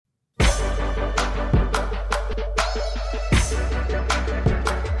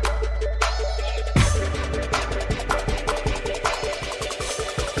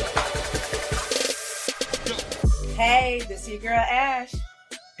Hey, this is your girl Ash.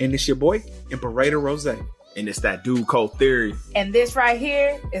 And it's your boy, Imperator Rose. And it's that dude Cold Theory. And this right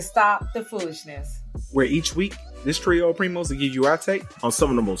here is Stop the Foolishness. Where each week, this trio of primos will give you our take on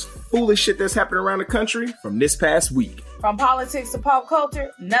some of the most foolish shit that's happening around the country from this past week. From politics to pop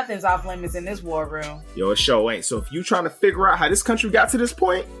culture, nothing's off limits in this war room. Yo, it sure ain't. So if you trying to figure out how this country got to this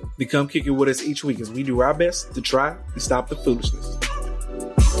point, then come kick it with us each week as we do our best to try and stop the foolishness.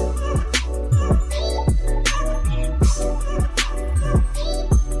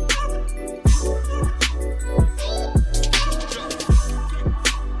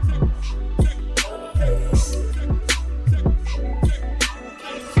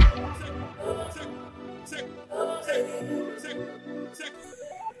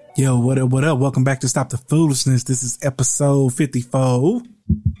 Yo, what up, what up? Welcome back to Stop the Foolishness. This is episode 54.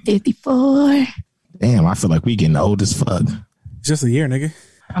 54. Damn, I feel like we getting old as fuck. Just a year, nigga.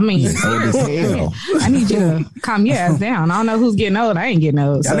 I mean, old as hell. I need you to calm your ass down. I don't know who's getting old. I ain't getting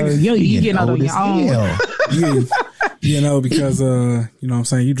old. So you getting old on your own. You know, because, you know what I'm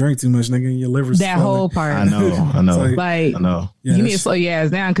saying? You drink too much, nigga, and your liver's that swelling. whole part. I know. Like, I know. Yeah, you need to slow your ass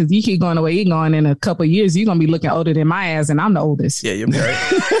down because you keep going the way you're going. In a couple of years, you're going to be looking older than my ass, and I'm the oldest. Yeah, you're right.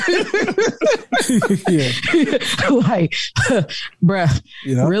 Yeah. Like, bruh,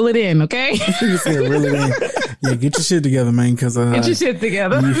 you know? Reel it in, okay? You said reel it in. Yeah, get your shit together, man, because... get your shit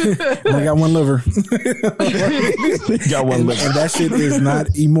together. I got one liver. Got one liver. And that shit is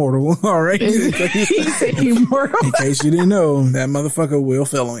not immortal, all right? He said immortal. In case you didn't know, that motherfucker will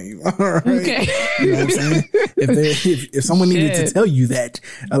fell on you, all right? Okay. You know what I'm saying? If someone needed to tell you that,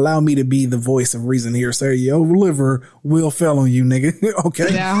 allow me to be the voice of reason here, sir. Your liver will fell on you, nigga.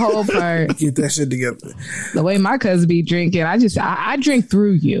 Okay? That whole part. Get that shit together. The way my cousin be drinking, I drink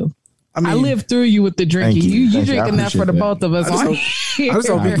through you. I mean, I live through you with the drinking. You drink enough for the both of us. I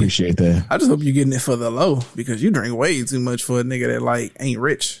appreciate that. I just hope you're getting it for the low because you drink way too much for a nigga that like ain't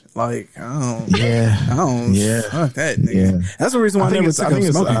rich. Like, I don't. Fuck that nigga. Yeah. That's the reason why I never took up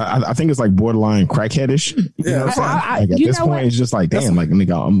smoking. I think it's like borderline crackheadish. You know what I'm saying? Like at this point, it's just like, damn, like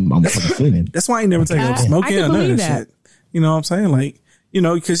nigga, I'm fucking feeling. That's why I ain't never taken up smoking or none of that shit. You know what I'm saying? Like, you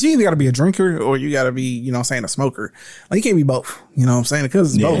know, because you either got to be a drinker or you got to be, you know what I'm saying, a smoker. Like, you can't be both. You know what I'm saying?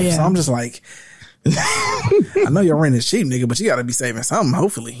 Because it's both. Yeah. So I'm just like, I know your rent is cheap, nigga, but you got to be saving something,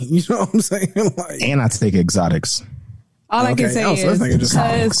 hopefully. You know what I'm saying? Like, and I take exotics. All I can say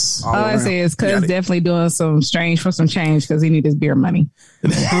is cuz definitely doing some strange for some change because he need his beer money.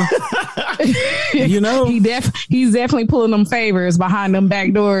 You know, he's definitely pulling them favors behind them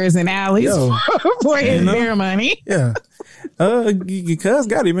back doors and alleys for his beer money. Yeah. Your cuz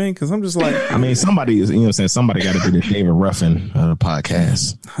got him, man, because I'm just like, I mean, somebody is, you know what I'm saying, somebody got to be the David Ruffin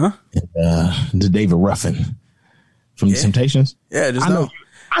podcast. Huh? The David Ruffin from The Temptations. Yeah, just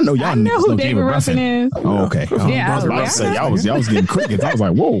I know y'all know who David Ruffin is. Oh, okay. Yeah, I was about to say y'all was getting crickets. I was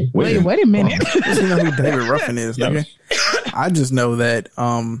like, whoa, wait a minute. You know who David Ruffin is, nigga? I just know that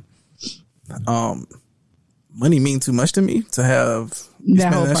money means too much to me to have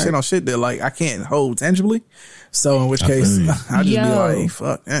spend that shit on shit that like I can't hold tangibly. So in which case I just be like,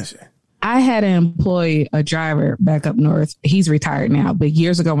 fuck that shit. I had an employee, a driver back up north. He's retired now, but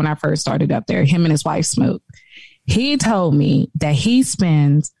years ago when I first started up there, him and his wife smoked. He told me that he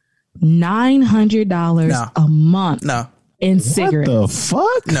spends $900 a month in cigarettes.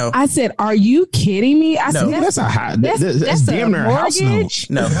 What the fuck? No. I said, are you kidding me? I said, that's damn near a house note.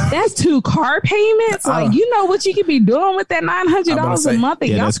 No. That's 2 car payments. Like, you know what you could be doing with that $900 a month and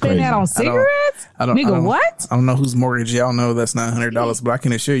y'all spend that on cigarettes? What? I don't know whose mortgage y'all know that's $900, but I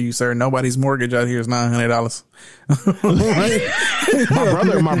can assure you, sir, nobody's mortgage out here is $900.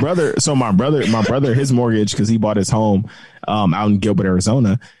 My brother, his mortgage, because he bought his home out in Gilbert,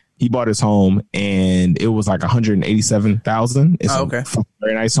 Arizona. He bought his home and it was like $187,000. It's a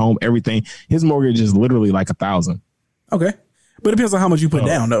very nice home. Everything. His mortgage is literally like $1,000. Okay, but it depends on how much you put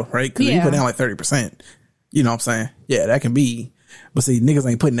down, though, right? Because you put down like 30%. You know what I'm saying? Yeah, that can be. But see, niggas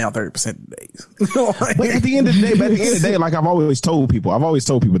ain't putting down 30% days. But at the end of the day, like I've always told people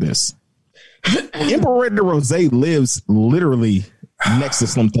this. Imperator Rose lives literally next to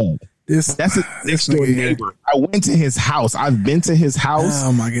Slim Thug. That's a next door neighbor. I went to his house. I've been to his house.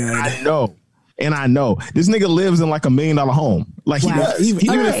 Oh my God. I know. This nigga lives in like $1 million home. Like even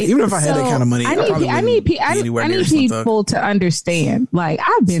if I had that kind of money, I need people to understand. Like,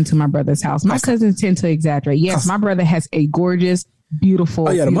 I've been to my brother's house. My cousins tend to exaggerate. Yes, my brother has a gorgeous, beautiful.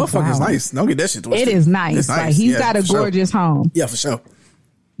 Oh yeah, the motherfucker's nice. Don't get that shit twisted. It is nice. Like, he's got a gorgeous home. Yeah, for sure.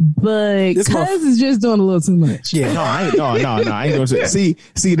 But Cuz is just doing a little too much. Yeah, no, I ain't doing too.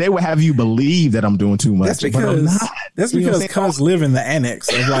 See, they would have you believe that I'm doing too much. That's because Cuz live in the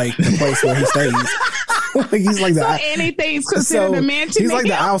annex of like the place where he stays. Like he's like so anything's considered a mansion. He's like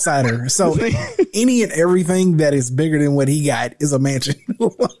the outsider. So any and everything that is bigger than what he got is a mansion.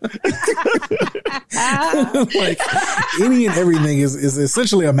 Like any and everything is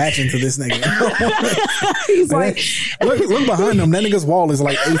essentially a mansion to this nigga. He's like, look behind him. That nigga's wall is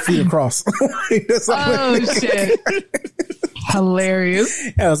like 8 feet across. Shit. Hilarious.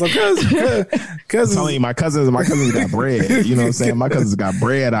 Yeah, so cousins. I'm telling you, my cousins got bread. You know what I'm saying? My cousins got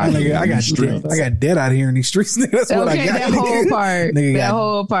bread out here. I got debt out here in these streets. That's what I got. That whole part.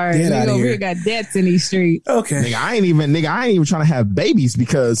 Nigga over here got debts in these streets. Okay. Nigga, I ain't even trying to have babies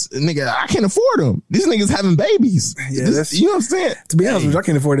because nigga, I can't afford them. These niggas having babies. Yeah, you know what I'm saying? To be honest with you, I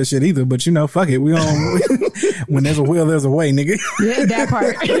can't afford this shit either, but fuck it. We on when there's a will, there's a way, nigga. Yeah, that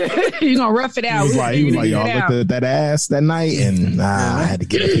part. You gonna rough it out. He was like, y'all looked at that ass that night and I had to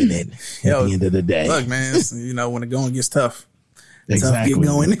get up in it at the end of the day. Look, man, when the going gets tough. Exactly. Get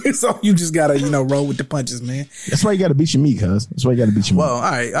going. So you just gotta, roll with the punches, man. That's why you gotta beat your meat, cuz. That's why you gotta beat your meat. Well, all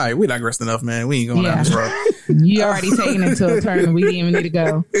right. We digressed enough, man. We ain't going down this road. You already taken it to a turn we didn't even need to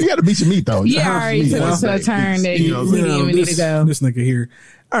go. You gotta beat your meat, though. You already took it to a turn that we didn't even need to go. This nigga here.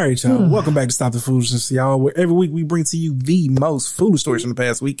 All right, y'all. Welcome back to Stop the Foolishness, y'all. Where every week we bring to you the most foolish stories from the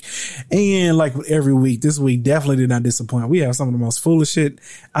past week. And like every week, this week definitely did not disappoint. We have some of the most foolish shit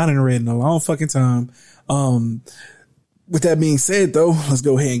I done read in a long fucking time. With that being said, though, let's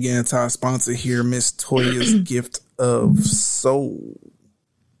go ahead and get into our sponsor here, Miss Toya's Gift of Soul.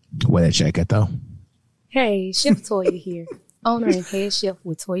 Where that check at, though? Hey, Chef Toya here, owner and head chef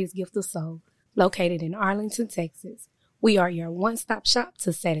with Toya's Gift of Soul, located in Arlington, Texas. We are your one-stop shop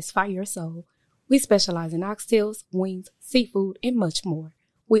to satisfy your soul. We specialize in oxtails, wings, seafood, and much more.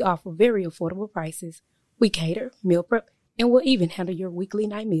 We offer very affordable prices. We cater, meal prep, and will even handle your weekly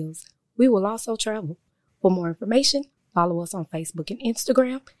night meals. We will also travel. For more information, follow us on Facebook and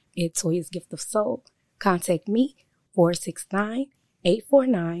Instagram at Toya's Gift of Soul. Contact me,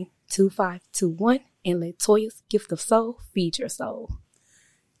 469-849-2521, and let Toya's Gift of Soul feed your soul.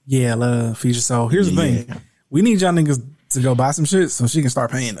 Yeah, love, feed your soul. Here's the thing. We need y'all niggas to go buy some shit so she can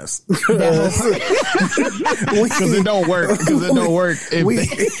start paying us. Because it don't work. We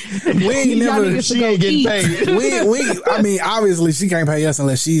ain't never. She ain't getting paid. I mean, obviously she can't pay us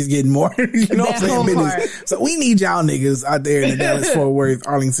unless she's getting more. You know what I'm saying? So we need y'all niggas out there in the Dallas, Fort Worth,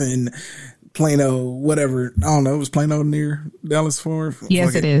 Arlington, Plano, whatever. I don't know. Was Plano near Dallas, Fort Worth?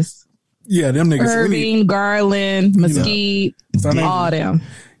 Yes, it is. Yeah, them niggas. Irving, Garland, Mesquite, all them.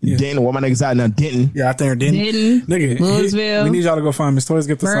 Yeah. Denton, where my niggas out now? Denton. Yeah, out there in Denton. Nigga, Louisville. We need y'all to go find Miss Toya's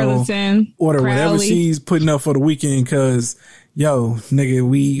Gift of Soul. Order Crowley. whatever she's putting up for the weekend, cause nigga,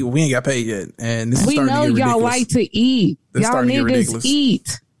 we ain't got paid yet. And this is starting to get ridiculous. Y'all like to eat. Y'all niggas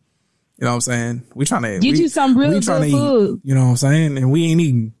eat. You know what I'm saying? We trying to get you some real good food. You know what I'm saying? And we ain't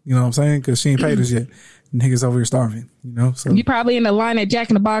eating. You know what I'm saying? Cause she ain't paid us yet. Niggas over here starving, so you probably in the line at Jack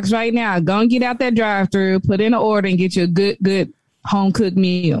in the Box right now. Go and get out that drive-through, put in an order, and get you a good home cooked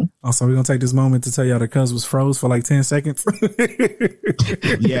meal. Also, we're gonna take this moment to tell y'all the cuz was froze for like 10 seconds.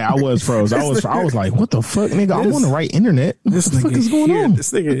 Yeah, I was froze. I was like, what the fuck, nigga? I'm on the right internet. What the fuck is going on?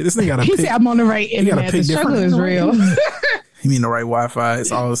 This nigga got He said I'm on the right internet. The struggle is real. You mean the right Wi-Fi?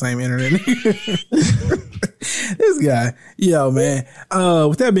 It's all the same internet. This guy. Yo, man.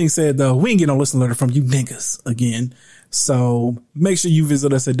 With that being said, though, we ain't get no listen letter from you niggas again. So make sure you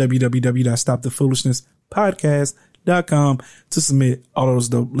visit us at www.stopthefoolishness.podcast.com to submit all those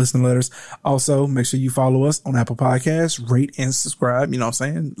dope listening letters. Also, make sure you follow us on Apple Podcasts, rate and subscribe. You know what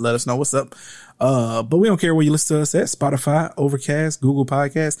I'm saying? Let us know what's up. But we don't care where you listen to us at. Spotify, Overcast, Google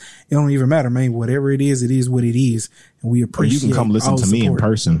Podcasts. It don't even matter, man. Whatever it is what it is. And we appreciate it. You can come listen to me in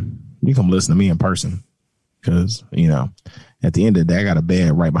person. You can come listen to me in person. Because, at the end of the day, I got a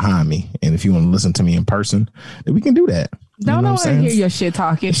bed right behind me. And if you want to listen to me in person, then we can do that. Don't know hear your shit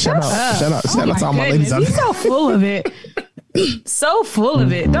talking. Shut up. Shout out to all my ladies out there. He's so full of it. So full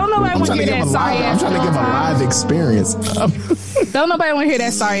of it. Don't nobody want to hear that sorry ass. I'm trying to give a live experience. Don't nobody want to hear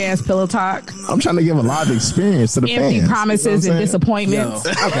that sorry ass pillow talk. I'm trying to give a live experience to the fans. Empty promises and disappointments.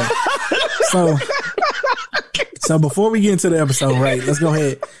 Okay. So before we get into the episode, right? Let's go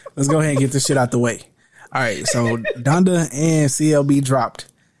ahead and get this shit out the way. All right. So Donda and CLB dropped.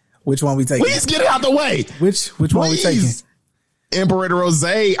 Which one we taking? Please get it out the way. Which one we taking? Emperor Rose.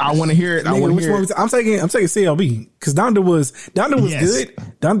 I want to hear it. I'm taking CLB because Donda was good.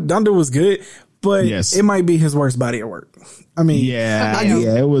 Donda was good, but it might be his worst body of work. I mean,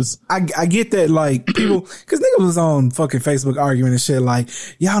 it was. I get that, like, people, because niggas was on fucking Facebook arguing and shit, like,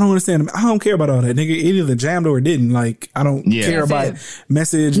 y'all don't understand. I don't care about all that, nigga. It either jammed or it didn't. Like, I don't care about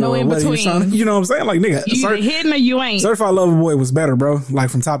message or what he was trying. You know what I'm saying? Like, nigga, you hidden or you ain't. Certified Lover Boy was better, bro. Like,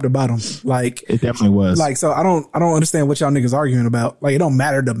 from top to bottom. Like, it definitely was. Like, so I don't understand what y'all niggas arguing about. Like, it don't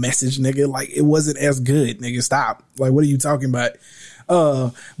matter the message, nigga. Like, it wasn't as good, nigga. Stop. Like, what are you talking about?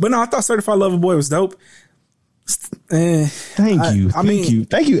 But no, I thought Certified Lover Boy was dope. Thank you. I think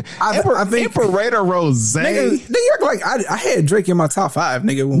Imperator Rose. Nigga, you act like I had Drake in my top 5,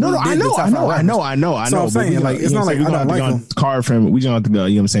 nigga. I know. So I'm saying, like, it's not like I don't like him. Carve him. We just have to go.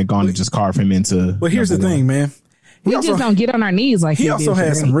 You know what I'm saying? Gone and just carve him into. But here's the thing, man. We just don't get on our knees like he also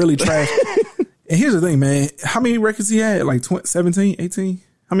had some really trash. And here's the thing, man. How many records he had? Like 17, 18?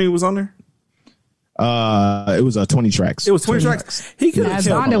 How many was on there? It was 20 tracks. It was 20 tracks. He could have.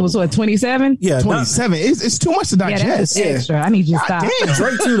 Donda was what, 27? Yeah, 27. It's too much to digest. Yeah, that's extra. I need you to stop. Damn,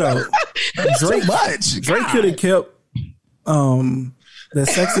 Drake too though. Drake much. Drake could have kept that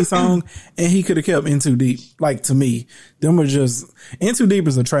Sexy song, and he could have kept In Too Deep. Like, to me, them were just In Too Deep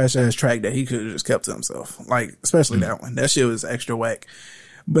is a trash ass track that he could have just kept to himself. Like, especially that one. That shit was extra whack.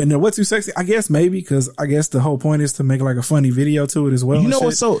 But no, What Too Sexy? I guess maybe, because I guess the whole point is to make like a funny video to it as well. You know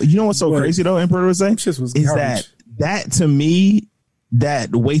what's so crazy though, Emperor was saying? Is that to me,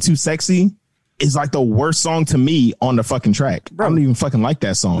 that Way Too Sexy is like the worst song to me on the fucking track. Bro, I don't even fucking like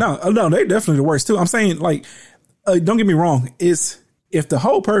that song. No, they're definitely the worst too. I'm saying, like, don't get me wrong. If the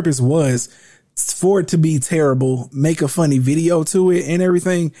whole purpose was for it to be terrible, make a funny video to it and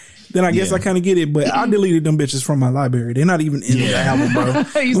everything, then I guess I kind of get it. But I deleted them bitches from my library. They're not even in the album, bro.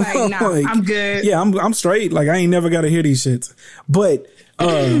 He's like, nah, like, I'm good. Yeah, I'm straight. Like, I ain't never got to hear these shits. But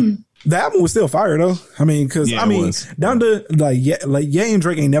the album was still fire though. I mean, because down to like Ye and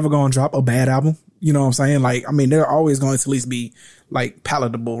Drake ain't never gonna drop a bad album. You know what I'm saying? Like, I mean, they're always going to at least be like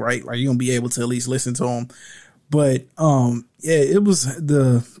palatable, right? Like, you're gonna be able to at least listen to them. But it was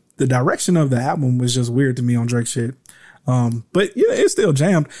the direction of the album was just weird to me on Drake shit. But yeah, it's still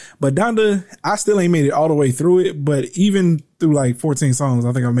jammed. But Donda, I still ain't made it all the way through it. But even through like 14 songs,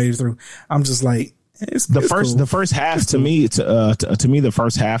 I think I made it through. I'm just like, the first half to me, the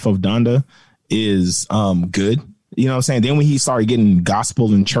first half of Donda is good. You know what I'm saying? Then when he started getting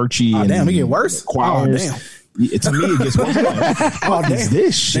gospel and churchy, it get worse. Choirs, damn. To me, it gets worse. What is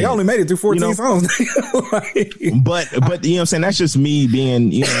this shit? They only made it through 14 songs. but you know what I'm saying? That's just me being,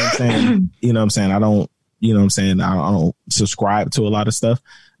 you know what I'm saying? You know what I'm saying? I don't subscribe to a lot of stuff,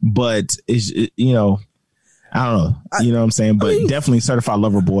 but it's, you know, I don't know. You know what I'm saying? But definitely Certified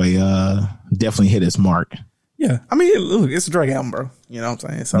Lover Boy definitely hit its mark. Yeah. I mean, look, it's a Drake album, bro. You know what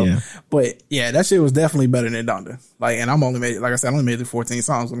I'm saying? So, but yeah, that shit was definitely better than Donda. Like, and I'm only made, like I said, I only made it 14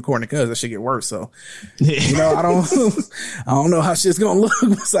 songs, and according to Cuz, that shit get worse. So, you know, I don't know how shit's gonna look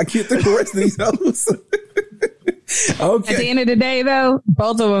once I get through the rest of these hoes. Okay. At the end of the day, though,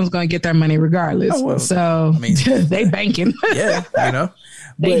 both of them's gonna get their money regardless. Oh, well, so, I mean, they banking. Yeah, you know.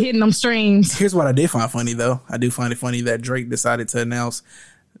 They hitting them streams. Here's what I did find funny, though. I do find it funny that Drake decided to announce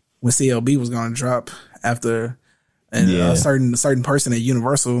when CLB was going to drop after a certain person at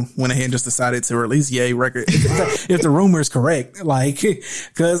Universal went ahead and just decided to release Ye record. If the rumor is correct, like,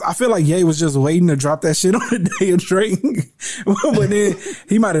 because I feel like Ye was just waiting to drop that shit on the day of Drake. But then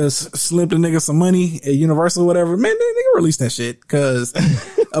he might have slipped a nigga some money at Universal or whatever. Man, nigga released that shit because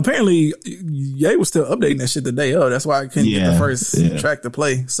apparently Ye was still updating that shit the day of. That's why I couldn't get the first track to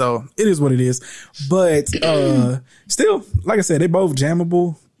play. So it is what it is. But still, like I said, they both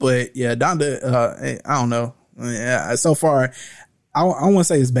jammable. But yeah, Donda, I don't know. Yeah, so far, I want to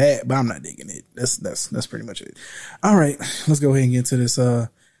say it's bad, but I'm not digging it. That's pretty much it. All right, let's go ahead and get into this.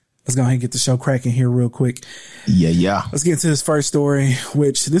 Let's go ahead and get the show cracking here real quick. Yeah. Let's get into this first story,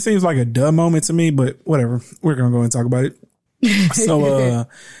 which this seems like a dumb moment to me, but whatever. We're gonna go and talk about it. So,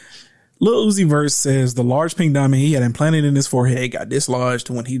 Lil Uzi Vert says the large pink diamond he had implanted in his forehead got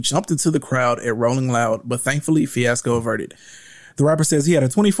dislodged when he jumped into the crowd at Rolling Loud, but thankfully fiasco averted. The rapper says he had a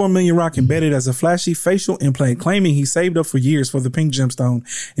 24 million rock embedded as a flashy facial implant, claiming he saved up for years for the pink gemstone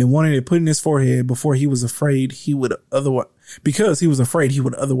and wanted it put in his forehead because he was afraid he would otherwise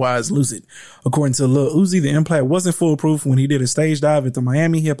lose it. According to Lil Uzi, the implant wasn't foolproof when he did a stage dive at the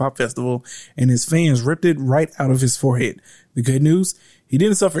Miami Hip Hop Festival and his fans ripped it right out of his forehead. The good news, he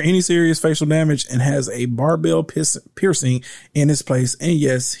didn't suffer any serious facial damage and has a barbell piercing in his place. And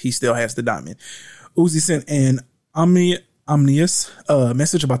yes, he still has the diamond. Uzi sent an Omnius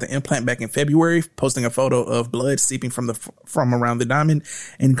message about the implant back in February, posting a photo of blood seeping from around the diamond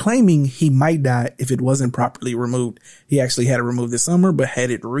and claiming he might die if it wasn't properly removed. He actually had it removed this summer, but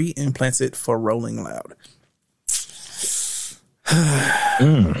had it re-implanted for Rolling Loud.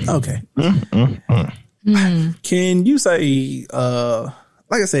 Okay. Can you say,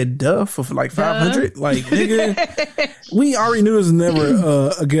 like I said, duh for like 500? Like, nigga, we already knew it was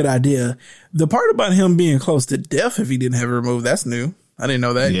never a good idea. The part about him being close to death if he didn't have it removed, that's new. I didn't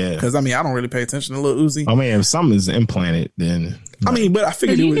know that. Yeah. Because, I mean, I don't really pay attention to Lil Uzi. I mean, if something is implanted, then... I mean, but I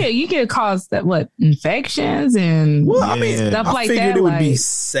figured you could cause that, infections and stuff like that. I figured it would be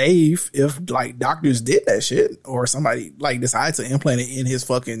safe if, like, doctors did that shit or somebody, like, decided to implant it in his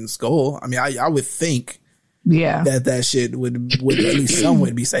fucking skull. I mean, I would think that shit would at least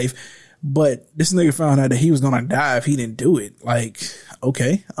somewhat be safe. But this nigga found out that he was going to die if he didn't do it. Like,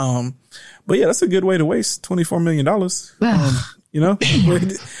 okay. But yeah, that's a good way to waste $24 million. You know, damn,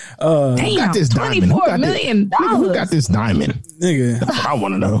 got this $24 million. Who got this diamond, nigga? That's what I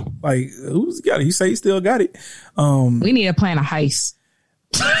want to know. Like, who's got it? You say he still got it. We need to plan a heist.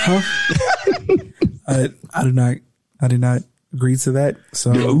 Huh? I did not agree to that.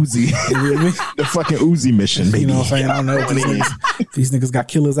 So the Uzi, the fucking Uzi mission, baby. You know what I'm saying? I don't know if these niggas got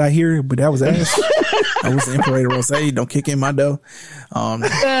killers out here, but that was ass. I was the Imperator Rose. Don't kick in my dough.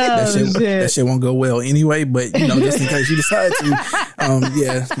 That shit won't go well anyway. But you know, just in case you decide to, y'all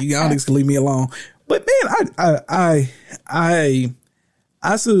niggas can leave me alone. But man, I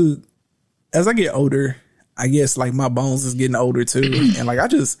as I get older, I guess like my bones is getting older too, and like I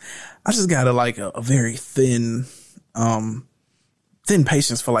just got a very thin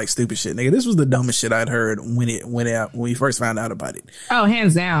patience for like stupid shit, nigga. This was the dumbest shit I'd heard when it went out, when we first found out about it. Oh,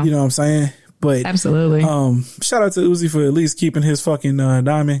 hands down. You know what I'm saying? But absolutely. Shout out to Uzi for at least keeping his fucking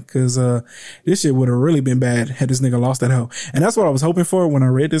diamond, because this shit would have really been bad had this nigga lost that hoe. And that's what I was hoping for when I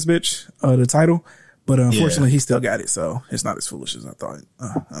read this bitch, the title. But unfortunately, he still got it, so it's not as foolish as I thought.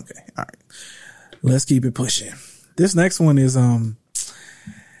 Okay, all right. Let's keep it pushing. This next one is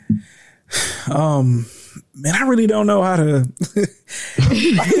man, I really don't know how to.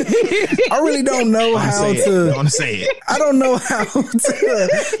 I really don't know how to. I want to say it. I don't know how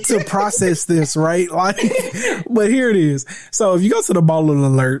to process this, right? Like, but here it is. So if you go to the Baller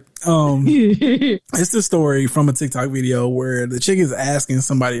Alert, it's the story from a TikTok video where the chick is asking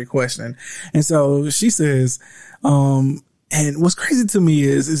somebody a question, and so she says, and what's crazy to me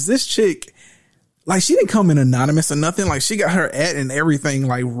is this chick. Like, she didn't come in anonymous or nothing. Like, she got her at and everything,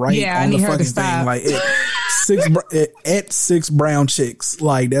 like, right on the fucking thing. Like, at six brown chicks.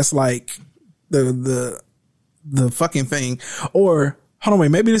 Like, that's like the fucking thing. Or, hold on,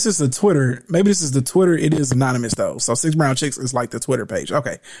 wait, maybe this is the Twitter. It is anonymous though. So 6 brown chicks is like the Twitter page.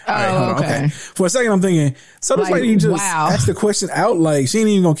 Okay. All right, hold on. Okay. For a second, I'm thinking, so this lady just asked the question out. Like, she ain't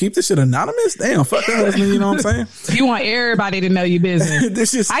even gonna keep this shit anonymous? Damn, fuck her husband. You know what I'm saying? You want everybody to know your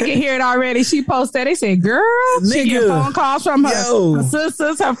business. I can hear it already. She posted, they said, girl, she get phone calls from her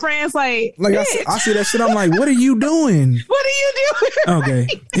sisters, her friends. Like I see that shit. I'm like, what are you doing? What are you doing? Okay,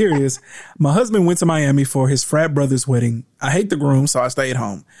 here it is. My husband went to Miami for his frat brother's wedding. I hate the groom, so I stayed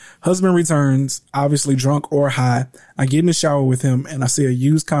home. Husband returns, obviously drunk or high. I get in the shower with him and I see a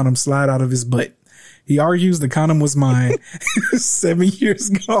used condom slide out of his butt. He argues the condom was mine 7 years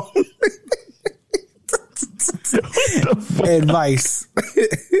ago. Advice.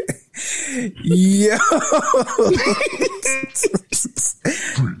 Yo.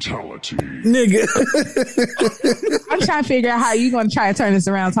 Brutality. Nigga. I'm trying to figure out how you going to try to turn this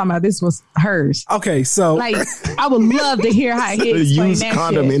around talking about this was hers. Okay, so. Like, I would love to hear how he explained that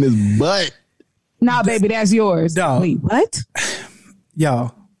condom shit. in his butt. Nah, baby, that's yours. Dog. Wait, what?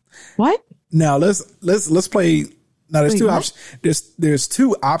 Y'all. What? Now let's play. Now there's there's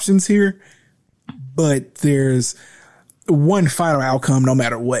two options here, but there's one final outcome no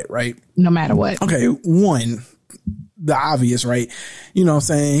matter what, right? No matter what. Okay, one, the obvious, right? You know what I'm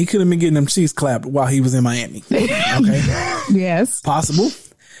saying? He could have been getting them cheeks clapped while he was in Miami. Okay. Yes. Possible.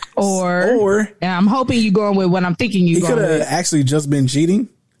 Or and I'm hoping you're going with what I'm thinking you going with. He could have actually just been cheating.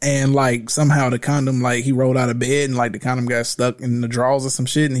 And like somehow the condom, like he rolled out of bed and like the condom got stuck in the drawers or some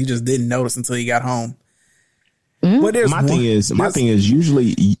shit, and he just didn't notice until he got home. But my thing is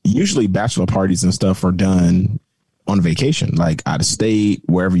usually bachelor parties and stuff are done on vacation, like out of state,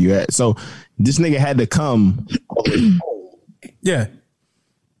 wherever you're at. So this nigga had to come, yeah,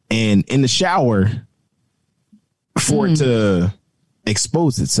 and in the shower for it to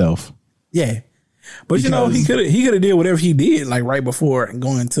expose itself. Yeah. But because, you know, he could have did whatever he did like right before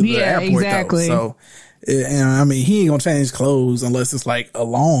going to the airport. Exactly. Though. So, and I mean, he ain't gonna change clothes unless it's like a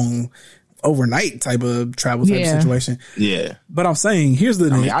long overnight type of travel type of situation. Yeah. But I'm saying, here's the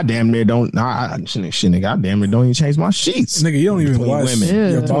thing. I damn near don't. I damn near don't even change my sheets. Nigga, you don't even wash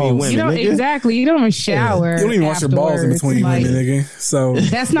your balls. You don't, exactly. You don't even shower. You don't even wash your balls in between women, nigga. So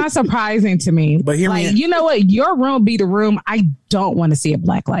that's not surprising to me. But hear me. You know what? Your room be the room. I don't want to see a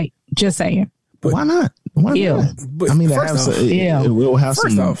black light. Just saying. But why not? Why not? But I mean, it will have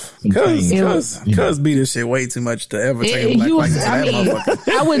some. Cuz be this shit way too much to ever take a black light to that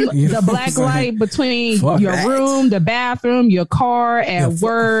motherfucker. I wouldn't. The black light between your room, the bathroom, your car, at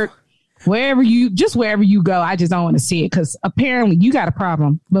work, wherever you go. I just don't want to see it because apparently you got a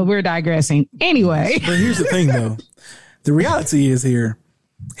problem. But we're digressing anyway. But here's the thing, though. The reality is here.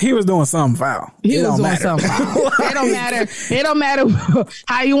 He was doing something foul. It don't matter. It don't matter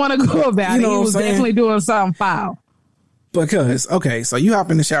how you want to go about it. He was definitely doing something foul. Because, okay, so you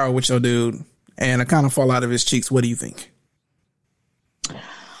hop in the shower with your dude and it kind of fall out of his cheeks. What do you think?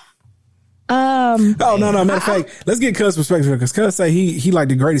 No. Matter of fact, let's get Cuz perspective because Cuz say he like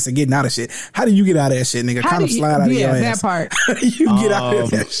the greatest at getting out of shit. How do you get out of that shit, nigga? Kind of slide out of your ass. That part. How do you get out of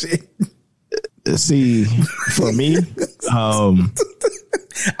that shit? See, for me,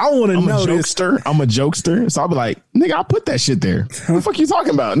 I want to know this. I'm a jokester, so I'll be like, nigga, I'll put that shit there. What the fuck you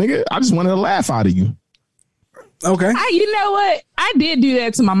talking about, nigga? I just wanted to laugh out of you. Okay. You know what? I did do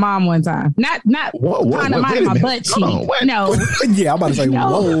that to my mom one time. Not kind of my butt cheek. No. Yeah, I'm about to say,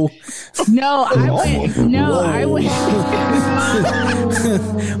 whoa. No, I went.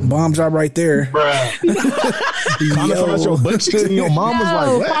 Bomb drop right there. Your butt cheeks and your mom was like,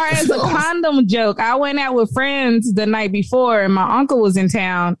 what? As far as a condom joke, I went out with friends the night before and my uncle was in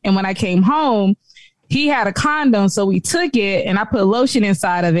town. And when I came home, he had a condom. So we took it and I put lotion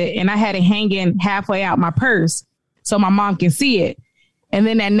inside of it and I had it hanging halfway out my purse so my mom can see it. And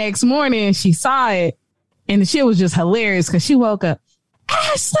then that next morning she saw it and the shit was just hilarious because she woke up,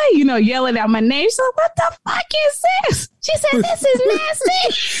 Ashley, yelling out my name. She's like, what the fuck is this? She said, this is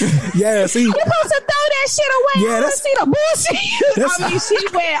nasty. Yeah, see. You're supposed to throw that shit away. Yeah, that's see the bullshit.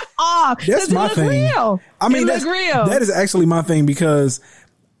 She went off. That's my thing. Real. I mean, that's real. That is actually my thing because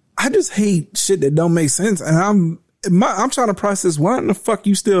I just hate shit that don't make sense. And I'm trying to process why in the fuck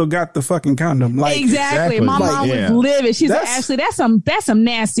you still got the fucking condom. Like exactly. My mom was livid. She's like, Ashley, that's some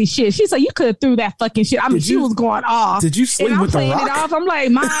nasty shit. She's like, you could have threw that fucking shit. I mean, she was going off. Did you sleep with the rock? It off. I'm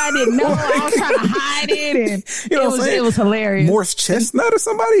like, Ma, I didn't know. I was trying to hide it, and it was hilarious. Morse Chestnut or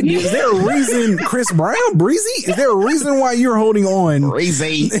somebody? Is there a reason? Chris Brown, Breezy? Is there a reason why you're holding on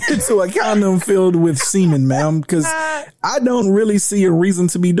to a condom filled with semen, ma'am? Because I don't really see a reason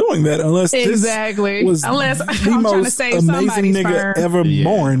to be doing that unless this was the most amazing nigga ever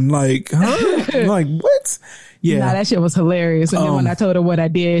born. Like, huh? Like, what? Yeah. Nah, that shit was hilarious. And then when I told her what I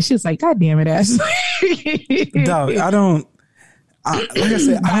did, she was like, God damn it, Ashley. Dog, like I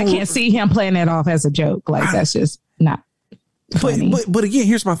said, I can't see him playing that off as a joke. Like, that's just not funny. But again,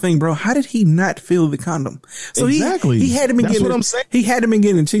 here's my thing, bro. How did he not feel the condom? So exactly. He had him in getting, what I'm saying. He had him in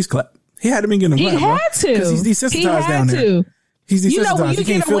getting cheese clap. He had him in getting He had to. Because he's desensitized down there. He's desensitized. He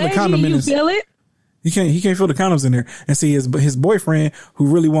can't feel the condom in his. You feel it? He can't feel the condoms in there. And see his boyfriend, who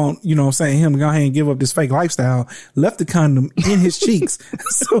really won't, him go ahead and give up this fake lifestyle, left the condom in his cheeks.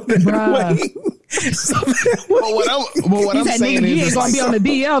 So that way. What I'm saying is, you ain't gonna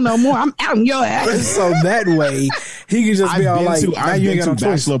be on the DL no more. I'm out on your ass. So that way he can just be all like, I've been to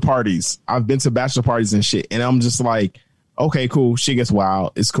bachelor parties. I've been to bachelor parties and shit. And I'm just like, okay, cool. Shit gets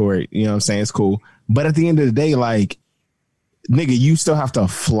wild. It's cool. You know what I'm saying? It's cool. But at the end of the day, like, nigga, you still have to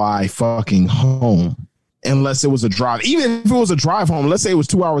fly fucking home unless it was a drive. Even if it was a drive home, let's say it was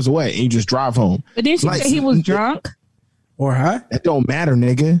 2 hours away and you just drive home. But didn't she say he was drunk? Or high? That don't matter,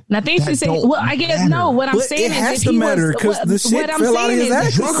 nigga. I think she said, well, I guess no. What I'm saying is, it has to matter because the shit fell out of his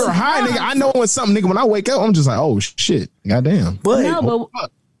ass. Drunk or high, nigga. I know when something, nigga, when I wake up, I'm just like, oh shit, goddamn. But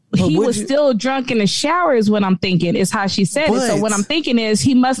he was still drunk in the shower is what I'm thinking, is how she said it. So what I'm thinking is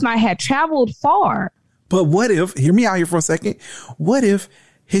he must not have traveled far. But what if, hear me out here for a second, what if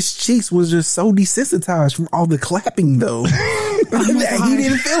his cheeks was just so desensitized from all the clapping though that he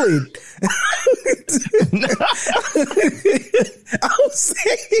didn't feel it? I'm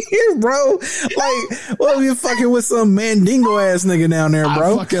saying, bro, like, well, you're fucking with some Mandingo ass nigga down there,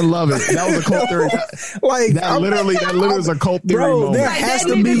 bro. I fucking love it. That was a cult theory. Like, that literally is a cult theory. Bro, moment. There has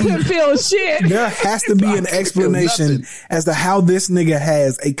to be an explanation as to how this nigga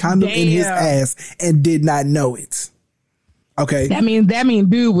has a condom in his ass and did not know it. Okay, that mean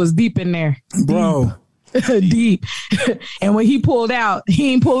dude was deep in there, bro. Deep. And when he pulled out,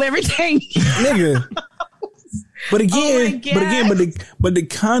 he ain't pull everything, nigga. But again, but the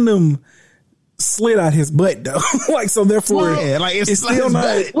condom slid out his butt though. Like, so therefore, it's still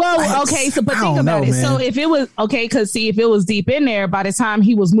not. Well, okay. So, but think about it. Man. So if it was okay, because see, if it was deep in there, by the time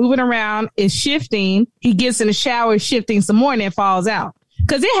he was moving around, it's shifting. He gets in the shower, shifting some more, and it falls out.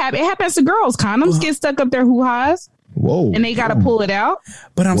 Because it happens to girls. Condoms get stuck up their hoo-has. Whoa. And they got to pull it out.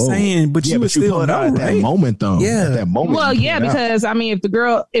 But I'm saying, but you would still pull it out at that moment, though. Yeah. At that moment. Well, yeah, because I mean, if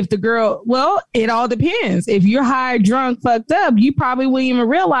the girl, well, it all depends. If you're high, drunk, fucked up, you probably wouldn't even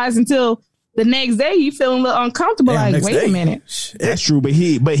realize until the next day you feeling a little uncomfortable. Like, wait a minute. That's true. But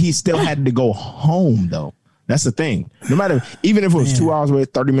he still had to go home, though. That's the thing. No matter, even if it was 2 hours away,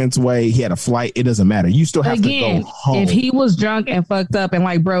 30 minutes away, he had a flight, it doesn't matter. You still have to go home. If he was drunk and fucked up, and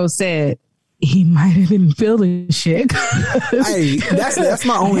like bro said, he might have been feeling shit. Hey, that's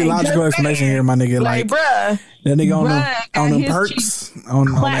my only logical explanation here, my nigga. Like, bruh, that nigga on them perks, on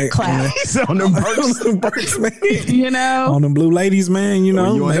them perks, man. You know, on them blue ladies, man. You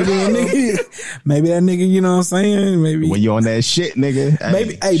know, maybe that nigga. You know what I'm saying? Maybe when you on that shit, nigga.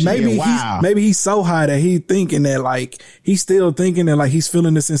 Maybe he's so high that he's thinking that like he's still thinking that like he's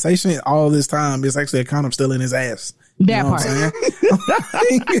feeling the sensation all this time. It's actually a condom still in his ass. That part.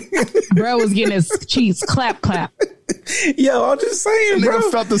 Bro was getting his cheeks clap. Yo, I'm just saying, bro.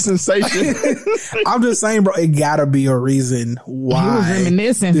 Nigga felt the sensation. I'm just saying, bro. It gotta be a reason why he was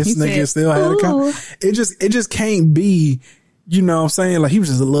reminiscing. This nigga still had a condom. It just can't be. You know what I'm saying? Like he was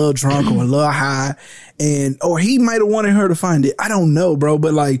just a little drunk or a little high, or he might have wanted her to find it. I don't know, bro.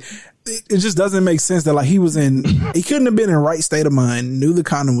 But like. It just doesn't make sense that like he couldn't have been in right state of mind, knew the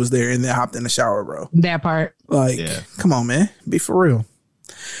condom was there, and then hopped in the shower, bro. That part. Like, come on, man. Be for real.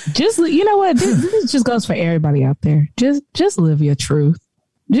 Just, you know what? This just goes for everybody out there. Just live your truth.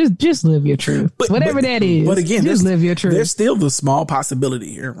 Just live your truth. Whatever that is. But again, just live your truth. There's still the small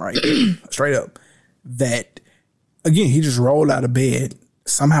possibility here, right? Straight up. That, again, he just rolled out of bed.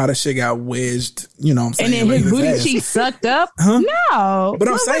 Somehow that shit got wedged, you know what I'm saying? And then his booty cheek sucked up? Huh? No. But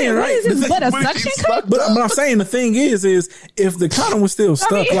I'm saying, right? What a suction cup? But I'm saying the thing is if the condom was still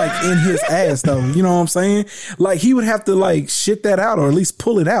stuck like in his ass though, you know what I'm saying? Like he would have to like shit that out or at least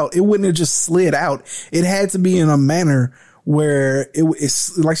pull it out. It wouldn't have just slid out. It had to be in a manner where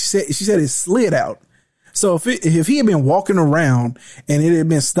it's like she said it slid out. So if he had been walking around and it had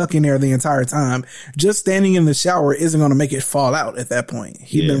been stuck in there the entire time, just standing in the shower isn't going to make it fall out at that point.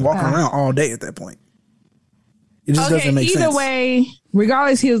 He'd been walking around all day at that point. It just doesn't make sense. Either way,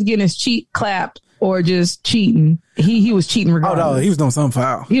 regardless, he was getting his cheek clapped or just cheating. He was cheating regardless. Oh no, he was doing something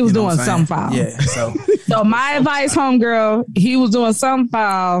foul. He was doing something foul. Yeah. So my advice, homegirl, he was doing something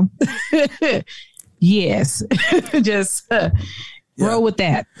foul. Yes, just. Roll with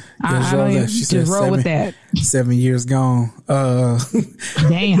that. Just roll with that. 7 years gone.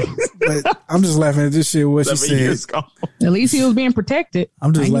 Damn. But I'm just laughing at this shit. What she said. At least he was being protected.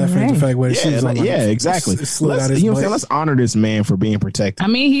 I'm just laughing at the fact where she was like, exactly. Let's honor this man for being protected. I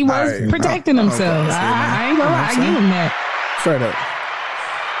mean, he was protecting himself. I ain't gonna lie. I give him that. Straight up.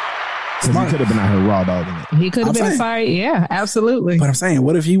 He could have been out here raw dogging it. He could have been sorry. Yeah, absolutely. But I'm saying,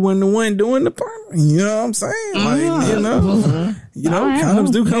 what if he wasn't the one doing the part? You know what I'm saying? Like,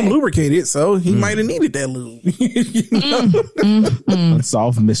 condoms do come lubricated, so he might have needed that lube.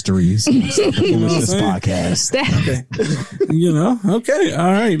 Unsolved mysteries. This podcast. Okay.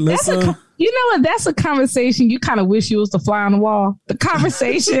 All right. Let's. You know what? That's a conversation you kind of wish you was the fly on the wall. The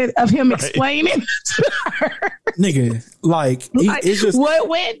conversation of him explaining to her. Nigga, it's just what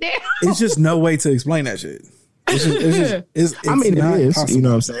went down. It's just no way to explain that shit. It's it is. Possible. You know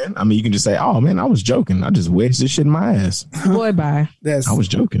what I'm saying? I mean, you can just say, "Oh man, I was joking. I just wedged this shit in my ass." Boy, bye. I was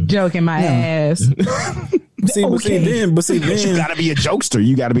joking. Joking my ass. But see, then you gotta be a jokester.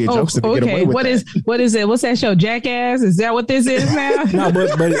 You gotta be a jokester to get away with what is it? What's that show? Jackass? Is that what this is now? No,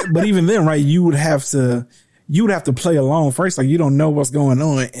 but even then, right? You would have to play along first, like you don't know what's going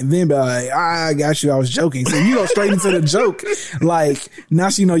on, and then be like, I got you, I was joking. So you go straight into the joke. Like now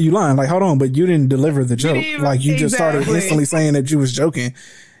she know you lying. Like, hold on, but you didn't deliver the joke. Like you just started instantly saying that you was joking.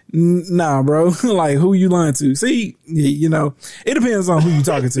 Nah, bro. Like, who you lying to? See, you know, it depends on who you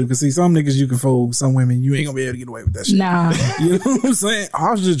talking to. Because see, some niggas you can fool, some women you ain't gonna be able to get away with that shit. Nah, you know what I'm saying?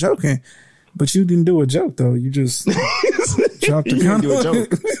 I was just joking, but you didn't do a joke though. You just dropped the gun. Do a joke.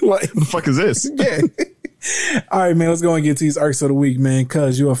 Like, what the fuck is this? Yeah. All right, man. Let's go and get to these arcs of the week, man.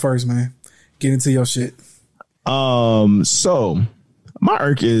 Cuz you up first, man. Get into your shit. So my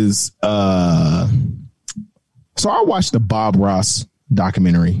arc is so I watched the Bob Ross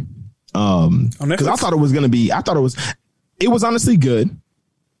documentary because I thought it was it was honestly good,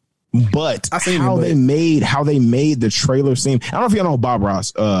 but how they made the trailer seem. I don't know if y'all know Bob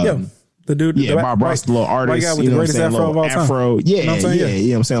Ross. The dude, Bob Ross, the little artist, guy with the greatest afro of all time. Afro, You know what I'm saying? you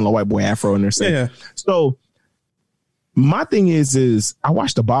know what I'm saying, little white boy afro in there. Yeah. So my thing is I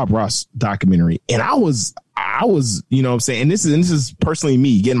watched the Bob Ross documentary, and I was, you know what I'm saying, and this is personally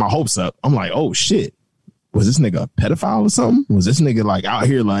me getting my hopes up. I'm like, oh shit, was this nigga a pedophile or something? Was this nigga like out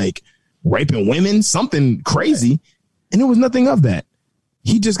here like raping women, something crazy? And there was nothing of that.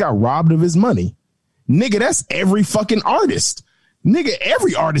 He just got robbed of his money. Nigga, that's every fucking artist. Nigga,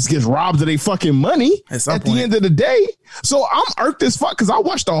 every artist gets robbed of their fucking money at the end of the day. So I'm irked as fuck because I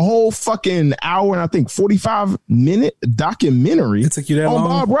watched the whole fucking hour and I think 45-minute documentary on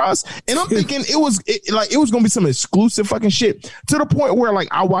Bob Ross. And I'm thinking it was going to be some exclusive fucking shit, to the point where like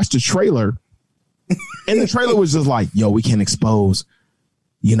I watched the trailer and the trailer was just like, yo, we can't expose,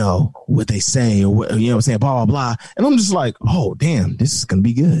 you know, what they say or what, you know what I'm saying, blah, blah, blah. And I'm just like, oh, damn, this is going to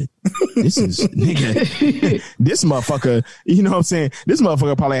be good. This is, nigga, this motherfucker, you know what I'm saying? This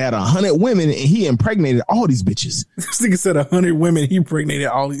motherfucker probably had 100 women and he impregnated all these bitches. This nigga said 100 women, he impregnated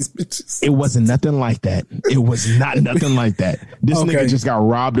all these bitches. It wasn't nothing like that. It was not nothing like that. This nigga just got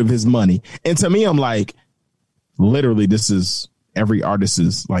robbed of his money. And to me, I'm like, literally, this is every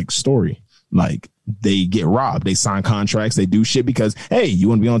artist's like story. Like, they get robbed. They sign contracts. They do shit because, hey, you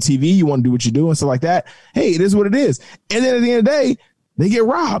want to be on TV? You want to do what you do and stuff like that? Hey, it is what it is. And then at the end of the day, they get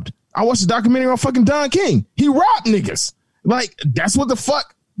robbed. I watched a documentary on fucking Don King. He robbed niggas. Like, that's what the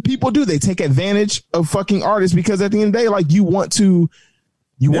fuck people do. They take advantage of fucking artists because at the end of the day, like, you want to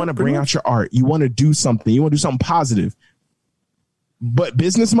bring out your art. You want to do something. You want to do something positive. But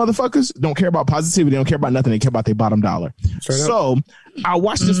business motherfuckers don't care about positivity. They don't care about nothing. They care about their bottom dollar. So I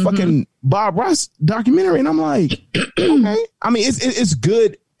watched this fucking Bob Ross documentary and I'm like, okay. I mean, it's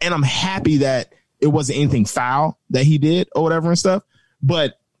good. And I'm happy that it wasn't anything foul that he did or whatever and stuff.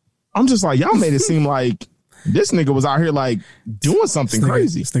 But I'm just like, y'all made it seem like this nigga was out here like doing something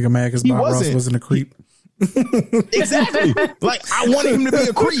crazy. This nigga mad because Bob Ross wasn't a creep. Exactly. Like, I wanted him to be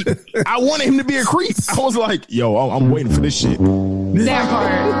a creep. I was like, yo, I'm waiting for this shit. That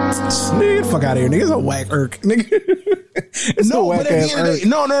part. Nigga, fuck out of here, nigga. It's a whack irk, nigga. It's no whack ass irk.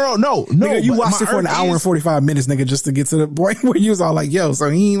 No. Nigga, you watched it for an hour and 45 minutes, nigga, just to get to the point where you was all like, yo, so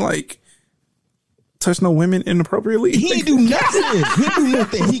he ain't like touch no women inappropriately. He ain't do nothing.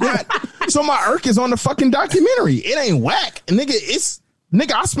 He got, so my irk is on the fucking documentary. It ain't whack. Nigga,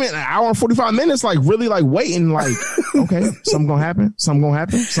 I spent an hour and 45 minutes like really like waiting, like, okay, something gonna happen.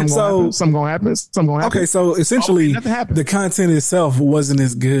 Okay, so essentially the content itself wasn't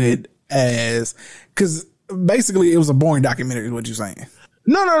as good as, because basically it was a boring documentary is what you're saying.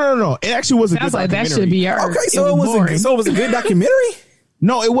 No. It actually was a good documentary. That should be our okay, so it was a good documentary?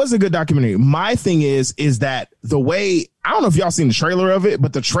 No, it was a good documentary. My thing is that the way, I don't know if y'all seen the trailer of it,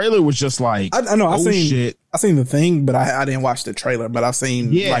 but the trailer was just like, I know, I seen the thing, but I didn't watch the trailer, but I've seen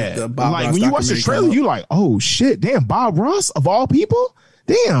like the Bob Ross. When you watch the trailer, you like, oh shit, damn, Bob Ross of all people?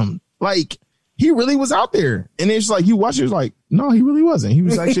 Damn, like he really was out there. And it's like, you watch it, it's like, no, he really wasn't. He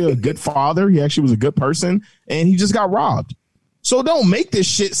was actually a good father. He actually was a good person and he just got robbed. So don't make this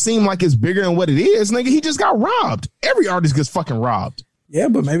shit seem like it's bigger than what it is, nigga. He just got robbed. Every artist gets fucking robbed. Yeah,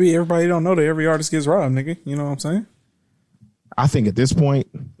 but maybe everybody don't know that every artist gets robbed, nigga. You know what I'm saying? I think at this point,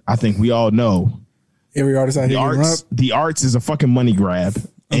 we all know every artist out here getting robbed. The arts is a fucking money grab,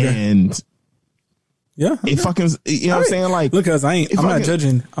 and it fucking, you know what I'm saying? Like, look, cause I'm not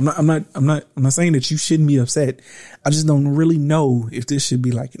judging. I'm not saying that you shouldn't be upset. I just don't really know if this should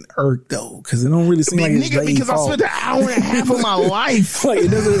be like an irk though, because it don't really seem like it's because fault. I spent an hour and a half of my life. Like, it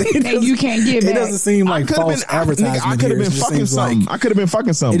doesn't, you can't get it doesn't seem like false advertisement. I could have been fucking something. I could have been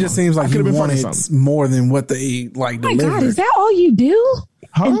fucking something. It just seems like you wanted more than what they like delivered. God, is that all you do?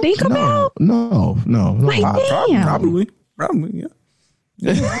 Huh? And think about? No. Like, probably,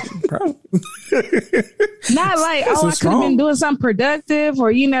 yeah. Probably. Not like, I could have been doing something productive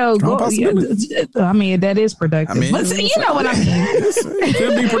or, you know, I mean, that is productive. But you know what I mean. It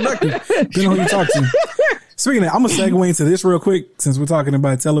could be productive. Depending on who you talk to. Speaking of that, I'm going to segue into this real quick since we're talking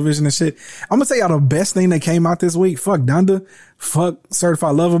about television and shit. I'm going to tell y'all the best thing that came out this week. Fuck Donda. Fuck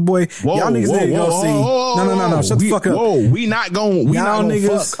Certified Lover Boy. Y'all niggas need to go see. No. Shut the fuck up. We not going to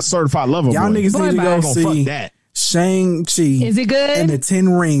fuck Certified Lover Boy. Y'all niggas need to go see Shang-Chi. Is it good? And the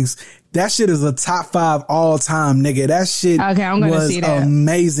 10 Rings. That shit is a top 5 all time, nigga. That shit was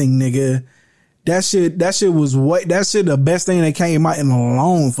amazing, nigga. That shit was the best thing that came out in a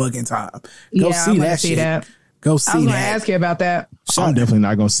long fucking time. Go see that shit. Go see that. I was going to ask you about that. I'm definitely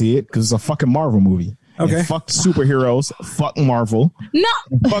not going to see it because it's a fucking Marvel movie. Okay. And fuck superheroes. Fuck Marvel. No.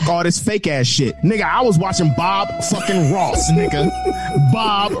 Fuck all this fake ass shit. Nigga, I was watching Bob fucking Ross, nigga.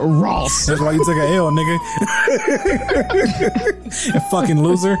 Bob Ross. That's why you took a L, nigga. You fucking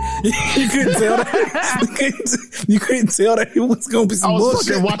loser. You couldn't tell that. You couldn't tell that it was going to be some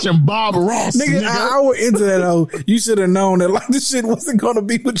bullshit. I was watching Bob Ross. Nigga, I went into that, you should have known that like this shit wasn't going to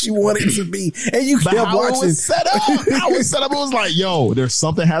be what you wanted it to be. And you kept watching. I was set up. It was like, yo, there's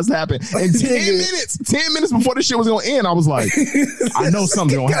something has to happen. And 10 minutes before this shit was going to end, I was like, I know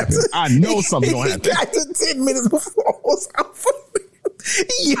something's going to happen. I know something's going to happen. Got to 10 minutes before it was over.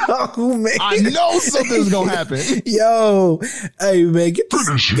 Yo, man. I know something's going to happen. Yo, hey, man, get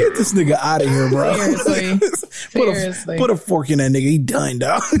this nigga out of here, bro. Seriously. Put a fork in that nigga. He done,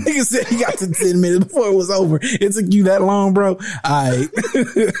 dog. Nigga said he got to 10 minutes before it was over. It took you that long, bro? All right.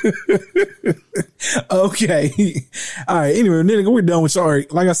 Okay. All right. Anyway, nigga, we're done with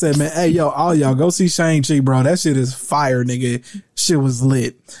Shark. Like I said, man, hey, yo, all y'all go see Shang-Chi, bro. That shit is fire, nigga. Shit was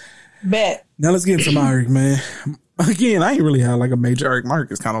lit. Bet. Now let's get into my arc, man. Again, I ain't really had like a major arc. My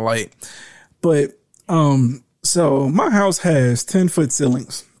arc is kind of light. But, so my house has 10-foot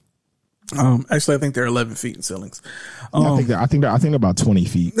ceilings. Actually, I think they're 11 feet in ceilings. I think about 20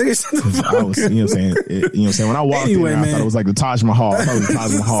 feet. I was, you know what I'm saying? When I walked in, I thought it was like the Taj Mahal.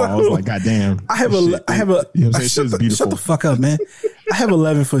 I was like, God damn. I have a, you know what I'm saying? Shit's beautiful. Shut the fuck up, man. I have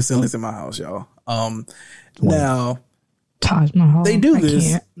 11-foot ceilings in my house, y'all. Now, Taj Mahal. They do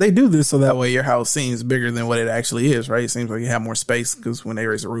this so that way your house seems bigger than what it actually is, right? It seems like you have more space because when they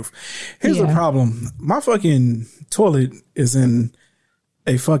raise the roof. Here's the problem. My fucking toilet is in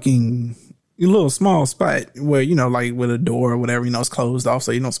a fucking little small spot where, you know, like with a door or whatever, you know, it's closed off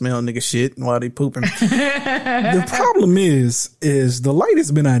so you don't smell nigga shit while they pooping. The problem is the light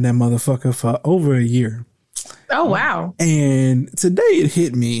has been on that motherfucker for over a year. Oh, wow. And today it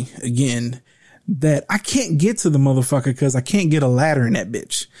hit me again that I can't get to the motherfucker because I can't get a ladder in that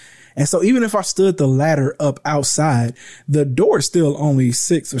bitch. And so even if I stood the ladder up outside, the door is still only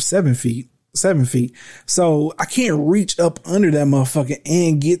 6 or 7 feet. 7 feet. So I can't reach up under that motherfucker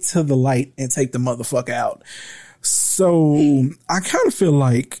and get to the light and take the motherfucker out. So I kind of feel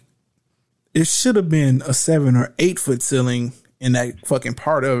like it should have been a 7 or 8 foot ceiling in that fucking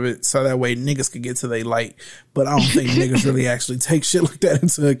part of it. So that way niggas could get to their light. But I don't think niggas really actually take shit like that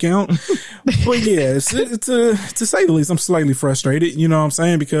into account. But yeah, to say the least, I'm slightly frustrated. You know what I'm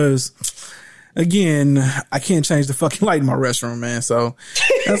saying? Because again, I can't change the fucking light in my restroom, man. So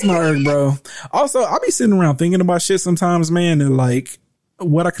that's my urge, bro. Also, I'll be sitting around thinking about shit sometimes, man, and like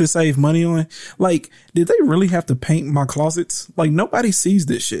what I could save money on. Like, did they really have to paint my closets? Like, nobody sees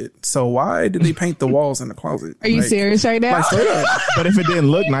this shit. So why did they paint the walls in the closet? Are you serious right now? Like, straight up. But if it didn't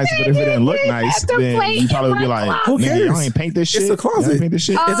look nice, then you probably would be like, who cares? Y'all ain't paint this shit. It's a closet. Paint this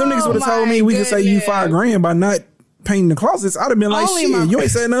shit. If them niggas would have told me we could save you $5,000 by not painting the closets, I'd have been like, shit, you ain't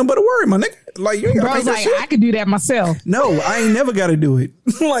saying nothing but a word, my nigga. Like, you ain't gotta paint that shit. I could do that myself. No, I ain't never got to do it.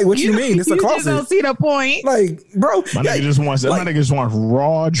 Like, what you mean? It's a closet. You just don't see the point. Like, bro. My nigga just wants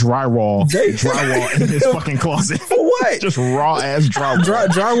raw drywall in his fucking closet. For what? Just raw ass drywall.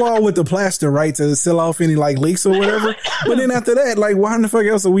 Drywall with the plaster, right, to seal off any like leaks or whatever. But then after that, like, why in the fuck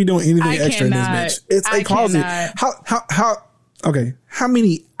else are we doing anything extra in this bitch? It's a closet. Okay, how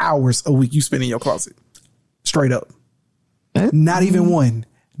many hours a week you spend in your closet? Straight up. Not even one.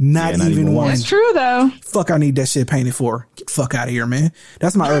 Not even one. That's true though. Fuck, I need that shit painted for. Get the fuck out of here, man.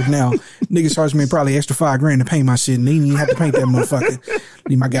 That's my earth now. Niggas charge me probably extra $5,000 to paint my shit, and they didn't even have to paint that motherfucker.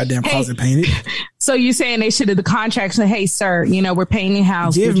 Need my goddamn closet painted. So you're saying they should have the contract say, hey, sir, you know, we're painting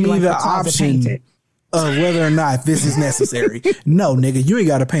house. Give me the option of whether or not this is necessary. No, nigga, you ain't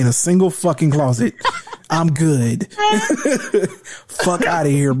got to paint a single fucking closet. I'm good. Fuck out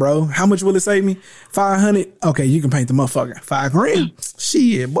of here, bro. How much will it save me? $500. Okay, you can paint the motherfucker. $5,000.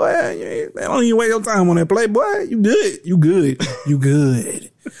 Shit, boy. I don't even waste your time on that play, boy. You good. You good. You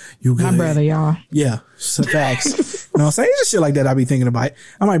good. You good. My brother, y'all. Yeah, facts. You know what I'm saying? It's just shit like that I be thinking about.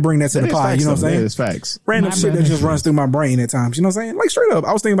 I might bring that to the pod. You know what I'm saying? It's facts. Random shit that just runs through my brain at times. You know what I'm saying? Like straight up.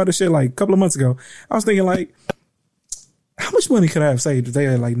 I was thinking about this shit like a couple of months ago. I was thinking like, how much money could I have saved if they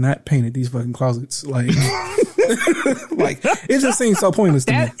had like not painted these fucking closets? Like, like it just seems so pointless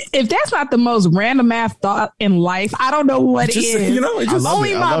to me. If that's not the most random ass thought in life, I don't know what it is. You know,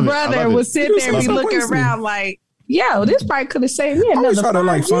 only my brother would sit there and be looking around like, yo, this probably could have saved me another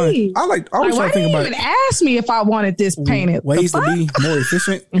 $5,000. I always try to think about it. Even ask me if I wanted this painted. Ways to be more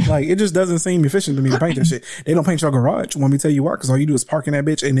efficient. Like, it just doesn't seem efficient to me to paint that shit. They don't paint your garage. Want me to tell you why? Because all you do is park in that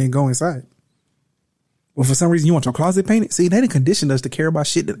bitch and then go inside. Well, for some reason, you want your closet painted? See, they didn't condition us to care about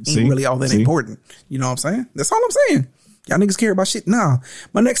shit that ain't really all that important. You know what I'm saying? That's all I'm saying. Y'all niggas care about shit? Nah.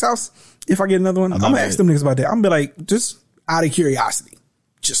 My next house, if I get another one, I'm gonna ask them niggas about that. I'm gonna be like, just out of curiosity,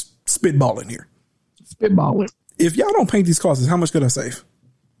 just spitballing here. Spitballing. If y'all don't paint these closets, how much could I save?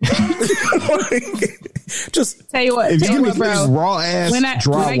 Just tell you what, if you give me bro, raw ass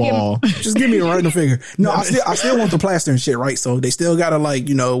drywall, just give me a random figure. No, I still want the plaster and shit, right? So they still gotta like,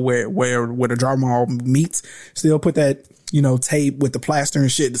 you know, where the drywall meets, still put that, you know, tape with the plaster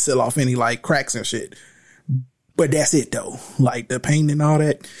and shit to seal off any like cracks and shit. But that's it though. Like the paint and all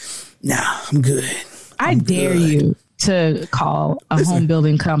that. Nah, I'm good. I dare you to call a home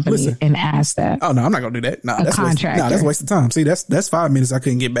building company and ask that. Oh no, I'm not gonna do that. No, that's contractor. That's a waste of time. See, that's 5 minutes I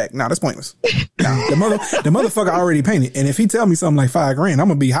couldn't get back. No, that's pointless. Nah, the motherfucker already painted, and if he tell me something like $5,000, I'm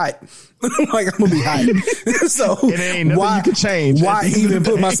gonna be hyped. Like I'm gonna be hyped. So it ain't nothing you can change. Why even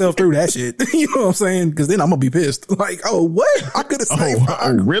put myself through that shit? You know what I'm saying? Because then I'm gonna be pissed. Like, oh what? I could have saved.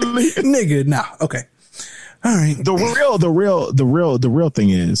 Oh really, nigga? Nah. Okay. All right. The real thing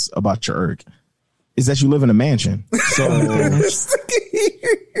is about your irk is that you live in a mansion. So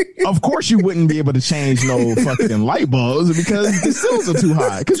of course you wouldn't be able to change no fucking light bulbs because the sills are too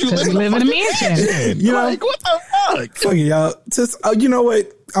high. Because you live in a mansion. You know, like, what the fuck? Fuck it, y'all. You know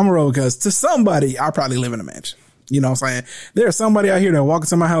what? I'm a roll because to somebody, I probably live in a mansion. You know what I'm saying? There's somebody out here that walk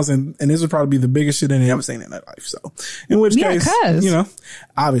into my house and this would probably be the biggest shit they ever seen in their life. So in which case, you know,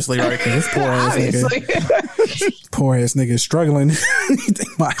 obviously, right? Because this poor ass nigga, poor ass nigga struggling.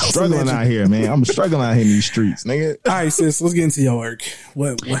 Struggling out here, man. I'm struggling out here in these streets, nigga. All right, sis, let's get into your irk.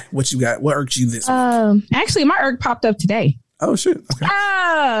 What you got? What irked you this week? Actually, my irk popped up today. Oh shit. Okay.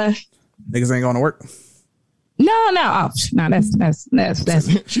 Niggas ain't going to work. No. Oh, no, that's yes, that's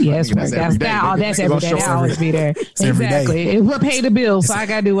every day. I always be there. Exactly. What pay the bills, so I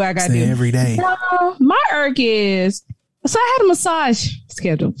gotta do what I gotta do every day. No, my irk is so I had a massage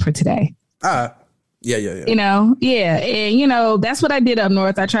scheduled for today. Yeah. You know, and you know that's what I did up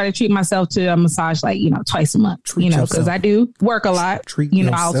north. I try to treat myself to a massage like twice a month. Because I do work a lot. Treat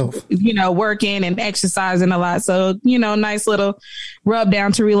yourself. I was working and exercising a lot. So nice little rub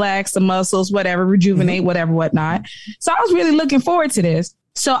down to relax the muscles, whatever, rejuvenate, whatever, whatnot. So I was really looking forward to this.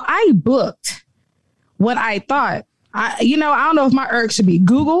 So I booked what I thought. I don't know if my irk should be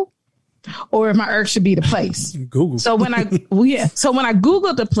Google or if my irk should be the place. Google. So when I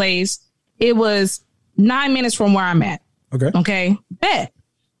Googled the place, it was 9 minutes from where I'm at. Okay. Bet.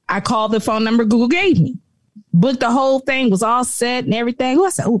 I called the phone number Google gave me. Booked the whole thing, was all set and everything. I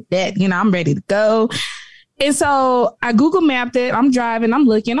said, oh, bet, I'm ready to go. And so I Google mapped it. I'm driving. I'm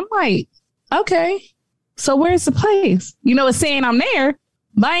looking. I'm like, okay, so where's the place? It's saying I'm there,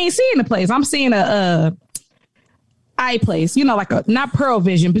 but I ain't seeing the place. I'm seeing a eye place, like a, not Pearl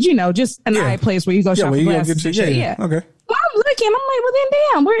Vision, but just an eye place where you go shop for glasses. Yeah. Okay. Well, I'm looking. I'm like, well, then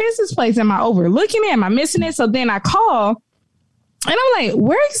damn, where is this place? Am I overlooking it? Am I missing it? So then I call and I'm like,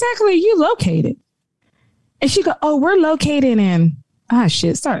 where exactly are you located? And she go, oh, we're located in,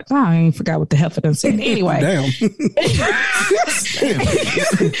 shit. Sorry. I ain't forgot what the hell for them said. Anyway. Damn.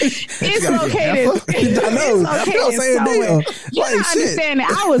 It's located. I know. You understand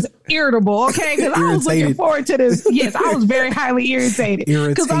that I was irritable, okay? Because I was looking forward to this. Yes, I was very highly irritated.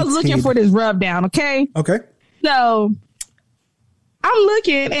 Because I was looking for this rub down, okay? Okay. So I'm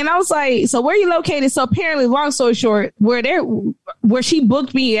looking and I was like, so where are you located? So apparently, long story short, where she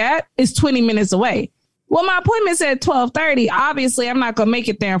booked me at is 20 minutes away. Well, my appointment's at 12:30. Obviously, I'm not going to make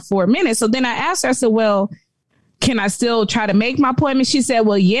it there in 4 minutes. So then I asked her, I said, well, can I still try to make my appointment? She said,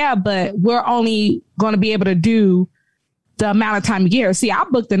 well, yeah, but we're only going to be able to do the amount of time you get here. See, I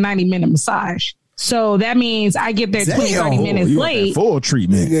booked a 90-minute massage. So that means I get there 20, 30 minutes late. Full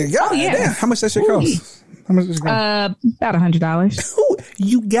treatment. Yeah. How much that shit cost? How much is it about $100.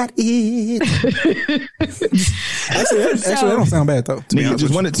 You got it. actually, that don't sound bad though. Nigga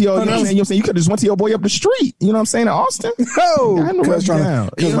just went to your, you could have just went to your boy up the street. You know what I'm saying? In Austin. Oh, cuz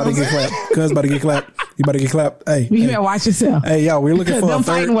about to get clapped. Cuz about to get clapped. You about to get clapped. Hey, you better watch yourself. Hey, y'all, we're looking for a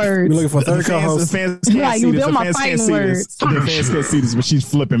third. We're looking for a third co-host. The fans can't see this. The fans can't see this, but she's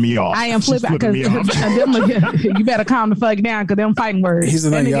flipping me off. I am flipping because you better calm the fuck down because them fighting words. He's the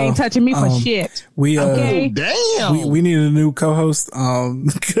nigga ain't touching me for shit. Damn. We need a new co-host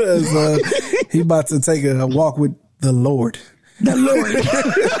because he about to take a walk with the Lord. The Lord.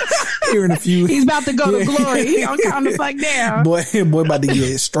 Here in a few. He's about to go to glory. He don't calm the fuck down. Boy about to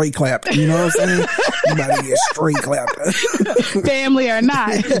get straight clapped. You know what I'm saying? He about to get straight clapped. Family or not.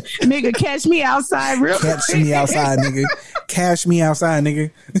 Nigga, catch me outside real quick. Catch me outside, nigga. Cash me outside,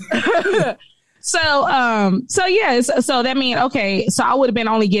 nigga. So that means, okay, so I would have been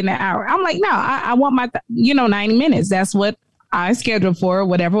only getting an hour. I'm like, no, I want my, 90 minutes. That's what I scheduled for,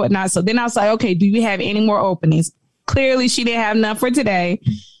 whatever, whatnot. So then I was like, okay, do you have any more openings? Clearly, she didn't have enough for today.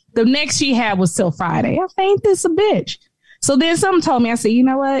 The next she had was till Friday. I ain't this a bitch. So then someone told me, I said, you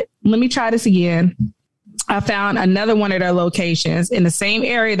know what? Let me try this again. I found another one of their locations in the same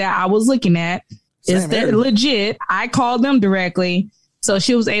area that I was looking at. Is that legit? I called them directly. So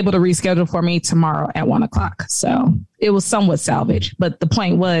she was able to reschedule for me tomorrow at 1:00. So it was somewhat salvage. But the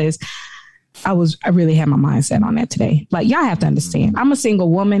point was, I really had my mindset on that today. Like, y'all have to understand, I'm a single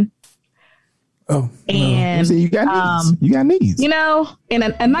woman. Oh, and you got needs. You got needs. You know, and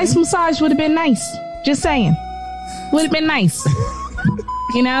a nice massage would have been nice. Just saying. Would have been nice.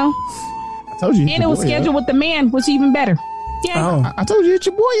 You know? I told you. And it was scheduled with the man, which even better. Yeah. Oh. I told you hit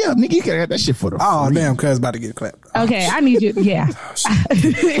your boy up, nigga. You could have that shit for the free. Damn, cuz about to get clapped. Okay, I need you. Yeah.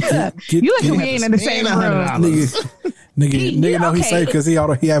 You look at we ain't in the same room. Nigga know he's safe because he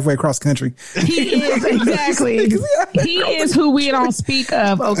halfway across the country. He is, exactly. He is who we don't speak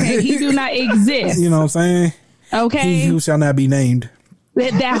of, okay? He do not exist. You know what I'm saying? Okay. He who shall not be named.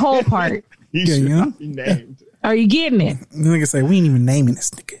 That whole part. He should not be named. Are you getting it? The nigga say, we ain't even naming this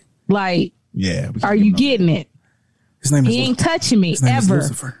nigga. Like, yeah. Are you getting it? His name is He ain't touching me ever.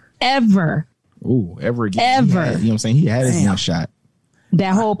 Ever. Ooh, ever again. Ever. You know what I'm saying? He had his one shot.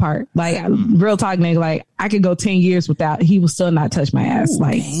 That whole part. Like, real talk, nigga. Like, I could go 10 years without, he will still not touch my ass.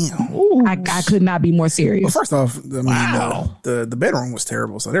 Like, I could not be more serious. Well, first off, I mean, the bedroom was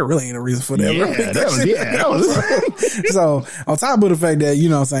terrible, so there really ain't a reason for that. That was So, on top of the fact that, you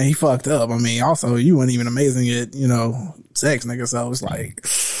know what I'm saying, he fucked up, I mean, also, you weren't even amazing at, you know, sex, nigga, so it's like,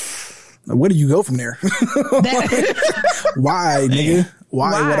 where do you go from there? Why, nigga?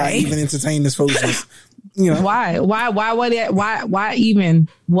 Why would I even entertain this foolishness? You know? Why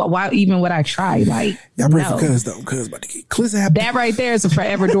even would I try? Like, y'all pray for cuz though. Cuz about to get clizzed. That right there is a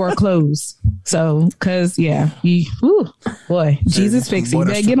forever door closed. So, cuz boy, Jesus fix it. You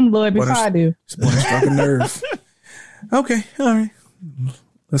better get him, Lord, before I do. Boy, struck a nerve. Okay, all right.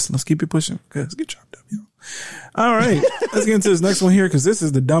 Let's keep it pushing. Cuz get chopped up, yo. All right, let's get into this next one here because this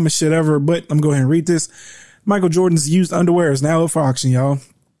is the dumbest shit ever. But I'm going to go ahead and read this. Michael Jordan's used underwear is now up for auction, y'all.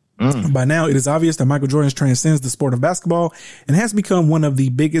 By now, it is obvious that Michael Jordan transcends the sport of basketball and has become one of the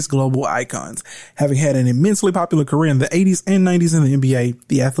biggest global icons. Having had an immensely popular career in the 80s and 90s in the NBA,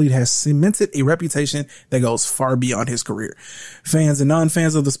 the athlete has cemented a reputation that goes far beyond his career. Fans and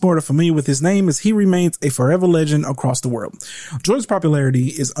non-fans of the sport are familiar with his name as he remains a forever legend across the world. Jordan's popularity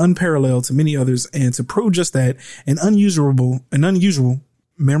is unparalleled to many others, and to prove just that, an unusual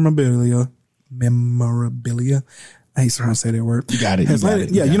memorabilia. I hate trying to say that word. You got it.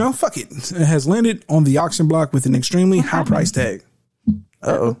 You know, fuck it. It has landed on the auction block with an extremely high price tag.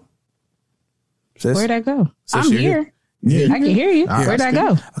 Uh-oh. Where'd I go? Sis, I'm here. Yeah, I can hear you. Yeah. Where'd I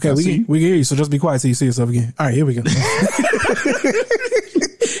go? Okay, we can hear you. So just be quiet till you see yourself again. All right, here we go. You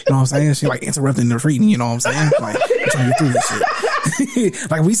know what I'm saying? She like interrupting the reading. You know what I'm saying? Like I'm trying to get through this shit.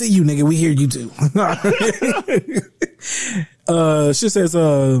 Like we see you, nigga. We hear you too. She says,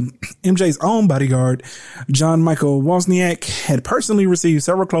 MJ's own bodyguard, John Michael Wozniak, had personally received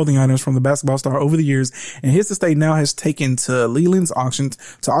several clothing items from the basketball star over the years, and his estate now has taken to Leland's auctions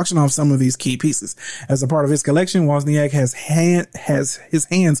to auction off some of these key pieces. As a part of his collection, Wozniak has his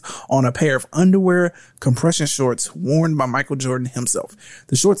hands on a pair of underwear compression shorts worn by Michael Jordan himself.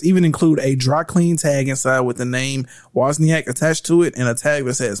 The shorts even include a dry clean tag inside with the name Wozniak attached to it and a tag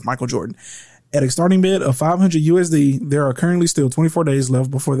that says Michael Jordan. At a starting bid of $500 USD, there are currently still 24 days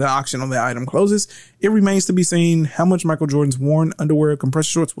left before the auction on the item closes. It remains to be seen how much Michael Jordan's worn underwear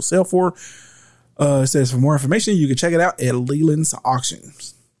compression shorts will sell for. It says for more information, you can check it out at Leland's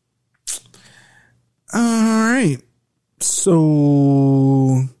Auctions. All right.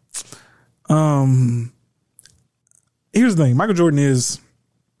 So, here's the thing. Michael Jordan is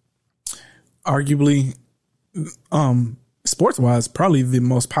arguably, sports wise, probably the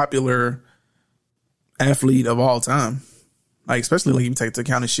most popular athlete of all time, like especially like you take into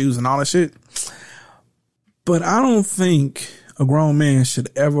account his shoes and all that shit. But I don't think a grown man should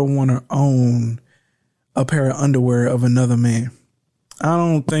ever want to own a pair of underwear of another man. I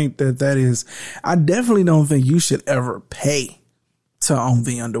don't think that is. I definitely don't think you should ever pay to own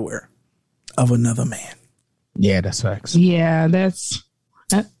the underwear of another man. Yeah, that's facts. Yeah, that's.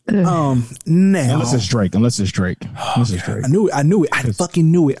 Now unless it's Drake. I knew it. I fucking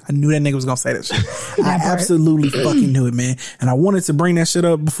knew it. I knew that nigga was gonna say that shit. I absolutely fucking knew it, man. And I wanted to bring that shit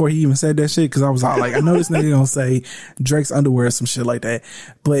up before he even said that shit because I was all like, I know this nigga gonna say Drake's underwear or some shit like that.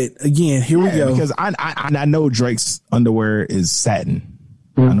 But again, here we go. Because I know Drake's underwear is satin.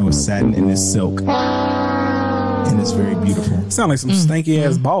 I know it's satin and it's silk. And it's very beautiful. Sound like some stanky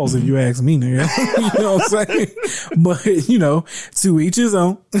ass balls if you ask me, nigga. You know what I'm saying? But, you know, to each his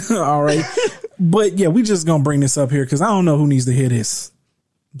own. All right. But yeah, we just gonna bring this up here because I don't know who needs to hear this.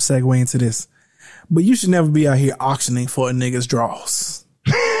 Segue into this. But you should never be out here auctioning for a nigga's draws.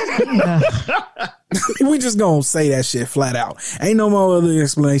 We just gonna say that shit flat out. Ain't no more other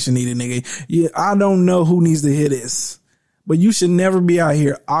explanation needed, nigga. Yeah, I don't know who needs to hear this. But you should never be out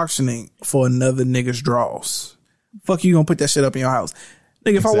here auctioning for another nigga's draws. Fuck you gonna put that shit up in your house.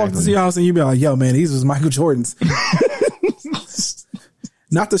 Nigga, if I walked into your house and you be like, yo, man, these was Michael Jordan's.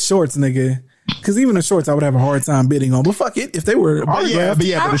 Not the shorts, nigga. Because even the shorts I would have a hard time bidding on. But fuck it. If they were autographed.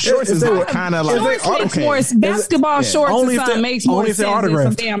 But the shorts is kind of like. Shorts makes more basketball shorts only if they, makes more sense than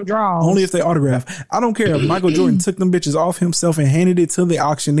some damn draws. Only if they autograph. I don't care if Michael Jordan took them bitches off himself and handed it to the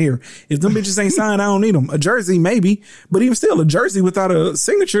auctioneer. If them bitches ain't signed, I don't need them. A jersey, maybe. But even still, a jersey without a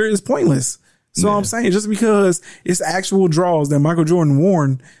signature is pointless. So I'm saying just because it's actual draws that Michael Jordan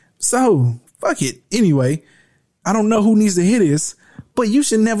worn. So fuck it. Anyway, I don't know who needs to hear this. But you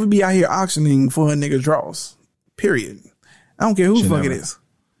should never be out here auctioning for a nigga's draws. Period. I don't care who the fuck it is.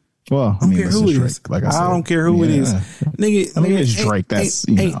 Well, I don't care who it is. Like I don't care who it is. Nigga, I mean, it's Drake. That's,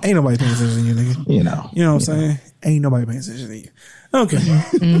 ain't nobody paying attention to you, nigga. You know what I'm saying? Ain't nobody paying attention to you.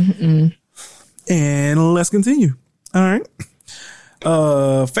 Okay. And let's continue. All right.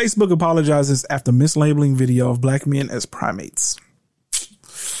 Facebook apologizes after mislabeling video of black men as primates.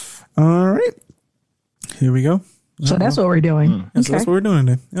 All right. Here we go. So that's what we're doing. So that's what we're doing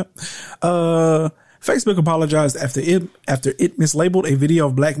then. Yep. Facebook apologized after it mislabeled a video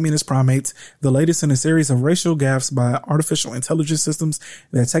of black men as primates, the latest in a series of racial gaffes by artificial intelligence systems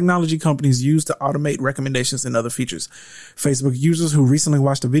that technology companies use to automate recommendations and other features. Facebook users who recently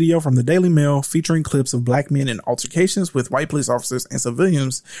watched a video from the Daily Mail featuring clips of black men in altercations with white police officers and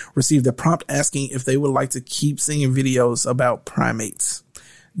civilians received a prompt asking if they would like to keep seeing videos about primates.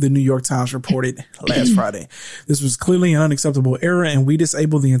 The New York Times reported last Friday. This was clearly an unacceptable error, and we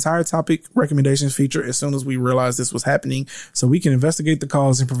disabled the entire topic recommendations feature as soon as we realized this was happening so we can investigate the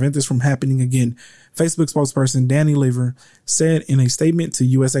cause and prevent this from happening again. Facebook spokesperson Danny Lever said in a statement to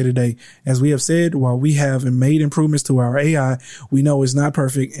USA Today, as we have said, while we have made improvements to our AI, we know it's not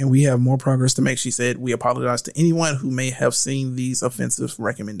perfect and we have more progress to make, she said. We apologize to anyone who may have seen these offensive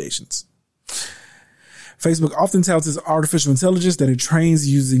recommendations. Facebook often touts its artificial intelligence that it trains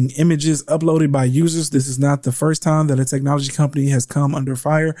using images uploaded by users. This is not the first time that a technology company has come under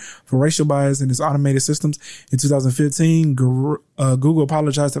fire for racial bias in its automated systems. In 2015, Google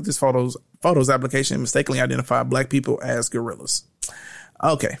apologized after its photos application mistakenly identified black people as gorillas.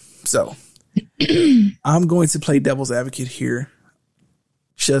 Okay, so I'm going to play devil's advocate here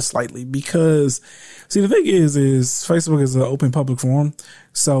just slightly because, see, the thing is Facebook is an open public forum,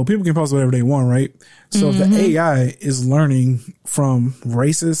 so people can post whatever they want, right? So if the AI is learning from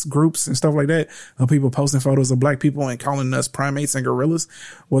racist groups and stuff like that, of people posting photos of black people and calling us primates and gorillas,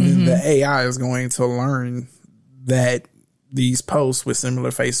 well, then the AI is going to learn that these posts with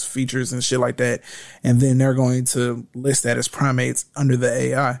similar face features and shit like that, and then they're going to list that as primates under the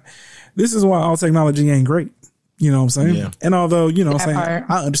AI. This is why all technology ain't great. You know what I'm saying? Yeah. And although, you know what I'm saying,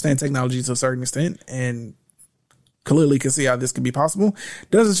 I understand technology to a certain extent and clearly can see how this could be possible,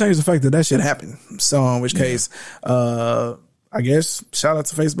 doesn't change the fact that that shit happened. So in which case, I guess shout out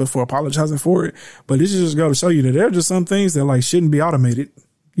to Facebook for apologizing for it. But this just go to show you that there are just some things that like shouldn't be automated,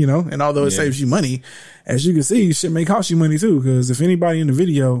 you know, and although it saves you money, as you can see, shit may cost you money too. Cause if anybody in the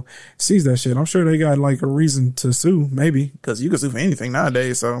video sees that shit, I'm sure they got like a reason to sue, maybe, cause you can sue for anything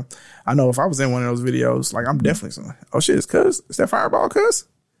nowadays. So I know if I was in one of those videos, like I'm definitely suing. Oh shit, it's cuz? Is that Fireball cuz?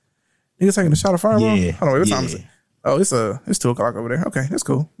 Nigga taking a shot of Fireball? Yeah. Hold on, what time is it? Oh, it's 2:00 over there. Okay, that's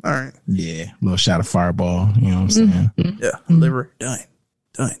cool. All right. Yeah, little shot of Fireball. You know what I'm saying? Yeah, liver done.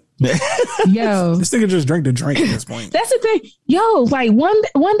 Yo, this nigga just drank the drink at this point. That's the thing. Yo, like one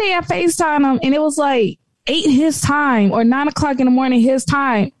day I FaceTimed him and it was like 8 his time or 9 o'clock in the morning his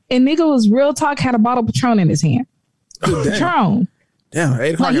time, and nigga was real talk had a bottle of Patron in his hand. Patron. Damn,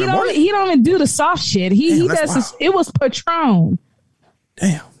 8 o'clock like in the morning. He don't even do the soft shit. He does this. It was Patron.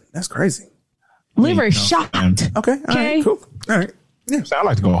 Damn, that's crazy. Liver shocked. Okay. All right. Cool. All right. Yeah. So I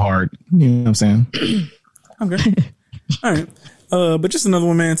like to go hard. You know what I'm saying? Okay. All right. But just another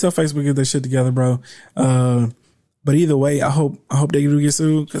one, man. Tell Facebook to get their shit together, bro. But either way, I hope they do get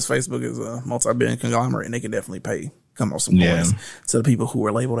sued because Facebook is a multi-billion conglomerate and they can definitely come on some coins to the people who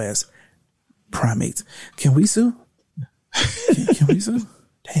are labeled as primates. Can we sue? Can we sue?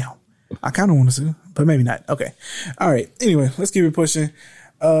 Damn. I kind of want to sue, but maybe not. Okay. All right. Anyway, let's keep it pushing.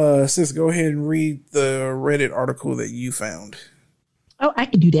 Sis, go ahead and read the Reddit article that you found. Oh, I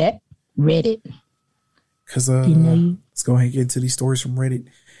can do that. Reddit. Because let's go ahead and get into these stories from Reddit.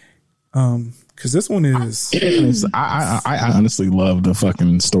 Because this one is, I honestly love the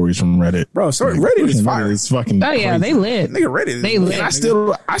fucking stories from Reddit, bro. Sorry, Reddit is fire. It's fucking. Oh yeah, crazy. they lit. Nigga, Reddit. They lit. And I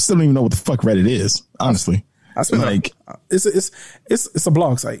still don't even know what the fuck Reddit is. Honestly, I spent like it's a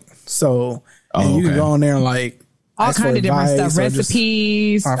blog site. So and you can go on there and like all kind of different stuff,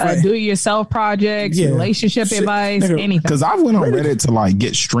 recipes, do-it-yourself projects, relationship advice, anything. Because I went on Reddit to like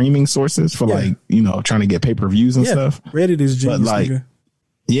get streaming sources for like trying to get pay-per-views and stuff. Reddit is genius, but like. Nigga.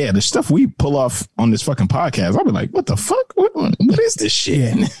 Yeah, the stuff we pull off on this fucking podcast, I'll be like, what the fuck? What is this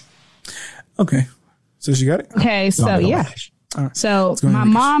shit? Yeah. Okay. So she got it? Okay, so yeah. Right. So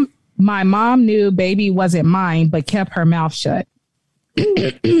my mom knew baby wasn't mine, but kept her mouth shut.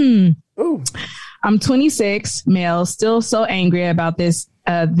 I'm 26, male, still so angry about this,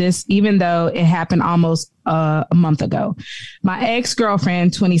 even though it happened almost a month ago. My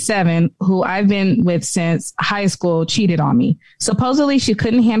ex-girlfriend, 27, who I've been with since high school, cheated on me. Supposedly she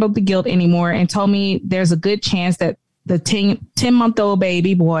couldn't handle the guilt anymore and told me there's a good chance that the 10-month-old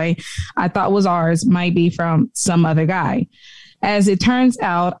baby boy I thought was ours might be from some other guy. As it turns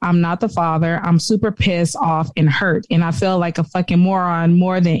out, I'm not the father. I'm super pissed off and hurt, and I feel like a fucking moron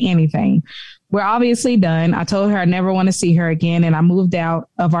more than anything. We're obviously done. I told her I never want to see her again, and I moved out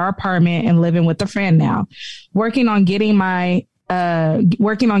of our apartment and living with a friend now, working on getting me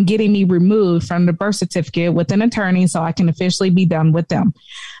removed from the birth certificate with an attorney so I can officially be done with them.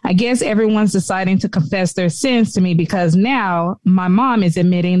 I guess everyone's deciding to confess their sins to me because now my mom is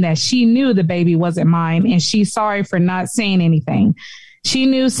admitting that she knew the baby wasn't mine and she's sorry for not saying anything. She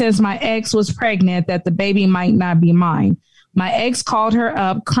knew since my ex was pregnant that the baby might not be mine. My ex called her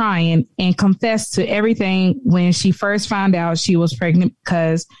up crying and confessed to everything when she first found out she was pregnant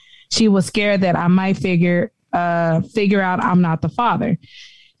because she was scared that I might figure out I'm not the father.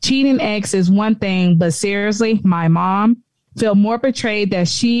 Cheating ex is one thing, but seriously, my mom felt more betrayed that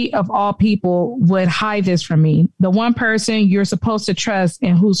she, of all people, would hide this from me. The one person you're supposed to trust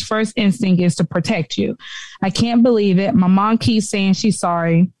and whose first instinct is to protect you. I can't believe it. My mom keeps saying she's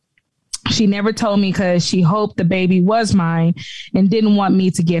sorry. She never told me because she hoped the baby was mine and didn't want me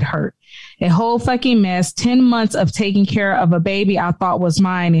to get hurt. A whole fucking mess. 10 months of taking care of a baby I thought was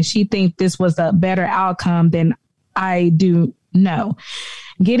mine, and she thinks this was a better outcome than I do know.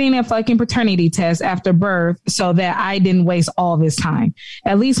 Getting a fucking paternity test after birth so that I didn't waste all this time.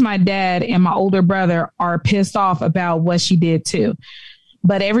 At least my dad and my older brother are pissed off about what she did too.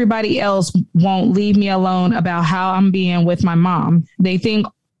 But everybody else won't leave me alone about how I'm being with my mom. They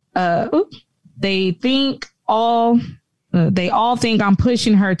all think I'm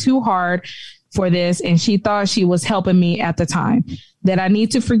pushing her too hard for this, and she thought she was helping me at the time, that I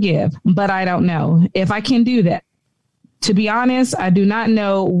need to forgive, but I don't know if I can do that. To be honest, I do not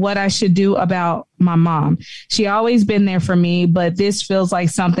know what I should do about my mom. She always been there for me, but this feels like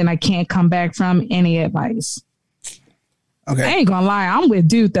something I can't come back from. Any advice? Okay. I ain't gonna lie, I'm with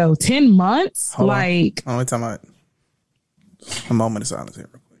dude though. 10 months? Hold like on. Time out. A moment of silence here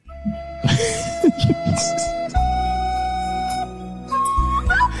real quick.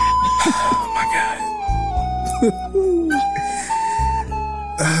 Oh my God.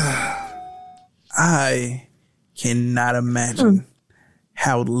 I cannot imagine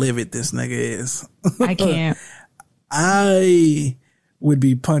how livid this nigga is. I can't. I would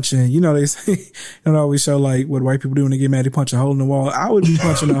be punching, they say, always show like what white people do when they get mad, they punch a hole in the wall. I would be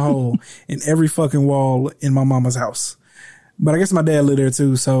punching a hole in every fucking wall in my mama's house. But I guess my dad lived there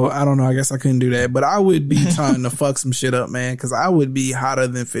too, so I don't know. I guess I couldn't do that. But I would be trying to fuck some shit up, man, because I would be hotter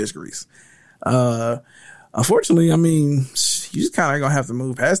than fish grease. Unfortunately, I mean, you just kind of gonna have to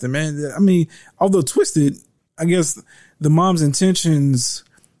move past it, man. I mean, although twisted, I guess the mom's intentions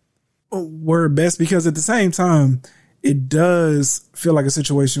were best because at the same time, it does feel like a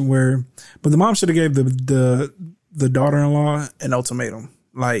situation where, but the mom should have gave the daughter-in-law an ultimatum.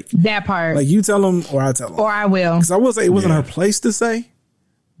 Like that part, like you tell them or I tell them, or I will. Because I will say it wasn't her place to say,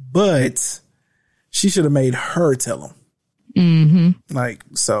 but she should have made her tell them. Mm-hmm. Like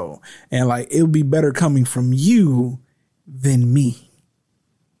so, and like it would be better coming from you than me.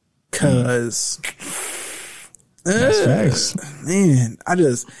 Cause that's facts, man. I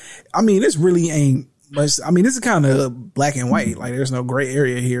mean, this really ain't. But I mean, this is kind of black and white. Like, there's no gray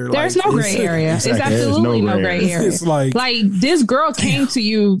area here. There's no gray area. It's absolutely no gray area. It's like this girl came to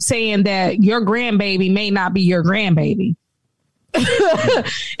you saying that your grandbaby may not be your grandbaby.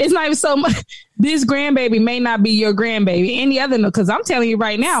 It's not even so much. This grandbaby may not be your grandbaby. Any other, because I'm telling you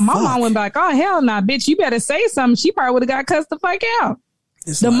right now, my mom went like, "Oh hell nah, bitch, you better say something." She probably would have got cussed the fuck out.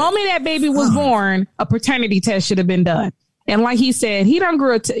 The moment that baby was born, a paternity test should have been done. And like he said, he done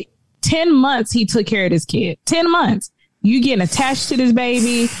grew up 10 months he took care of this kid. 10 months. You getting attached to this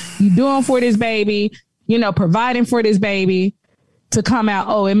baby, you doing for this baby, you know, providing for this baby, to come out,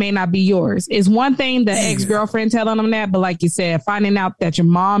 oh, it may not be yours. It's one thing the ex-girlfriend telling them that, but like you said, finding out that your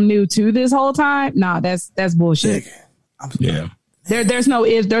mom knew too this whole time, nah, that's bullshit. Yeah. There's no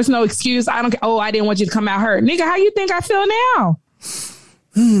excuse. I don't. Oh, I didn't want you to come out hurt, nigga. How you think I feel now?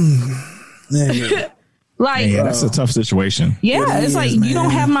 Like, yeah, that's a tough situation. Yeah, it's like, man, you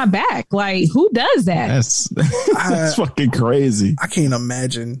don't have my back. Like, who does that? That's fucking crazy. I can't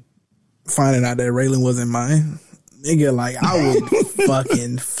imagine finding out that Raylan wasn't mine. Nigga, like, I would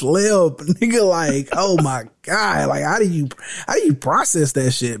fucking flip. Nigga, like, oh my God. Like, how do you process that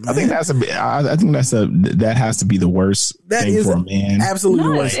shit, man? I think that has to be the worst thing for a man. Absolutely.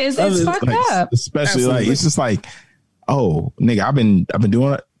 No, it's fucked up. Especially like, it's just like, oh, nigga, I've been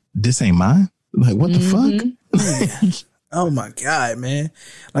doing it. This ain't mine. Like, what the fuck? Oh my God, man.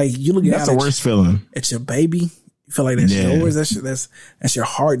 Like, you look at that's the worst feeling. It's your baby. You feel like that's yours. That's your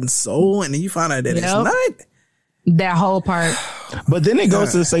heart and soul. And then you find out that it's not. That whole part. But then it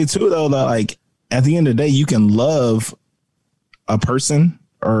goes to say too, though, that like at the end of the day, you can love a person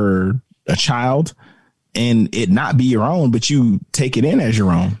or a child and it not be your own, but you take it in as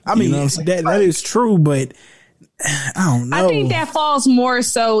your own. I mean, that is true, but I don't know. I think that falls more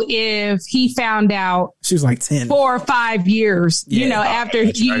so if he found out she was like 10, 4 or 5 years, you know, after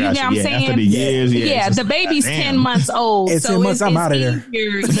you know what I'm saying? After the years, the baby's 10 months old. At 10 months, I'm out of there.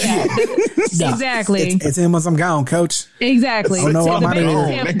 Exactly. At 10 months, I'm gone, coach. Exactly. Oh, no, I'm out of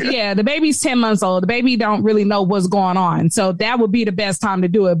there. Yeah, the baby's 10 months old. The baby don't really know what's going on. So that would be the best time to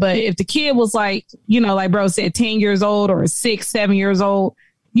do it. But if the kid was like, you know, like bro said, 10 years old or 6, 7 years old,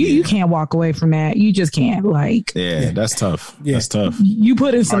 you can't walk away from that. You just can't. Like, that's tough. Yeah. That's tough. You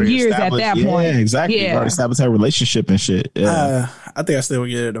put in some years at that point. Yeah, exactly. You already established that relationship and shit. Yeah. I think I still would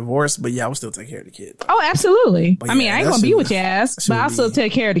get a divorce, but I would still take care of the kid. Oh, absolutely. I mean, I ain't gonna be with your ass, but I'll still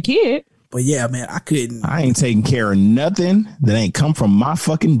take care of the kid. But yeah, man, I ain't taking care of nothing that ain't come from my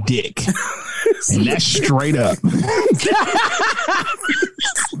fucking dick. And that's straight up.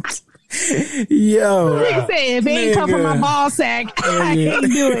 Yo, nigga said if it ain't come from my ball sack, I ain't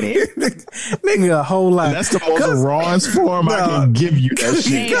doing it. Nigga, a whole lot. That's the most rawest form I can give you. That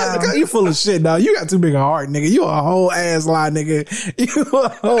shit. Cause you full of shit, dog. You got too big a heart, nigga. You a whole ass lie, nigga. You a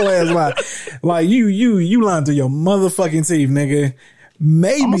whole ass lie. Like you lying to your motherfucking teeth, nigga.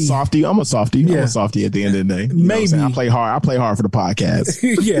 Maybe I'm a softie. Yeah. I'm a softie at the end of the day. Maybe I play hard. I play hard for the podcast.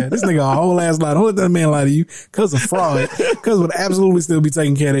 Yeah, this nigga a whole ass lie. Don't let that man lie to you because of fraud. Because would absolutely still be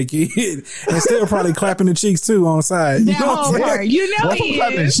taking care of that kid and still probably clapping the cheeks too on the side. You know what I'm saying? You know he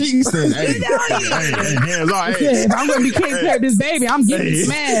clapping the cheeks. Then hey, if I'm gonna be taking care of this baby, I'm getting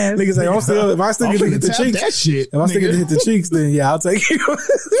smashed. Niggas say, if I still get to hit the cheeks, that shit. If I still get to hit the cheeks, then yeah, I'll take it.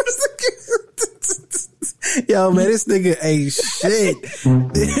 Yo, man, this nigga ain't shit.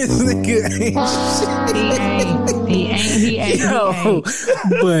 This nigga ain't shit. He ain't. Yo,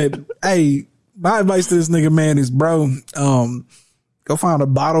 but hey, my advice to this nigga, man, is bro, go find a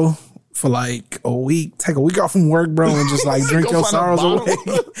bottle for like a week. Take a week off from work, bro, and just like drink your sorrows away.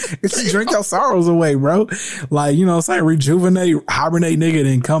 Just drink your sorrows away, bro. Like, you know what I'm saying? Rejuvenate, hibernate, nigga,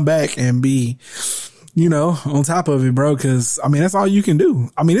 then come back and be, you know, on top of it, bro. Cause I mean, that's all you can do.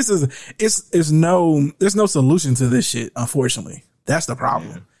 I mean, there's no solution to this shit. Unfortunately, that's the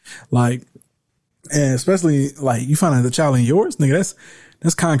problem. Like, and especially like you find out the child ain't yours, nigga.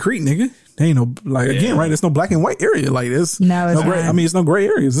 That's concrete, nigga. There ain't no, like, again, right? There's no black and white area. Like, there's no gray. I mean, it's no gray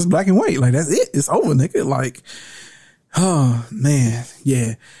areas. It's black and white. Like, that's it. It's over, nigga. Like, oh man.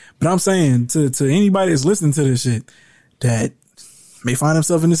 Yeah. But I'm saying to anybody that's listening to this shit that may find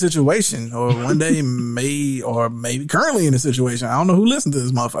himself in a situation or one day maybe currently in a situation. I don't know who listened to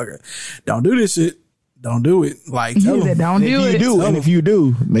this motherfucker. Don't do this shit. Don't do it. Like, tell them. Don't do it. And if you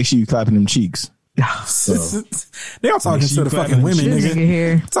do, make sure you clapping them cheeks. So, they all talking to the fucking women, nigga.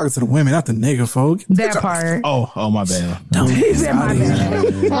 Here. Talking to the women, not the nigga folk. That part. Oh, my bad. He said my bad.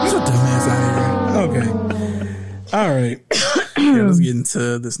 Get your dumb ass out of here. Okay. All right. Yeah, let's get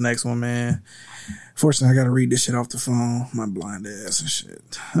into this next one, man. Fortunately, I got to read this shit off the phone. My blind ass and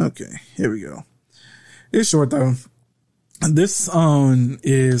shit. Okay, here we go. It's short though. This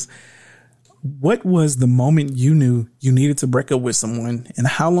is, what was the moment you knew you needed to break up with someone, and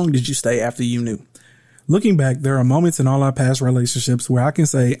how long did you stay after you knew? Looking back, there are moments in all our past relationships where I can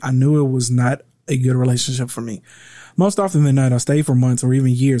say I knew it was not a good relationship for me. Most often than not, I stayed for months or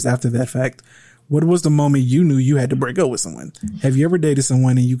even years after that fact. What was the moment you knew you had to break up with someone? Have you ever dated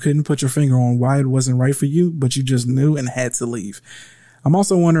someone and you couldn't put your finger on why it wasn't right for you, but you just knew and had to leave? I'm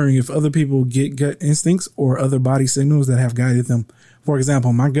also wondering if other people get gut instincts or other body signals that have guided them. For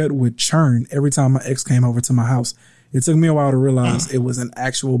example, my gut would churn every time my ex came over to my house. It took me a while to realize it was an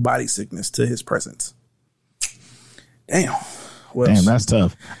actual body sickness to his presence. Damn. Well, damn, that's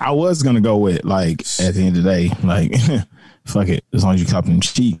tough. I was going to go with, like, at the end of the day, like, fuck it. As long as you clap them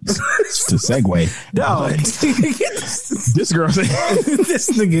cheeks to segue. Dog. This girl said, this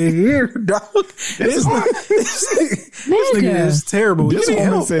nigga here, dog. This nigga is terrible.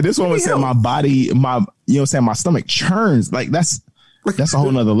 This woman said my body, my stomach churns. Like, that's a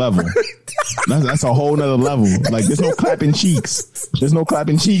whole nother level. That's a whole nother level. Like, there's no clapping cheeks. There's no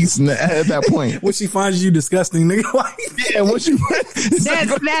clapping cheeks at that point. When she finds you disgusting, nigga, like, yeah, once you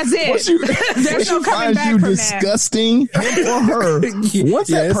that's it. There's no coming back from disgusting, him or her. Once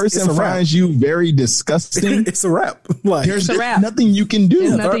that person finds you very disgusting, it's a wrap. Like, there's nothing you can do.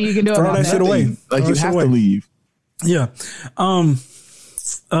 There's nothing you can do throw about that shit away. Like, you have to leave. Yeah.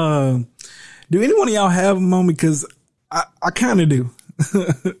 Do any one of y'all have a moment? Because I kind of do.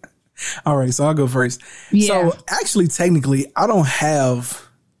 All right, so I'll go first. Yeah. So actually, technically, I don't have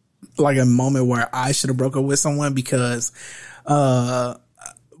like a moment where I should have broke up with someone, because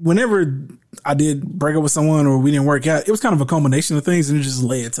whenever I did break up with someone or we didn't work out, it was kind of a combination of things, and it just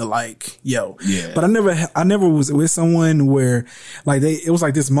led to like, yo. Yeah. But I never was with someone where like it was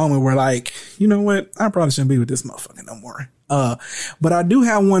like this moment where like, you know what, I probably shouldn't be with this motherfucker no more. But I do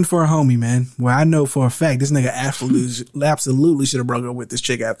have one for a homie, man, where I know for a fact this nigga absolutely should have broke up with this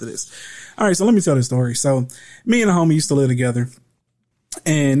chick after this. All right, so let me tell this story. So me and a homie used to live together,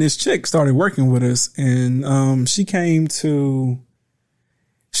 and this chick started working with us, and she came to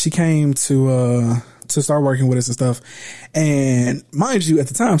start working with us and stuff. And mind you, at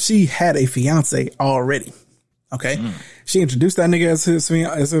the time, she had a fiance already. Okay, she introduced that nigga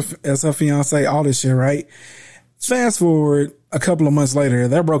as her fiance, all this shit, right? Fast forward a couple of months later,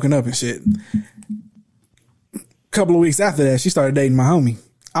 they're broken up and shit. A couple of weeks after that, she started dating my homie.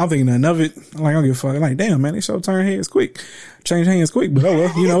 I'm thinking nothing of it. I'm like, I don't give a fuck. Like, damn, man, they show change hands quick. But oh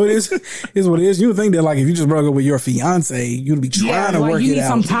well, you know, it is what it is. You would think that like if you just broke up with your fiance, you'd be trying to work it out. You need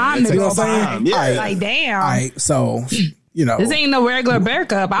some time to go by. Yeah. Like, damn. All right, so you know, this ain't no regular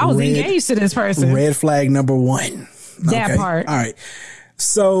breakup. I was engaged to this person. Red flag number one. That part. All right.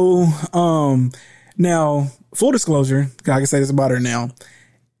 So now, full disclosure, I can say this about her now.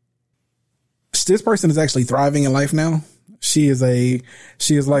 This person is actually thriving in life now. She is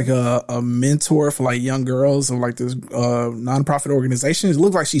like a mentor for like young girls of like this nonprofit organization. It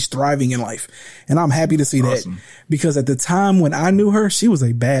looks like she's thriving in life, and I'm happy to see that, because at the time when I knew her, she was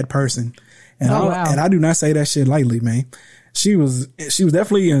a bad person, and I do not say that shit lightly, man. She was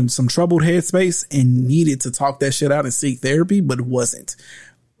definitely in some troubled headspace and needed to talk that shit out and seek therapy, but it wasn't.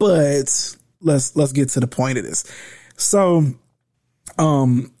 But let's get to the point of this. So,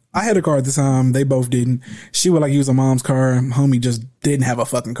 I had a car at the time. They both didn't. She would like use her mom's car. Homie just didn't have a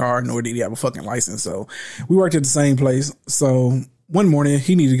fucking car, nor did he have a fucking license. So we worked at the same place. So one morning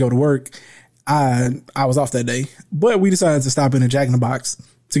he needed to go to work. I was off that day, but we decided to stop in a Jack in the Box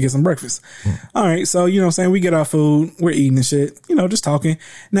to get some breakfast. All right. So, you know what I'm saying? We get our food. We're eating and shit, you know, just talking.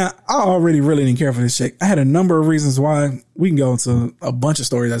 Now, I already really didn't care for this chick. I had a number of reasons why. We can go into a bunch of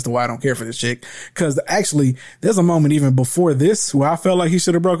stories as to why I don't care for this chick. Cause actually there's a moment even before this where I felt like he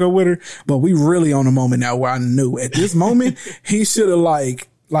should have broke up with her, but we really on a moment now where I knew at this moment he should have like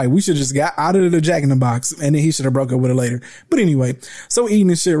we should have just got out of the Jack in the Box, and then he should have broke up with her later. But anyway, so eating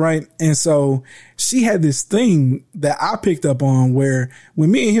this shit, right? And so she had this thing that I picked up on where when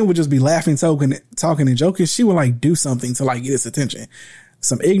me and him would just be laughing, talking and joking, she would like do something to like get his attention.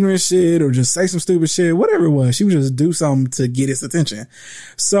 Some ignorant shit or just say some stupid shit, whatever it was. She would just do something to get his attention.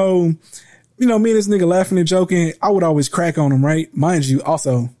 So, you know, me and this nigga laughing and joking, I would always crack on him, right? Mind you,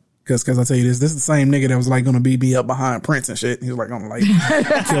 also, Cause I tell you this is the same nigga that was like gonna beat me up behind Prince and shit. He was like gonna like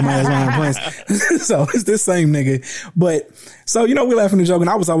kill my ass behind Prince. So it's this same nigga. But so, you know, we laughing and joking.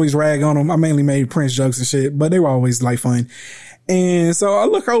 I was always rag on him. I mainly made Prince jokes and shit, but they were always like fun. And so I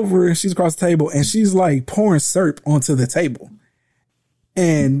look over and she's across the table and she's like pouring syrup onto the table.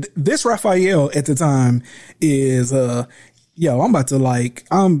 And this Raphael at the time is, yo, I'm like,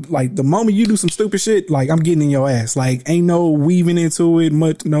 the moment you do some stupid shit, like I'm getting in your ass. Like ain't no weaving into it,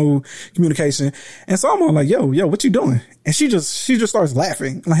 much, no communication. And so I'm all like, yo, what you doing? And she just starts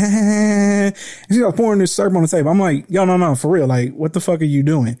laughing. Like, and she starts pouring this syrup on the table. I'm like, yo, no, for real. Like, what the fuck are you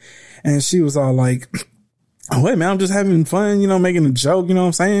doing? And she was all like, oh, wait, man, I'm just having fun, you know, making a joke. You know what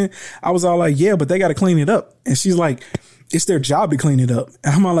I'm saying? I was all like, yeah, but they got to clean it up. And she's like, it's their job to clean it up.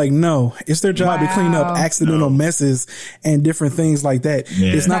 And I'm all like, no, it's their job to clean up accidental messes and different things like that.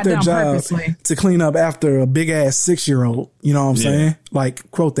 Yeah. It's not their job to clean up after a big ass 6-year-old. You know what I'm saying? Like,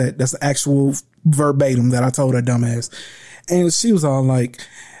 quote that. That's the actual verbatim that I told her dumbass. And she was all like,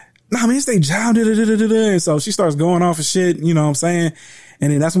 nah, man, it's their job. And so she starts going off of shit, you know what I'm saying?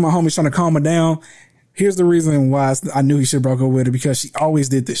 And then that's when my homie's trying to calm her down. Here's the reason why I knew he should have broke up with her, because she always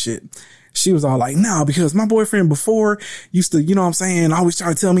did this shit. She was all like, no, because my boyfriend before used to, you know what I'm saying, always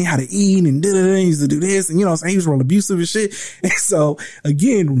try to tell me how to eat and he used to do this. And you know what I'm saying? He was real abusive and shit. And so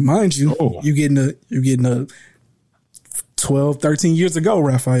again, mind you, you're getting a 12, 13 years ago,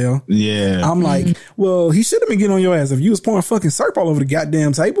 Raphael. Yeah. I'm like, well, he should have been getting on your ass if you was pouring fucking syrup all over the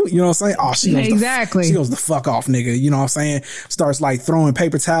goddamn table. You know what I'm saying? Oh, she goes she goes the fuck off, nigga. You know what I'm saying? Starts like throwing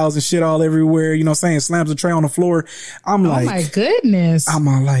paper towels and shit all everywhere. You know what I'm saying? Slams the tray on the floor. I'm like, oh my goodness. I'm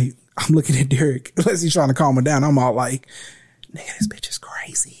all like, I'm looking at Derek unless he's trying to calm her down. I'm all like, nigga, this bitch is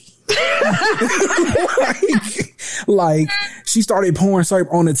crazy. like she started pouring syrup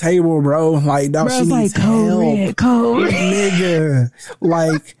on the table, bro. Like that, she needs help, nigga.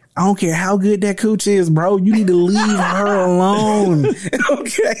 Like I don't care how good that cooch is, bro. You need to leave her alone.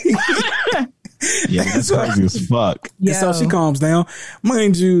 Okay. Yeah, that's crazy as fuck. And so she calms down.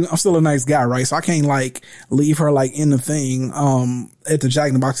 Mind you, I'm still a nice guy, right? So I can't like leave her like in the thing at the Jack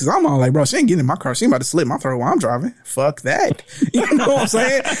in the Box. I'm all like, bro, she ain't getting in my car. She ain't about to slit my throat while I'm driving. Fuck that. You know what I'm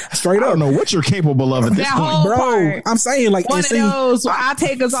saying? Straight up. I don't know what you're capable of at this point, bro. Part. I'm saying like one of those I'll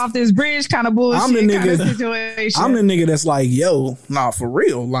take us off this bridge kind of bullshit. I'm the nigga, kind of situation. I'm the nigga that's like, yo, nah, for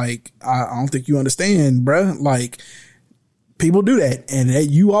real. Like I don't think you understand, bro. Like people do that, and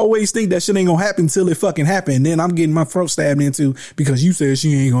you always think that shit ain't gonna happen until it fucking happen. And then I'm getting my throat stabbed into because you said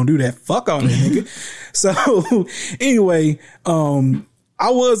she ain't gonna do that. Fuck all that, nigga. So anyway,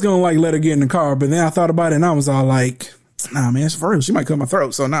 I was gonna like let her get in the car, but then I thought about it and I was all like, nah, man, it's for real. She might cut my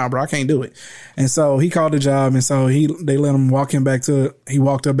throat. So nah, bro, I can't do it. And so he called the job, and so they let him walk him back to. He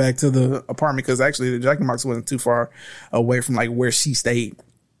walked her back to the apartment because actually the Jack in the Box wasn't too far away from like where she stayed.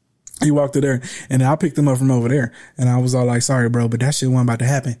 He walked to there, and I picked him up from over there, and I was all like, sorry, bro, but that shit wasn't about to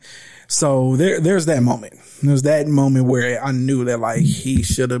happen. So there's that moment. There's that moment where I knew that like he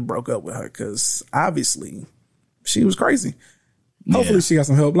should have broke up with her because obviously she was crazy. Hopefully she got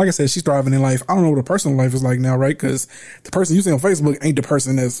some help. Like I said, she's thriving in life. I don't know what her personal life is like now, right? Because the person you see on Facebook ain't the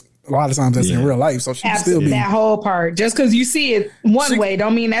person that's a lot of times that's in real life. So she can still be that whole part. Just because you see it one way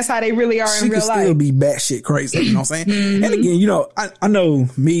don't mean that's how they really are in real life. She can still be batshit crazy. You know what I'm saying? Mm-hmm. And again, you know, I know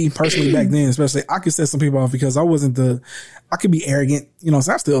me personally back then, especially, I could set some people off because I could be arrogant. You know,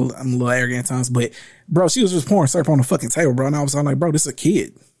 so I'm a little arrogant at times. But bro, she was just pouring syrup on the fucking table, bro. And I was like, bro, this is a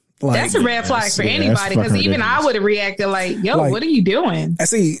kid. Like, that's a red flag for anybody because even I would have reacted like, yo, what are you doing? I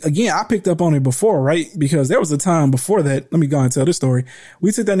see, again, I picked up on it before, right? Because there was a time before that. Let me go and tell this story.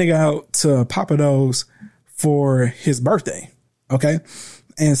 We took that nigga out to Papa Do's for his birthday. Okay.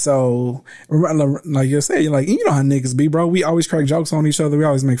 And so, like you said, like, you know how niggas be, bro. We always crack jokes on each other. We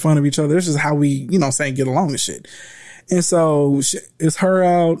always make fun of each other. This is how we, you know, get along and shit. And so it's her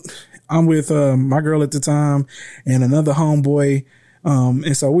out. I'm with my girl at the time and another homeboy.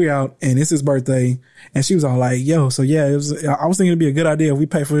 And so we out and it's his birthday and she was all like, yo, so yeah, I was thinking it'd be a good idea if we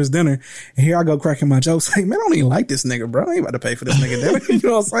pay for his dinner. And here I go cracking my jokes. Like, man, I don't even like this nigga, bro. I ain't about to pay for this nigga dinner. You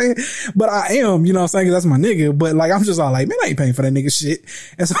know what I'm saying? But I am, you know what I'm saying? Cause that's my nigga. But like, I'm just all like, man, I ain't paying for that nigga shit.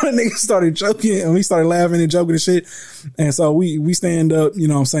 And so the nigga started joking and we started laughing and joking and shit. And so we stand up, you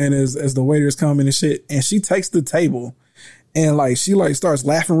know what I'm saying, as the waiter's coming and shit. And she takes the table and like, she like starts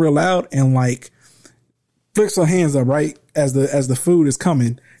laughing real loud and like flicks her hands up, right? As the food is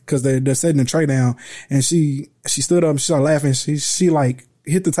coming, cause they're setting the tray down, and she stood up and she started laughing. She like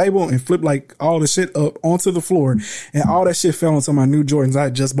hit the table and flipped like all the shit up onto the floor, and all that shit fell into my new Jordans I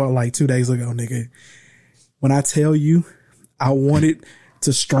just bought like 2 days ago, nigga. When I tell you, I wanted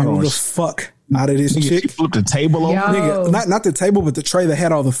to strangle the fuck out of this chick. She flipped the table over? Nigga, not the table, but the tray that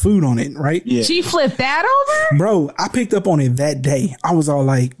had all the food on it, right? Yeah. She flipped that over? Bro, I picked up on it that day. I was all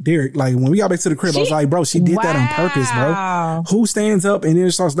like, Derek, like when we got back to the crib, I was like, bro, she did that on purpose, bro. Who stands up and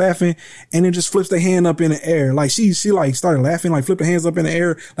then starts laughing and then just flips their hand up in the air? Like she like started laughing, like flipped her hands up in the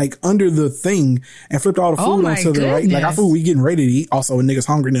air, like under the thing and flipped all the food onto the right. Like our food we getting ready to eat. Also, a nigga's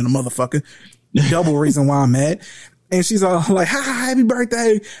hungry than a motherfucker. Double reason why I'm mad. And she's all like, happy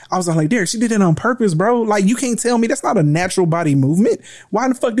birthday. I was like, Derek, she did it on purpose, bro. Like, you can't tell me that's not a natural body movement. Why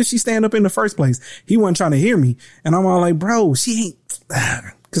the fuck did she stand up in the first place? He wasn't trying to hear me. And I'm all like, bro, she ain't.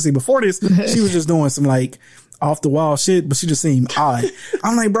 Cause see, before this, she was just doing some like off the wall shit, but she just seemed odd.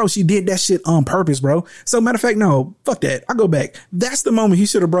 I'm like, bro, she did that shit on purpose, bro. So matter of fact, no, fuck that. I go back. That's the moment he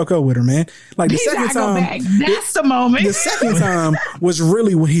should have broke up with her, man. Like the second time. That's the moment. The second time was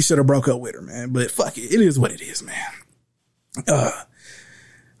really when he should have broke up with her, man. But fuck it. It is what it is, man.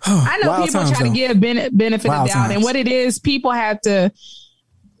 I know people try to give benefit of doubt, and what it is, people have to,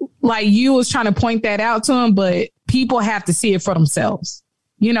 like you was trying to point that out to them, but people have to see it for themselves.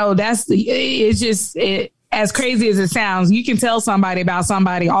 you know, it's just as crazy as it sounds. You can tell somebody about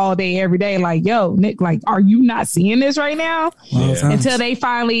somebody all day, every day. Like, yo, Nick, like, are you not seeing this right now? Until they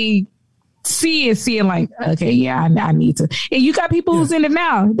finally seeing like, okay, yeah, I need to. And you got people who's in it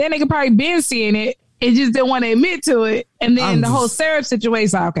now. Then they could probably been seeing it. It just didn't want to admit to it. And then whole Syrup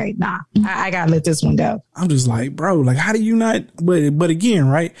situation, like, okay, nah, I gotta let this one go. I'm just like, bro, like, how do you not? But again,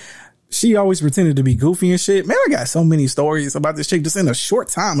 right? She always pretended to be goofy and shit. Man, I got so many stories about this chick just in a short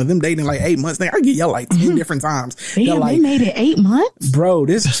time of them dating like 8 months. I get y'all like 10 different times. Damn, like, they made it 8 months? Bro,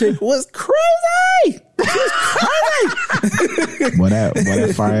 this chick was crazy. She's crazy. What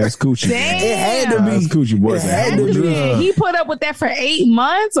that fire ass coochie? Damn. It had to be. Coochie was had to be. He put up with that for 8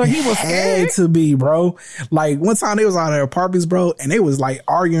 months, or he was scared? Had to be, bro. Like one time they was out at their apartments, bro, and they was like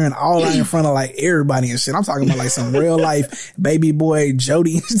arguing all out in front of like everybody and shit. I'm talking about like some real life baby boy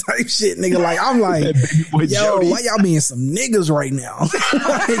Jody type shit, nigga. Like I'm like, yo, Jody. Why y'all being some niggas right now?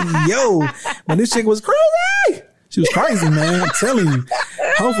 Like, yo, but this chick was crazy. She was crazy, man. I'm telling you.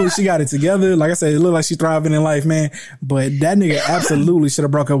 Hopefully she got it together. Like I said, it looked like she's thriving in life, man. But that nigga absolutely should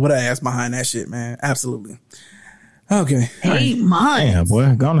have broke up with her ass behind that shit, man. Absolutely. Okay. 8 months. Damn,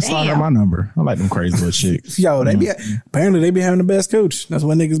 boy. Gonna slide out my number. I like them crazy little chicks. Yo, apparently they be having the best coach. That's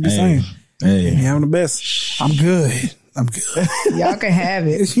what niggas be saying. Hey. They be having the best. I'm good. Y'all can have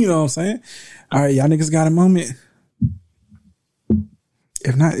it. You know what I'm saying? All right, y'all niggas got a moment.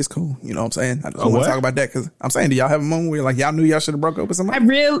 If not, it's cool. You know what I'm saying? I just want to talk about that because I'm saying, do y'all have a moment where like y'all knew y'all should have broke up with somebody?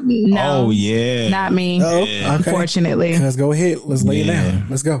 No. Oh, yeah. Not me. Oh, okay. Unfortunately. Let's go ahead. Let's lay it down.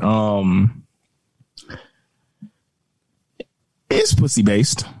 Let's go. It's pussy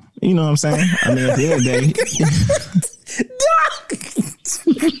based. You know what I'm saying? I mean, at the end of the day,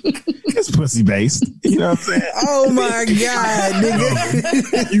 it's pussy based. You know what I'm saying? Oh my God,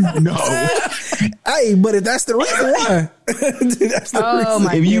 nigga. You know. Hey, but if that's the reason why. That's the reason.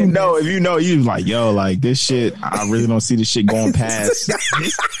 My if you know, you like, yo, like this shit, I really don't see this shit going past.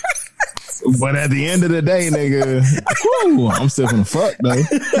 But at the end of the day, nigga, whew, I'm still gonna fuck though.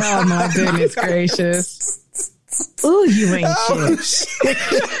 Oh my goodness gracious. Ooh, you ain't shit.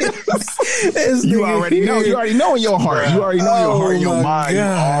 You already know. You already know in your heart. You already know in your heart and your mind.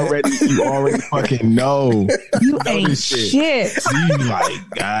 You already fucking know. You ain't shit. You like,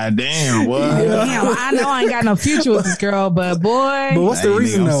 goddamn, what? Damn, I know I ain't got no future with this girl, but boy. But what's the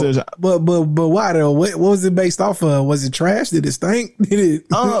reason though? But why though? What was it based off of? Was it trash? Did it stink? Did it?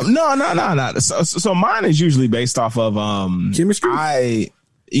 No. So mine is usually based off of chemistry.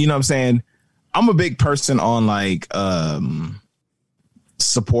 You know what I'm saying? I'm a big person on like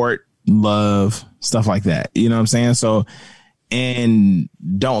support, love, stuff like that. You know what I'm saying? So, and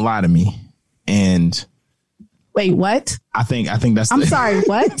don't lie to me. And wait, what? I think that's. I'm sorry.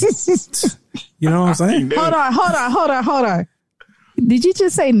 What? You know what I'm saying? Hold on. Did you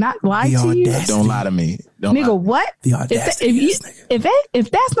just say not lie to you? Don't lie to me. Nigga, what? The audacity.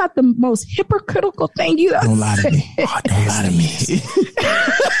 If that's not the most hypocritical thing you don't lie to me. Don't lie to me.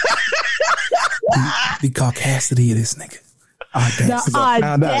 The caucasity of this nigga. The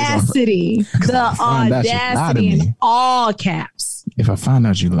audacity in all caps. If I find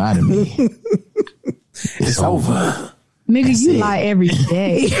out you lie to me, it's over. Nigga, you lie every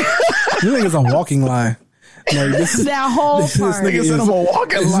day. You think it's a walking lie. Like that whole part. This nigga said I'm a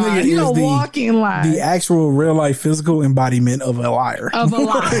walking lie. You're a walking lie. The actual real life physical embodiment of a liar.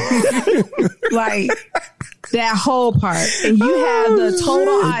 Like that whole part. And you have the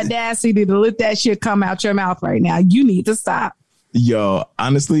total audacity to let that shit come out your mouth right now. You need to stop. Yo,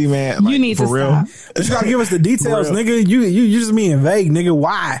 honestly, man. You need to stop. You gotta give us the details, nigga. You just being vague, nigga.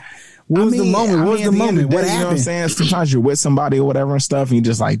 Why? What was the moment? What was the moment? What happened? You know what I'm saying? Sometimes you're with somebody or whatever and stuff, and you're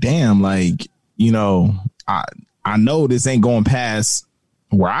just like, damn, like, you know, I know this ain't going past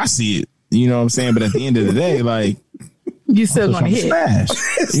where I see it. You know what I'm saying? But at the end of the day, like, you still gonna hit. Smash.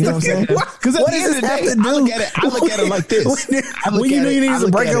 You know what I'm saying? Because at the end of the day, I look at it like this. When you know you need to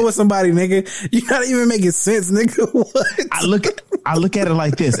break up with somebody, nigga, you gotta even make it sense, nigga. What? I look at it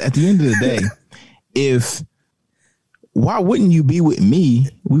like this. At the end of the day, why wouldn't you be with me?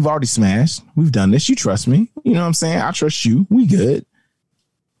 We've already smashed. We've done this. You trust me. You know what I'm saying? I trust you. We good.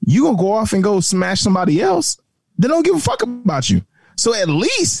 You gonna go off and go smash somebody else? They don't give a fuck about you. So at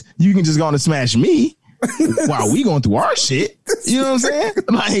least you can just go on and smash me while we going through our shit. You know what I'm saying?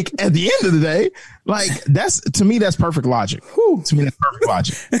 Like at the end of the day, like to me that's perfect logic. To me that's perfect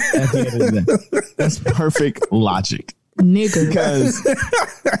logic. At the end of the day, that's perfect logic. Nigga. Because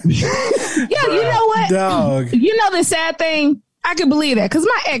yeah, you know what? Dog. You know the sad thing? I can believe that because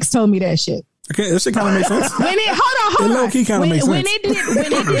my ex told me that shit. Okay, that shit kind of makes sense. Hold on. Low key kind of makes sense. When it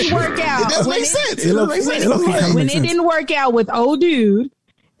didn't work out, it does make sense. When it didn't work out with old dude,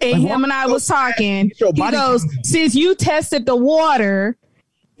 And him and I was talking. He goes, since you tested the water,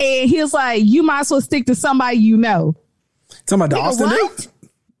 and he was like, you might as well stick to somebody you know. Talking about the Austin dude?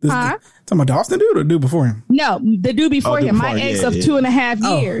 Talking about the Austin dude or dude before him? No, the dude before him. My ex of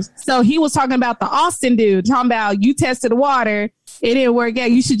 2.5 years. So he was talking about the Austin dude, talking about you tested the water. It didn't work out.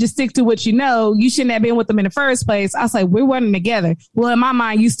 You should just stick to what you know. You shouldn't have been with them in the first place. I was like, we're running together. Well, in my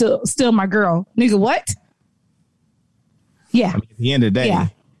mind, you still my girl. Nigga, what? Yeah. I mean, at the end of the day. Yeah.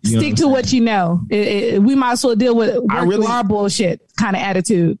 Stick to what you know. We might as well deal with our bullshit kind of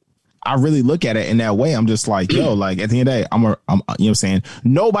attitude. I really look at it in that way. I'm just like, yo, like at the end of the day, I'm you know what I'm saying?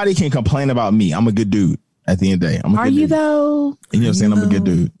 Nobody can complain about me. I'm a good dude at the end of the day. Are you though? You know what I'm saying? I'm a good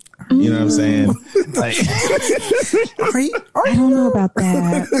dude. You know what I'm saying? Like, I don't know about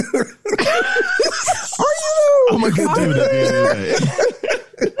that. Are you? I'm a good dude at the end of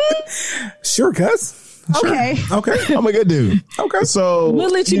the day. Sure, cuz. Okay. Sure. Okay. I'm a good dude. Okay. So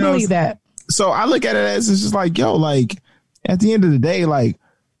we'll let you believe that. So I look at it as it's just like, yo, like at the end of the day, like,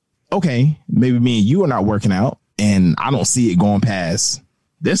 okay, maybe me and you are not working out and I don't see it going past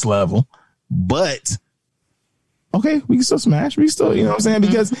this level, but okay, we can still smash. We still, you know what I'm saying?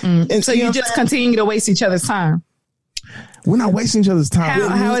 Because and so you just continue to waste each other's time. We're not wasting each other's time.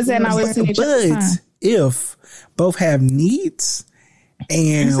 How is that not wasting each other's time? If both have needs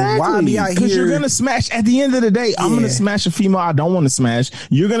and why be out here? Because you're gonna smash at the end of the day. I'm gonna smash a female I don't want to smash.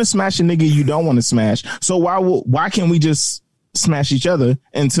 You're gonna smash a nigga you don't want to smash. So why can't we just smash each other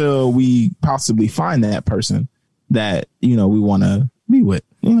until we possibly find that person that, you know, we want to be with,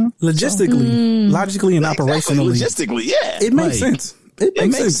 you know? Logistically, logically, and operationally. Logistically, yeah. It makes sense. It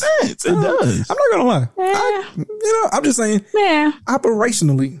makes sense. It does. I'm not gonna lie. I'm just saying,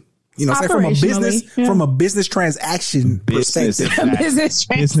 operationally, you know, say from a business transaction perspective. Business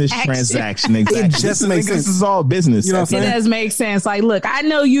transaction. Exactly. It just makes sense. This is all business. You know what I'm saying? It does make sense. Like, look, I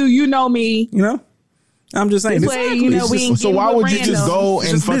know you, you know me. You know? I'm just saying. So why would you just go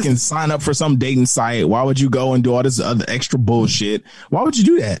and fucking sign up for some dating site? Why would you go and do all this other extra bullshit? Why would you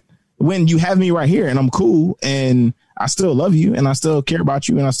do that when you have me right here and I'm cool and I still love you and I still care about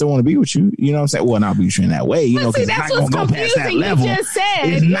you and I still want to be with you? You know what I'm saying? Well, not be with you in that way, you know, because it's not going to go past that level.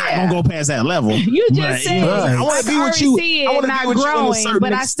 It's not going to go past that level. You just said, I want to be with you. I want to be growing,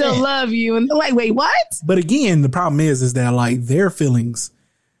 but I still love you. And like, wait, what? But again, the problem is that like their feelings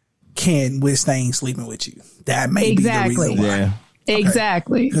can't withstand sleeping with you. That may be the reason why. Yeah. Okay.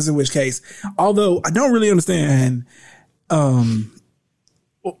 Exactly. Because in which case, although I don't really understand, how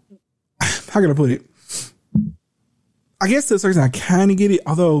can I put it? I guess to a certain extent, I kind of get it.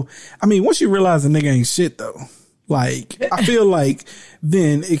 Although, I mean, once you realize the nigga ain't shit though, like I feel like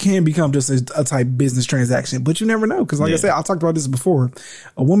then it can become just a type business transaction, but you never know. Cause like I said, I talked about this before.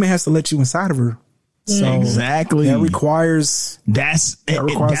 A woman has to let you inside of her. So exactly. That requires that's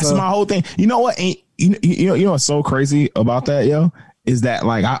my whole thing. You know what? You know what's so crazy about that, yo? Is that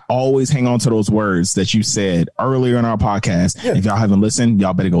like I always hang on to those words that you said earlier in our podcast. Yeah. If y'all haven't listened,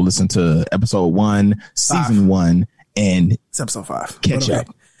 y'all better go listen to episode 1, season 1. And it's episode 5. Catch up.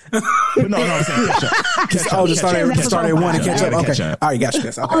 No, I'm saying catch up. Just start at 1 and catch up. Okay. All right, gotcha.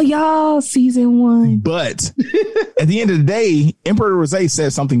 Okay. Oh, y'all, season 1. But at the end of the day, Emperor Rosé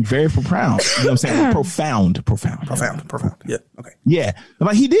said something very profound. You know what I'm saying? Profound. Yeah. Okay. Yeah.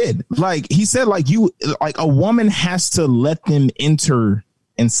 Like he did. Like he said, like a woman has to let them enter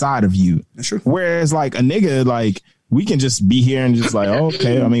inside of you. Sure. Whereas like a nigga, like we can just be here and just like,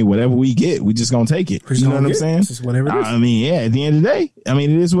 okay, I mean, whatever we get, we just gonna take it. You know what I'm saying? Just whatever it is. I mean, yeah, at the end of the day, I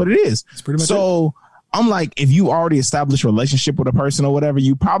mean, it is what it is. It's pretty much so I'm like, if you already established a relationship with a person or whatever,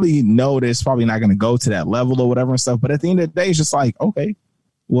 you probably know that it's probably not going to go to that level or whatever and stuff. But at the end of the day, it's just like, okay,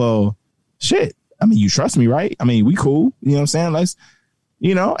 well, shit. I mean, you trust me, right? I mean, we cool. You know what I'm saying? Let's,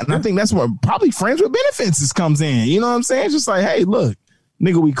 you know, and I think that's where probably friends with benefits comes in. You know what I'm saying? It's just like, hey, look,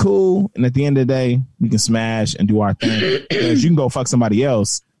 nigga, we cool. And at the end of the day, we can smash and do our thing. Because you can go fuck somebody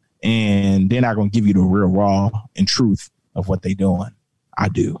else and they're not going to give you the real raw and truth of what they doing. I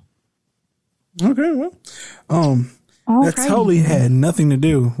do. Okay, well, that totally had nothing to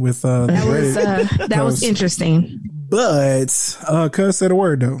do with that was interesting. But cuz said a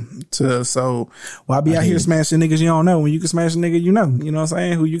word though. So why be out here smashing niggas you don't know when you can smash a nigga you know? You know what I'm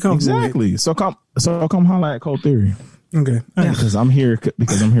saying? Who you come exactly. With. So come holla at Cold Theory. Okay, because I'm here for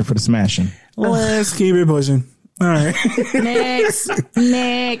the smashing. Let's keep it pushing. All right.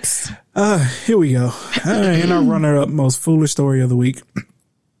 Next. Here we go. All right, and our runner-up most foolish story of the week.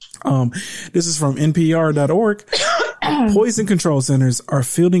 This is from NPR.org. Poison control centers are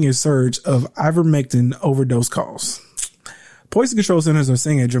fielding a surge of ivermectin overdose calls. Poison control centers are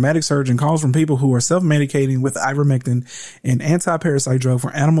seeing a dramatic surge in calls from people who are self-medicating with ivermectin, an anti-parasite drug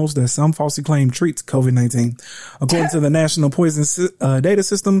for animals that some falsely claim treats COVID-19. According to the National Poison Data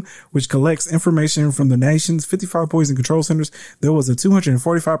System, which collects information from the nation's 55 poison control centers, there was a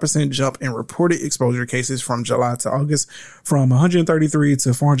 245% jump in reported exposure cases from July to August, from 133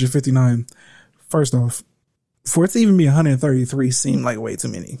 to 459. First off, for it to even be 133 seemed like way too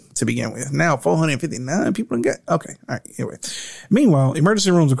many to begin with. Now 459 people don't get. Okay. All right. Anyway. Meanwhile, emergency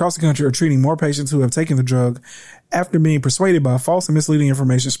rooms across the country are treating more patients who have taken the drug after being persuaded by false and misleading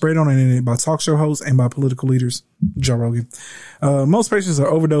information spread on the internet by talk show hosts and by political leaders. Joe Rogan. Most patients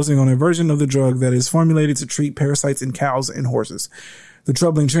are overdosing on a version of the drug that is formulated to treat parasites in cows and horses. The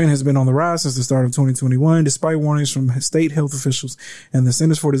troubling trend has been on the rise since the start of 2021, despite warnings from state health officials and the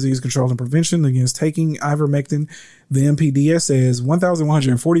Centers for Disease Control and Prevention against taking ivermectin. The MPDS says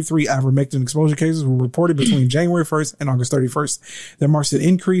 1,143 ivermectin exposure cases were reported between January 1st and August 31st. That marks an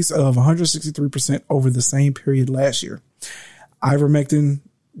increase of 163% over the same period last year. Ivermectin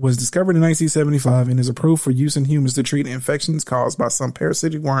was discovered in 1975 and is approved for use in humans to treat infections caused by some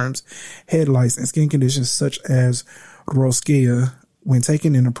parasitic worms, head lice, and skin conditions such as Rosacea. When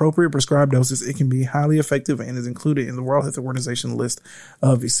taken in appropriate prescribed doses, it can be highly effective and is included in the World Health Organization list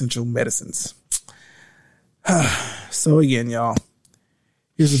of essential medicines. So again, y'all,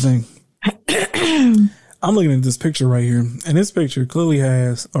 here's the thing. I'm looking at this picture right here, and this picture clearly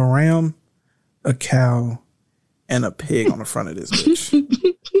has a ram, a cow, and a pig on the front of this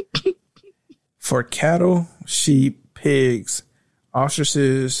bitch. For cattle, sheep, pigs,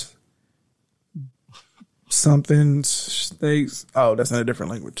 ostriches, something snakes. Oh, that's in a different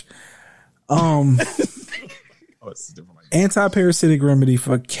language. It's a different language. Anti-parasitic remedy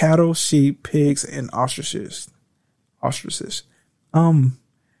for cattle, sheep, pigs, and ostriches.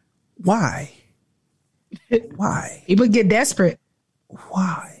 Why? Why? People get desperate.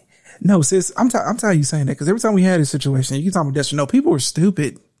 Why? No, sis, I'm tired of you saying that, because every time we had this situation, you keep talking about desperate. No, people are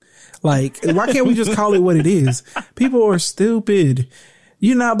stupid. Like, why can't we just call it what it is? People are stupid.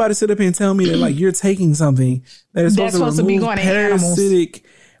 You're not about to sit up here and tell me that, like, you're taking something that is supposed to be going to parasitic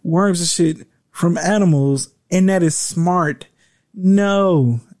worms and shit from animals, and that is smart.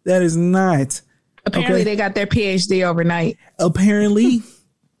 No, that is not. Apparently, they got their PhD overnight. Apparently.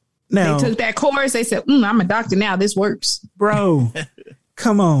 Now, they took that course. They said, I'm a doctor now. This works. Bro,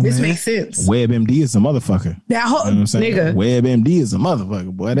 come on, This man. makes sense. WebMD is a motherfucker. That whole You know what I'm nigga. WebMD is a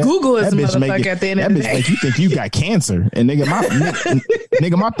motherfucker, boy. Google is a motherfucker at the end of the day. That bitch make you think you got cancer. And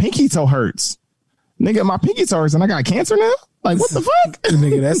nigga, my pinky toe hurts. Nigga, my pinky toe hurts and I got cancer now? Like, what the fuck?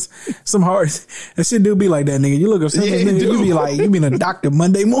 Nigga, that's some hard. That shit do be like that, nigga. You look up symptoms, nigga, you be like, you been a doctor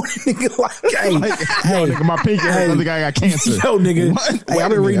Monday morning, nigga. Like, hey, yo, nigga, my pinky hurts. I think I got cancer. Yo, nigga. Hey,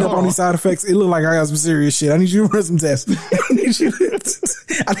 I've been reading up on these side effects. It look like I got some serious shit. I need you to run some tests.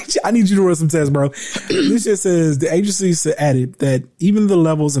 I need you to run some tests, bro. This just says the agency added that even the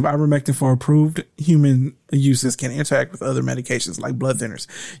levels of ivermectin for approved human uses can interact with other medications like blood thinners.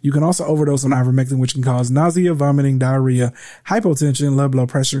 You can also overdose on ivermectin, which can cause nausea, vomiting, diarrhea, hypotension, low blood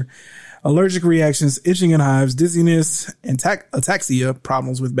pressure, allergic reactions, itching and hives, dizziness, ataxia,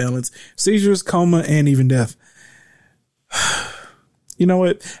 problems with balance, seizures, coma, and even death. You know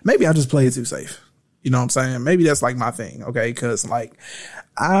what? Maybe I just play it too safe. You know what I'm saying? Maybe that's like my thing. Okay. Cause like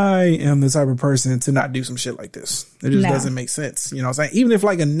I am the type of person to not do some shit like this. It just doesn't make sense. You know what I'm saying? Even if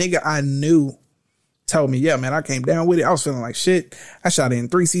like a nigga I knew told me, yeah, man, I came down with it. I was feeling like shit. I shot in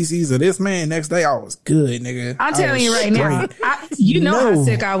 3 cc's of this, man. Next day I was good, nigga. I'm telling you right now, you know how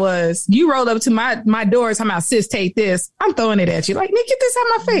sick I was. You rolled up to my door talking about, sis, take this. I'm throwing it at you. Like, nigga, get this out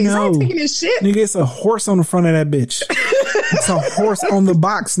my face. I ain't taking this shit. Nigga, it's a horse on the front of that bitch. It's a horse on the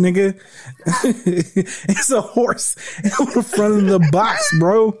box, nigga. It's a horse on the front of the box,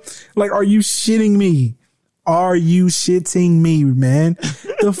 bro. Like, are you shitting me? Are you shitting me, man?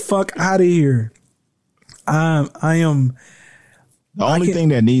 The fuck out of here. I am. The only thing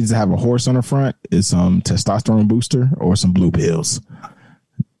that needs to have a horse on the front is some testosterone booster or some blue pills.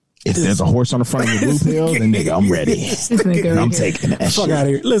 If there's a horse on the front of the blue pill, then nigga, I'm ready. I'm taking that shit. Fuck out of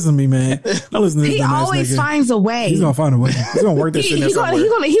here. Listen to me, man. Don't listen to this. He always finds a way. He's gonna find a way. He's gonna work that shit in there somewhere.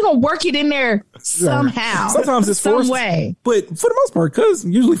 He gonna work it in there somehow. Sometimes it's forced, some way. But for the most part, cuz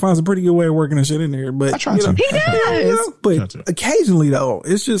usually finds a pretty good way of working that shit in there. But I try to. He does. But occasionally though,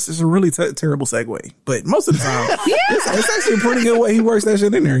 it's a really terrible segue. But most of the time, it's actually a pretty good way he works that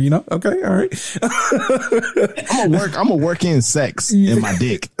shit in there. You know? Okay, all right. I'm gonna work in sex in my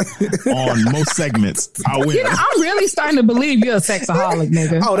dick. on most segments, I win. You know, I'm really starting to believe you're a sexaholic,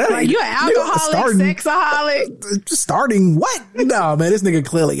 nigga. Oh, that like you're an alcoholic, sexaholic. Starting what? No, man, this nigga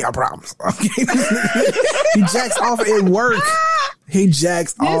clearly got problems. Okay. He jacks off at work. He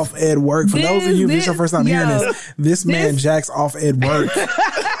jacks off at work. For those of you, if it's your first time hearing this man jacks off at work.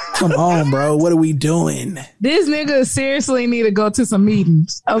 Come on, bro. What are we doing? This nigga seriously need to go to some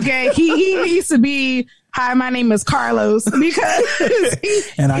meetings. Okay. He needs to be, hi, my name is Carlos, because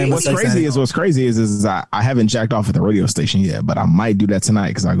what's crazy is I haven't jacked off at the radio station yet, but I might do that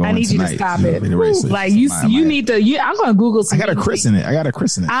tonight because I go. I need you to stop it. Like you need to. I'm going to Google some. I got to christen it.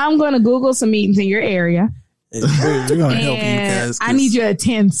 I'm going to Google some meetings in your area. We're going to help you guys. I need you to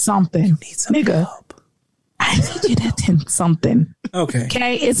attend something. You need some nigga. Help. I need you to attend something. Okay.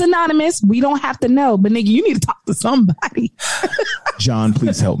 Okay. It's anonymous. We don't have to know, but nigga, you need to talk to somebody. John,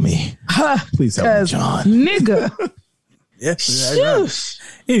 please help me. Please help me, John. Nigga. Yeah.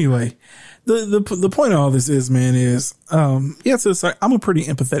 Anyway, the point of all this is, man, is I'm a pretty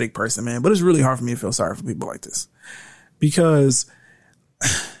empathetic person, man, but it's really hard for me to feel sorry for people like this. Because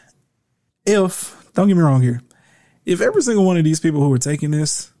don't get me wrong here, if every single one of these people who are taking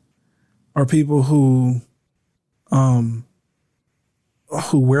this are people who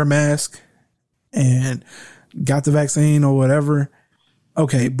wear masks and got the vaccine or whatever.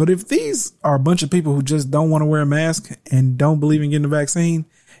 Okay. But if these are a bunch of people who just don't want to wear a mask and don't believe in getting the vaccine,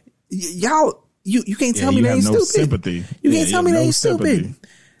 y'all, you can't tell me they ain't stupid. Sympathy. You can't tell me they ain't stupid.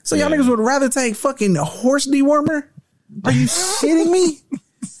 So y'all niggas would rather take fucking horse dewormer? Are you shitting me?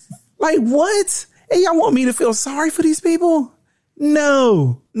 Like what? And y'all want me to feel sorry for these people?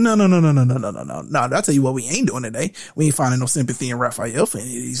 No. I'll tell you what we ain't doing today. We ain't finding no sympathy in Raphael for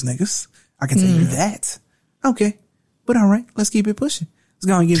any of these niggas. I can tell you that. Okay. But all right, let's keep it pushing. Let's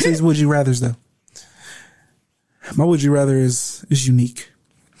go and get into these would you rathers though. My would you rather is unique.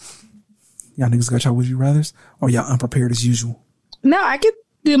 Y'all niggas got y'all would you rathers? Or y'all unprepared as usual? No, I could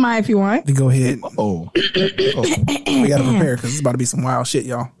do mine if you want. Then go ahead. We gotta prepare because it's about to be some wild shit,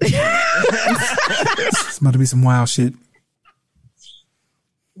 y'all. It's about to be some wild shit.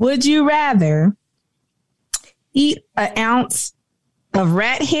 Would you rather eat an ounce of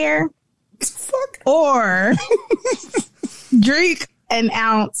rat hair or drink an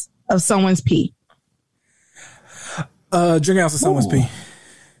ounce of someone's pee? Drink an ounce of someone's pee.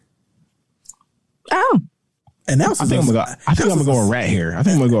 Oh. An ounce. I think I'm gonna go with rat hair. I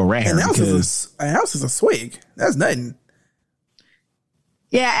think I'm gonna go with rat hair because an ounce is a swig. That's nothing.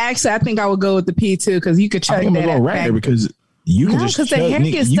 Yeah, actually, I think I would go with the pee too because you could chug that. I'm gonna go rat hair because you can just chug, the hair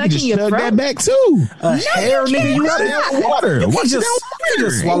gets stuck in your throat. That back too. Hair, nigga, you got water. You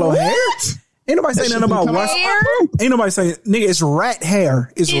just swallow hair. Ain't nobody saying nothing about what. Ain't nobody saying, nigga, it's rat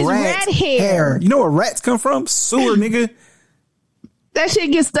hair. It's rat hair. You know where rats come from? Sewer, nigga. That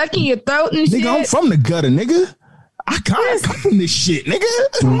shit gets stuck in your throat and shit. Nigga, I'm from the gutter, nigga. I come from this shit,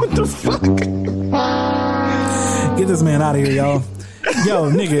 nigga. What the fuck? Get this man out of here, y'all. Yo,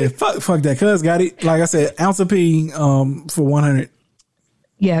 nigga, fuck that. Cuz got it. Like I said, ounce of pee for 100.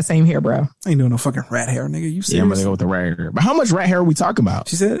 Yeah, same here, bro. I ain't doing no fucking rat hair, nigga. You serious? Yeah, I'm gonna go with the rat hair. But how much rat hair are we talking about?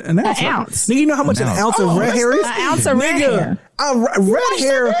 She said an ounce. An ounce. Nigga, you know how much an ounce of rat hair is? An ounce of rat hair. Rat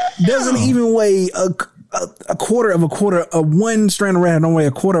hair doesn't even weigh a quarter of one strand of rat hair don't weigh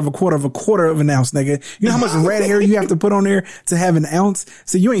a quarter of an ounce, nigga. You know how much rat hair you have to put on there to have an ounce?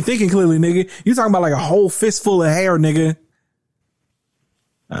 So you ain't thinking clearly, nigga. You talking about like a whole fistful of hair, nigga.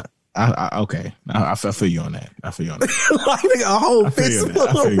 Okay. I feel you on that. Like nigga, a whole fistful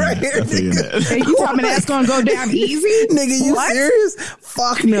of rat hair. Hey, you telling me that's gonna go down easy? Nigga, you serious?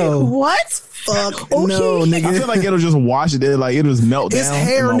 Fuck no. What? Fuck no, nigga. I feel like it'll just wash it. Like it'll just melt down. It's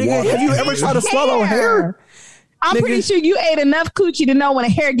hair, nigga. Have you ever tried to swallow hair? I'm pretty sure you ate enough coochie to know when a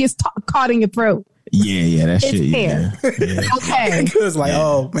hair gets caught in your throat. Yeah, that shit. Hair. Yeah. Okay. It's like,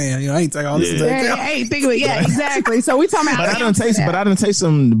 oh man, I ain't taking all this. Hey, think of it. Yeah, exactly. So we talking about. But I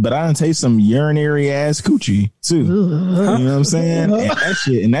didn't taste some urinary ass coochie too. You know what I'm saying?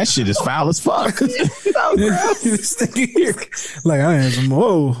 And that shit is foul as fuck. So gross. Like I had some.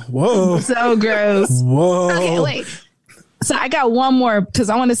 Whoa. So gross. Whoa. Okay, wait. So I got one more because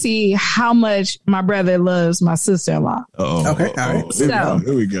I want to see how much my brother loves my sister-in-law. Okay. All right.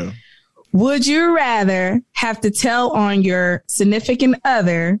 Here we go. Would you rather have to tell on your significant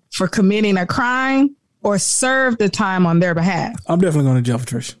other for committing a crime or serve the time on their behalf? I'm definitely going to jail for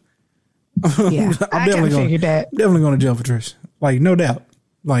Trish. Yeah, I figured that. Definitely going to jail for Trish. Like, no doubt.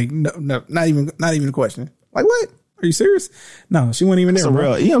 Like, no, not even a question. Like, what? Are you serious? No, she wasn't even there. You know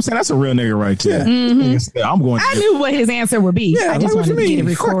what I'm saying? That's a real nigga right there. Yeah. I'm going. I knew what his answer would be. Yeah, I just wanted to get it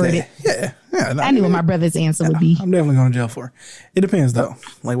recorded. Yeah. I knew what my brother's answer would be. I'm definitely going to jail for it. It depends though.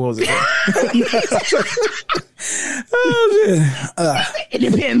 Like, what was it? Oh shit. It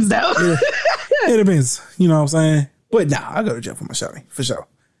depends though. It depends. You know what I'm saying? But nah, I go to jail for my shawty for sure.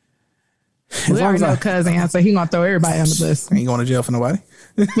 We already know cousin answer. He gonna throw everybody on the bus. Ain't going to jail for nobody.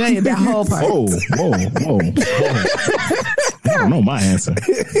 Yeah, that whole part. Whoa. I don't know my answer.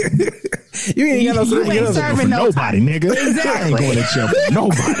 You ain't got no serving nobody, nigga. Exactly. I ain't going to jail for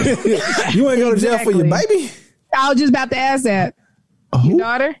nobody. You ain't go to jail for your baby? I was just about to ask that. Your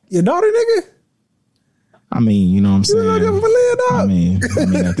daughter? Your daughter, nigga? I mean, you know what I'm saying? I mean,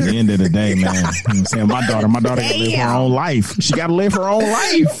 at the end of the day, man, you know what I'm saying? My daughter gotta live her own life. She gotta live her own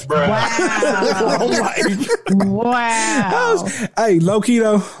life, bro. Wow. Hey, low key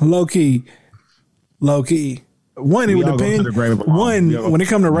though. Low key. One, it would depend. One, when it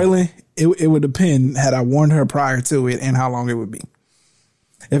come to Raylan, it would depend had I warned her prior to it and how long it would be.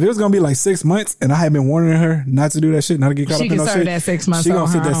 If it was gonna be like 6 months and I had been warning her not to do that shit, not to get caught up in no shit, she that 6 months. She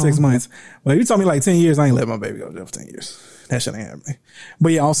gonna sit that 6 months. But if you told me like 10 years, I ain't let my baby go to jail for 10 years. That shit ain't happening.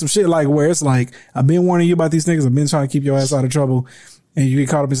 But yeah, on some shit like where it's like, I've been warning you about these niggas. I've been trying to keep your ass out of trouble. And you get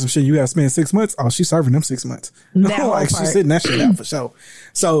caught up in some shit, you gotta spend 6 months. Oh, she's serving them 6 months. Like she's sitting that shit out for sure.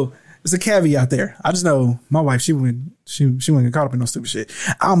 So there's a caveat there. I just know my wife, she wouldn't get caught up in no stupid shit.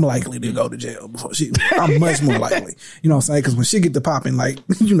 I'm likely to go to jail before I'm much more likely. You know what I'm saying? Cause when she get to popping, like,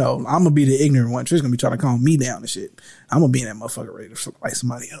 you know, I'm gonna be the ignorant one. She's gonna be trying to calm me down and shit. I'm gonna be in that motherfucker ready to light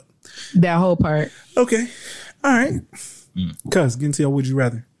somebody up. That whole part. Okay. All right. Cuz, get into your would you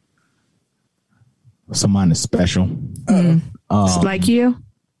rather. So mine is special. Like you?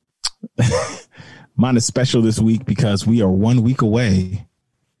 Mine is special this week because we are 1 week away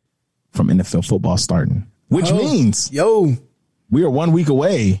from NFL football starting, which means we are 1 week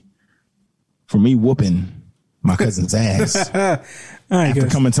away from me whooping my cousin's ass after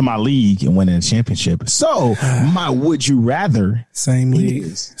coming to my league and winning a championship. So my would you rather, same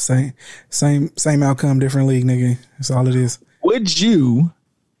league, same outcome, different league, nigga. That's all it is. Would you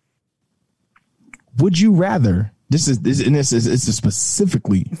rather? This is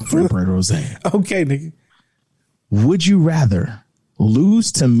specifically for Brad Rose. Okay, nigga. Would you rather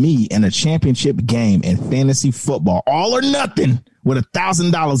lose to me in a championship game in fantasy football, all or nothing, with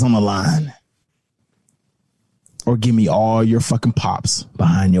 $1,000 on the line, or give me all your fucking pops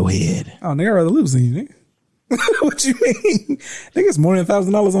behind your head? Oh, nigga, I'd rather lose than you, nigga. What you mean? Nigga, it's more than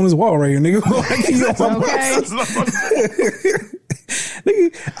 $1,000 on his wall right here, nigga.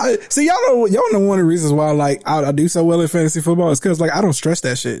 Nigga, see, y'all know one of the reasons why like I do so well in fantasy football is because like I don't stress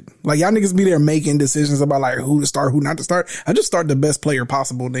that shit. Like y'all niggas be there making decisions about like who to start, who not to start. I just start the best player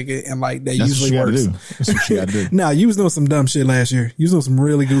possible, nigga, and like that usually works. That's what you gotta do. Nah, you was doing some dumb shit last year. You was doing some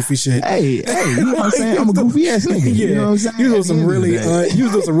really goofy shit. Hey, you know what I'm saying? I'm a goofy ass nigga. Yeah, you know what I'm saying? You was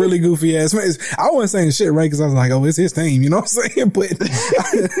doing some really goofy ass. I wasn't saying shit right because I was like, oh, it's his team. You know what I'm saying? But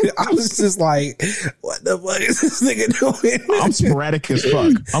I was just like, what the fuck is this nigga doing? I'm sporadic as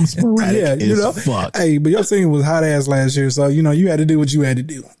fuck. I'm sporadic as fuck. Hey, but your team was hot ass last year, so you know you had to do what you had to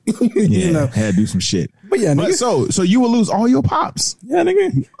do. You know, had to do some shit. But yeah, nigga. So you would lose all your pops. Yeah,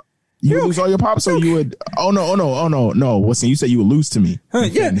 nigga. You would lose all your pops, so you would. Oh no. What's you said you would lose to me?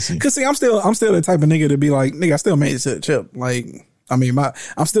 Yeah, because see, I'm still the type of nigga to be like, nigga, I still made it to the chip. Like, I mean,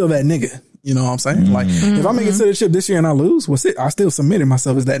 I'm still that nigga. You know what I'm saying? Like, if I make it to the chip this year and I lose, what's it? I still submitted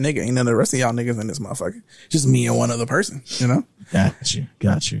myself as that nigga. Ain't none of the rest of y'all niggas in this motherfucker. Just me and one other person, you know? Got you.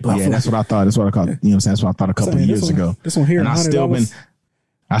 Yeah, that's what I thought. That's what I called. You know what I'm saying? That's what I thought a couple of years ago. This one here, and I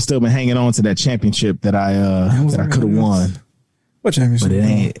still been hanging on to that championship that I could have won. What championship? But it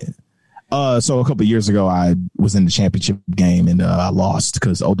ain't. So a couple of years ago, I was in the championship game and I lost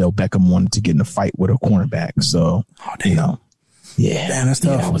because Odell Beckham wanted to get in a fight with a cornerback. So, you know. Yeah, damn, that's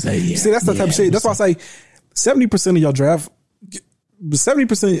tough. Yeah, see, that's the type of shit. That's why I say 70% of your draft,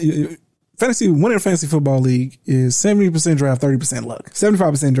 70% winning a fantasy football league is 70% draft, 30% luck,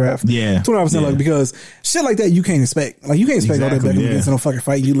 75% draft, 25% luck, because shit like that you can't expect. Like you can't expect all that Beckham against no fucking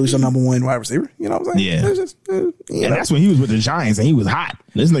fight. You lose your number one wide receiver. You know what I'm saying? Yeah. Just, that's when he was with the Giants and he was hot.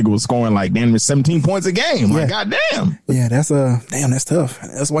 This nigga was scoring like damn 17 points a game. Like goddamn. Yeah, that's that's tough.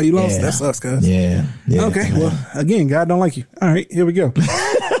 That's why you lost. That sucks, cuz. Yeah. Okay. Man. Well, again, God don't like you. All right, here we go.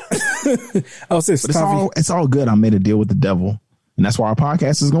 Sis, it's all good. I made a deal with the devil. And that's why our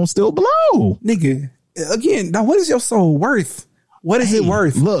podcast is going to still blow. Nigga, again, now what is your soul worth? What is it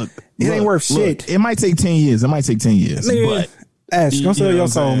worth? Look, it ain't worth shit. It might take 10 years. Nigga, but Ash, don't sell your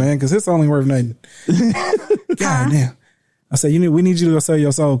soul, man, because it's only worth nothing. God damn. I said, we need you to go sell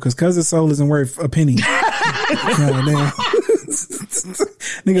your soul because cousin's soul isn't worth a penny. damn.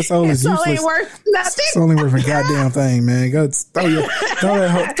 Nigga soul is useless. Ain't worth nothing. It's only worth a goddamn thing, man. Go throw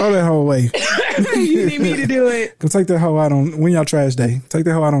that hoe away. You need me to do it. Go take that hoe out on when y'all trash day. Take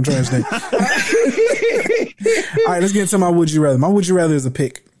that hoe out on trash day. All right, let's get into my would you rather. My would you rather is a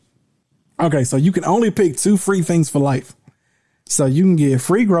pick. Okay, so you can only pick 2 free things for life. So you can get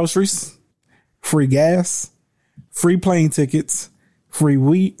free groceries, free gas, free plane tickets, free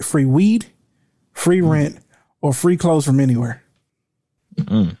weed, free rent, or free clothes from anywhere.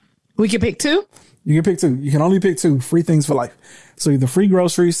 We can pick 2? You can pick 2. You can only pick 2 free things for life. So either free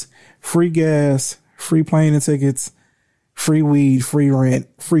groceries, free gas, free plane and tickets, free weed, free rent,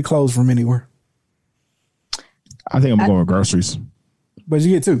 free clothes from anywhere. I think I'm going with groceries. But you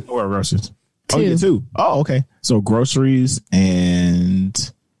get 2. Or groceries. 2. Oh, you get 2. Oh, okay. So groceries and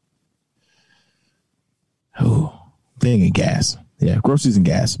thing and gas. Yeah, groceries and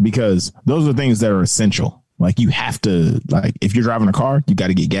gas, because those are things that are essential. Like you have to, like if you're driving a car, you got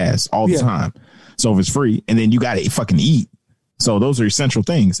to get gas all the time. So if it's free, and then you got to fucking eat. So those are essential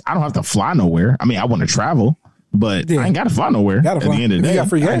things. I don't have to fly nowhere. I mean, I want to travel, but I ain't got to fly nowhere. At the end of the day, you got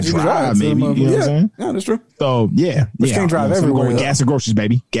free gas. You can drive, maybe. You know what I'm saying? Yeah, that's true. So yeah, but you can't drive everywhere. Gas and groceries,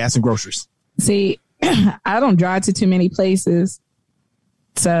 baby. Gas and groceries. See, I don't drive to too many places,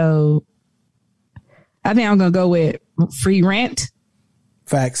 so I think I'm gonna go with free rent.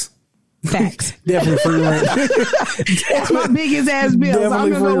 Facts. Definitely free rent. That's my biggest ass bill. So I'm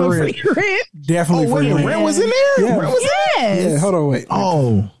gonna go with free rent. Definitely free rent. Rent was in there. Yeah. Rent was yes. Yeah, hold on, wait.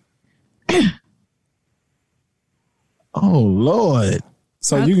 Oh Lord.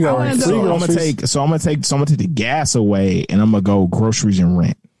 So you can go. I'm gonna take the gas away, and I'm gonna go groceries and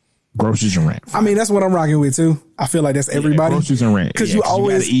rent. Groceries and rent. I mean, that's what I'm rocking with too. I feel like that's everybody. Groceries and rent. Because you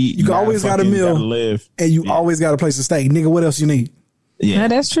always eat. You always got a meal, live, and you always got a place to stay. Nigga, what else you need? Yeah,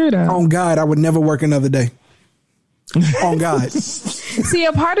 that's true though. On God, I would never work another day. On God. See,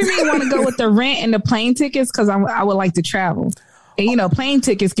 a part of me want to go with the rent and the plane tickets because I would like to travel. And you know, plane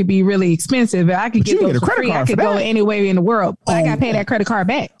tickets could be really expensive. I could get those for free. I could go anywhere in the world, but I got to pay that credit card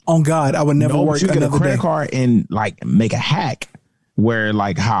back. On God, I would never work another day. You get a credit card and like make a hack where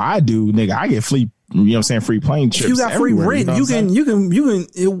like how I do, nigga, I get free. You know what I'm saying? Free plane trips. If you got free rent, you can.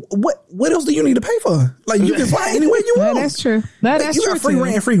 What else do you need to pay for? Like you can fly anywhere you want. That's true. That's you true. got free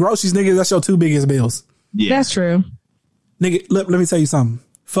rent and free groceries, nigga. That's your 2 biggest bills. Yeah, that's true. Nigga, let me tell you something.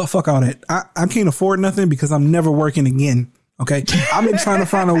 Fuck all that. I can't afford nothing because I'm never working again. Okay, I've been trying to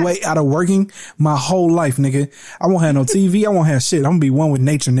find a way out of working my whole life, nigga. I won't have no TV. I won't have shit. I'm gonna be one with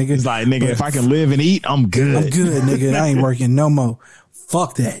nature, nigga. It's like, nigga, if I can live and eat, I'm good. I'm good, nigga. I ain't working no more.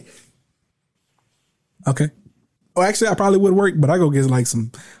 Fuck that. Okay. Well, actually, I probably would work, but I go get like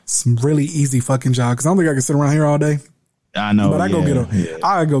some really easy fucking job because I don't think I can sit around here all day. I know, but I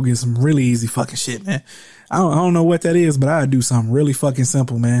go get some really easy fucking shit, man. I don't know what that is, but I do something really fucking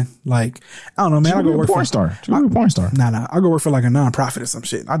simple, man. Like I don't know, man. I go work for porn star. Nah. I go work for like a nonprofit or some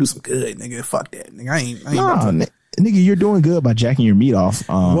shit. I do some good, nigga. Fuck that, nigga. I ain't. Nigga, you're doing good by jacking your meat off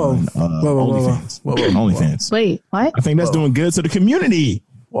on OnlyFans. Wait, what? I think that's doing good to the community.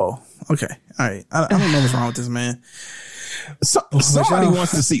 Whoa. Okay. All right. I don't know what's wrong with this, man. Somebody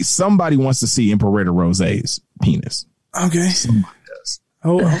wants to see Imperator Rose's penis. Okay. Somebody does.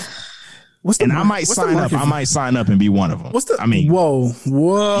 Oh. I might sign up. I might sign up and be one of them. Whoa.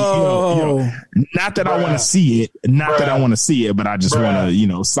 Not that I want to see it. Not that I want to see it, but I just want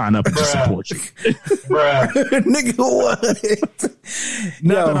to, sign up and just support you. Nigga, what?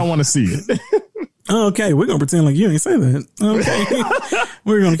 Not that I want to see it. Okay, we're gonna pretend like you ain't say that. Okay,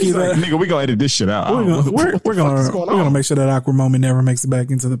 we're gonna keep that. Nigga, we gonna edit this shit out. We're gonna make sure that awkward moment never makes it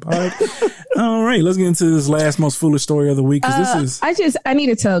back into the pod. All right, let's get into this last most foolish story of the week because this is. I need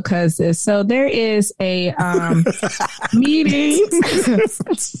to tell Cuz this. So there is a meeting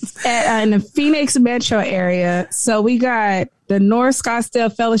in the Phoenix metro area. So we got the North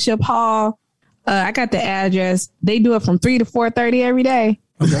Scottsdale Fellowship Hall. I got the address. They do it from 3 to 4:30 every day.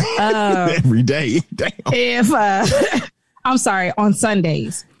 Okay. Every day. Damn. If I'm sorry, on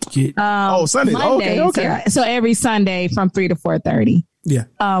Sundays. Sundays. Mondays, okay. Yeah. So every Sunday from 3 to 4:30. Yeah.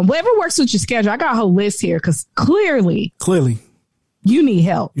 Whatever works with your schedule. I got a whole list here because clearly you need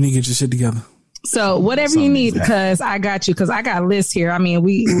help. You need to get your shit together. So whatever you need, because I got you. Because I got a list here. I mean,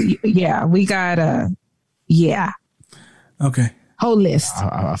 we got Okay. Whole list.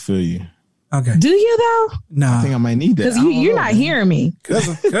 I feel you. Okay. Do you though? No. I think I might need that. Because you're not hearing me. Cuz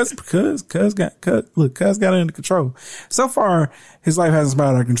got it under control. So far, his life hasn't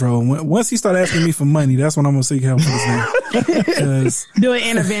spiraled out of control. Once he started asking me for money, that's when I'm gonna seek help for this thing. Do an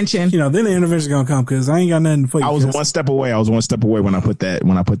intervention. Then the intervention gonna come because I ain't got nothing for you. I was one step away when I put that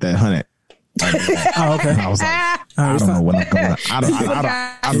 100. Oh, okay. I was like, I don't know when I'm going. I don't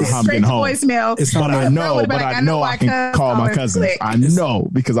know how I'm getting home. But I know I can call my cousins. I know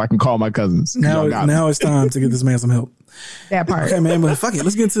because I can call my cousins. Now it's time to get this man some help. That part. Okay, man, but fuck it.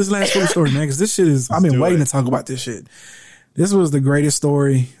 Let's get into this last full story, man, because this shit is, I've been waiting to talk about this shit. This was the greatest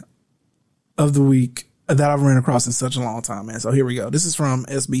story of the week that I've ran across in such a long time, man. So here we go. This is from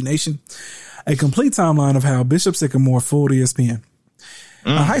SB Nation. A complete timeline of how Bishop Sycamore fooled ESPN.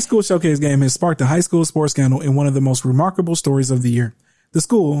 A high school showcase game has sparked a high school sports scandal in one of the most remarkable stories of the year. The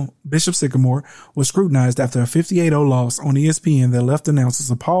school, Bishop Sycamore, was scrutinized after a 58-0 loss on ESPN that left announcers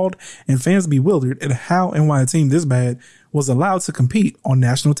appalled and fans bewildered at how and why a team this bad was allowed to compete on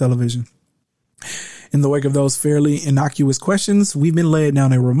national television. In the wake of those fairly innocuous questions, we've been led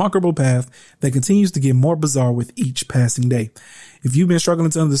down a remarkable path that continues to get more bizarre with each passing day. If you've been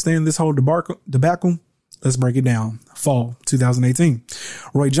struggling to understand this whole debacle, let's break it down. Fall 2018.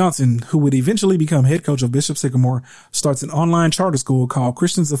 Roy Johnson, who would eventually become head coach of Bishop Sycamore, starts an online charter school called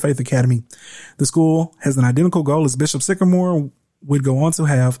Christians of Faith Academy. The school has an identical goal as Bishop Sycamore would go on to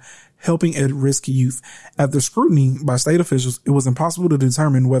have, helping at-risk youth. After scrutiny by state officials, it was impossible to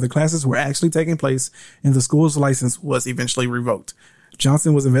determine whether classes were actually taking place, and the school's license was eventually revoked.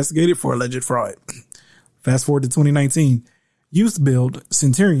 Johnson was investigated for alleged fraud. Fast forward to 2019. Youth Build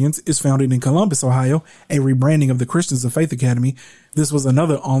Centurions is founded in Columbus, Ohio, a rebranding of the Christians of Faith Academy. This was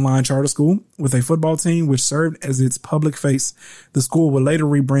another online charter school with a football team which served as its public face. The school would later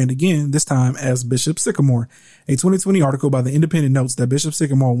rebrand again, this time as Bishop Sycamore. A 2020 article by The Independent notes that Bishop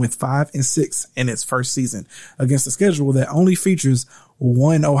Sycamore went 5-6 in its first season against a schedule that only features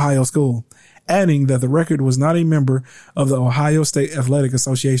one Ohio school, adding that the record was not a member of the Ohio State Athletic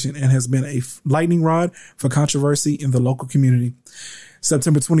Association and has been a lightning rod for controversy in the local community.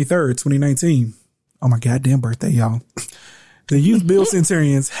 September 23rd, 2019. Oh, my goddamn birthday, y'all. The Youth Build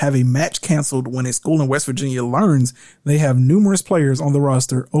Centurions have a match canceled when a school in West Virginia learns they have numerous players on the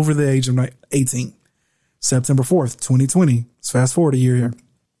roster over the age of 18. September 4th, 2020. Let's fast forward a year here.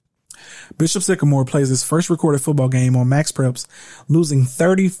 Bishop Sycamore plays his first recorded football game on Max Preps, losing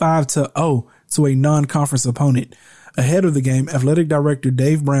 35-0 to a non-conference opponent. Ahead of the game, athletic director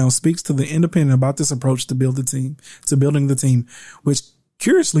Dave Brown speaks to The Independent about this approach to building the team, which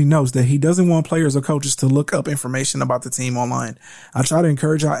curiously notes that he doesn't want players or coaches to look up information about the team online. I try to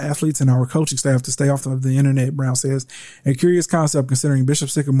encourage our athletes and our coaching staff to stay off of the internet, Brown says. A curious concept considering Bishop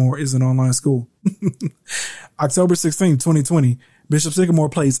Sycamore is an online school. October 16, 2020. Bishop Sycamore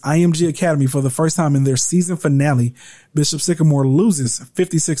plays IMG Academy for the first time in their season finale. Bishop Sycamore loses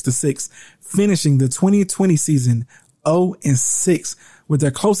 56-6, finishing the 2020 season 0-6, with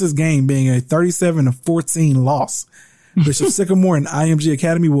their closest game being a 37-14 loss. Bishop Sycamore and IMG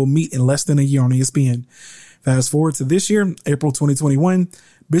Academy will meet in less than a year on ESPN. Fast forward to this year, April 2021,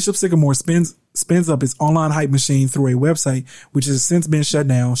 Bishop Sycamore spins up its online hype machine through a website which has since been shut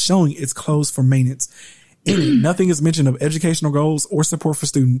down, showing it's closed for maintenance. In it, nothing is mentioned of educational goals or support for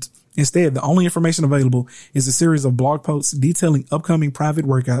students. Instead, the only information available is a series of blog posts detailing upcoming private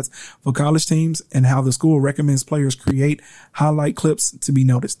workouts for college teams and how the school recommends players create highlight clips to be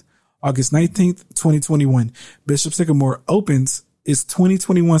noticed. August 19th, 2021, Bishop Sycamore opens its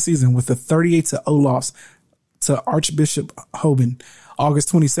 2021 season with a 38-0 loss to Archbishop Hoban.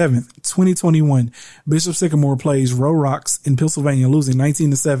 August 27th, 2021, Bishop Sycamore plays Row Rocks in Pennsylvania, losing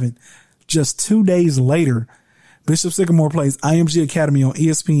 19-7. Just 2 days later, Bishop Sycamore plays IMG Academy on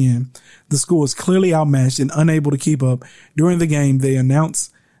ESPN. The school is clearly outmatched and unable to keep up. During the game, the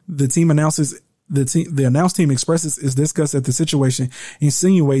announced team expresses its disgust at the situation,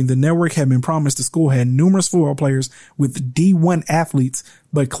 insinuating the network had been promised the school had numerous football players with D1 athletes,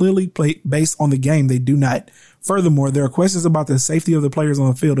 but clearly based on the game, they do not. Furthermore, there are questions about the safety of the players on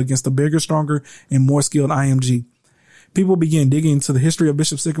the field against the bigger, stronger, and more skilled IMG. People began digging into the history of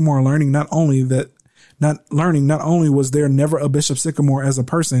Bishop Sycamore and learning not only was there never a Bishop Sycamore as a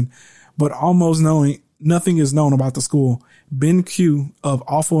person, but almost knowing nothing is known about the school. Ben Q of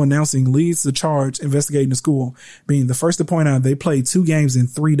Awful Announcing leads the charge investigating the school, being the first to point out they played 2 games in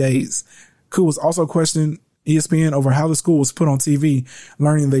 3 days. Q was also questioning ESPN over how the school was put on TV,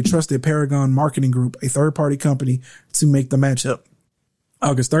 learning they trusted Paragon Marketing Group, a third-party company, to make the matchup.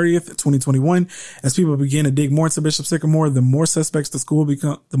 August 30th, 2021, as people begin to dig more into Bishop Sycamore, the more suspect the school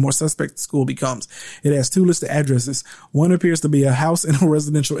becomes. It has 2 listed addresses. One appears to be a house in a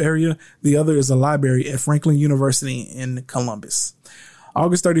residential area. The other is a library at Franklin University in Columbus.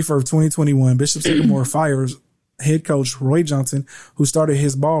 August 31st, 2021, Bishop Sycamore fires head coach Roy Johnson, who started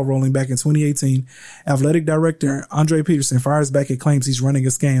his ball rolling back in 2018. Athletic director Andre Peterson fires back and claims he's running a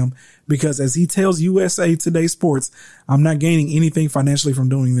scam because, as he tells USA Today Sports, "I'm not gaining anything financially from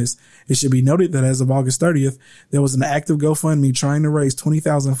doing this." It should be noted that as of August 30th, there was an active GoFundMe trying to raise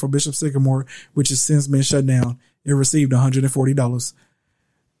 $20,000 for Bishop Sycamore, which has since been shut down. It received $140.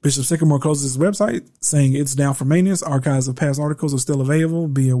 Bishop Sycamore closes his website saying it's down for maintenance. Archives of past articles are still available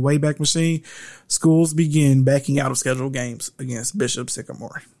via Wayback Machine. Schools begin backing out of scheduled games against Bishop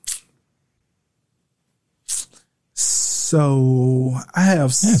Sycamore. So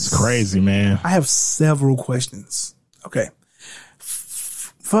that's crazy, man. I have several questions. Okay.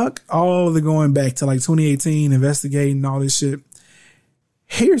 Fuck all the going back to like 2018, investigating all this shit.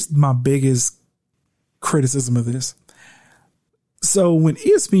 Here's my biggest criticism of this. So when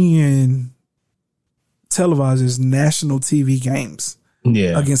ESPN televises national TV games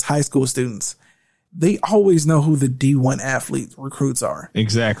against high school students, they always know who the D1 athlete recruits are.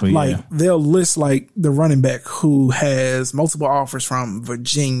 Exactly. Like they'll list like the running back who has multiple offers from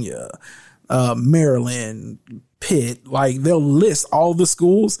Virginia, Maryland, Pitt. Like they'll list all the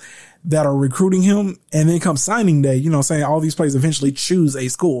schools that are recruiting him, and then come signing day, saying all these players eventually choose a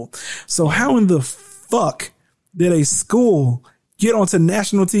school. So how in the fuck did a school get onto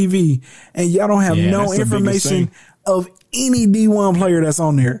national TV and y'all don't have no information of any D1 player that's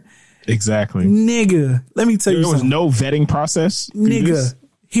on there? Exactly. Nigga, let me tell you something. There was no vetting process. Nigga,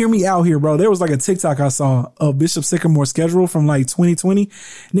 hear me out here, bro. There was like a TikTok I saw of Bishop Sycamore's schedule from like 2020.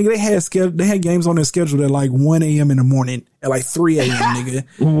 Nigga, they had games on their schedule at like 1 a.m. in the morning, at like 3 a.m. nigga.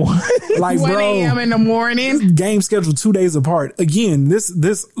 What? Like 1 a.m. in the morning. Game scheduled 2 days apart. Again, this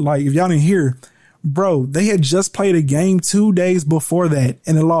like if y'all didn't hear, bro, they had just played a game 2 days before that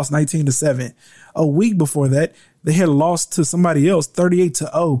and it lost 19-7. A week before that, they had lost to somebody else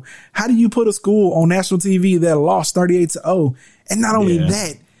 38-0. How do you put a school on national TV that lost 38-0? And not only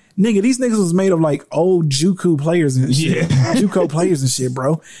that, nigga, these niggas was made of like old JUCO players and shit. JUCO players and shit,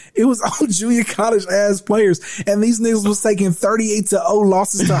 bro. It was old junior college ass players. And these niggas was taking 38-0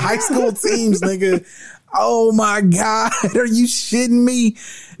 losses to high school teams, nigga. Oh my God. Are you shitting me?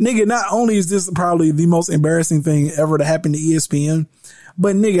 Nigga, not only is this probably the most embarrassing thing ever to happen to ESPN,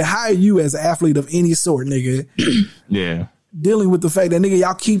 but nigga, how are you as an athlete of any sort, nigga? Dealing with the fact that nigga,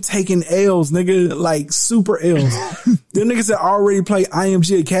 y'all keep taking L's, nigga, like super L's. Them niggas that already play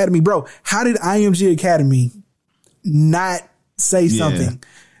IMG Academy, bro. How did IMG Academy not say something?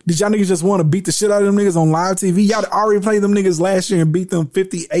 Did y'all niggas just want to beat the shit out of them niggas on live TV? Y'all already played them niggas last year and beat them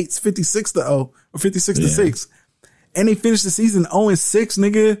 56-0 or 56-6. And they finished the season 0-6,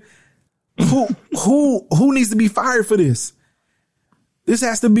 nigga. Who needs to be fired for this? This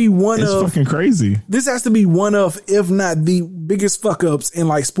has to be It's fucking crazy. This has to be one of, if not the biggest fuck ups in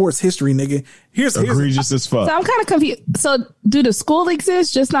like sports history, nigga. Here's egregious as fuck. So I'm kind of confused. So do the school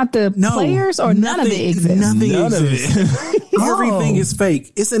exist, just not the players, or none of it exists? Nothing exists. Everything is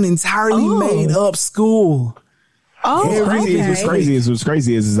fake. It's an entirely made up school. What's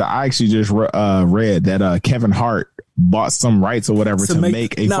crazy is I actually just read that Kevin Hart bought some rights or whatever to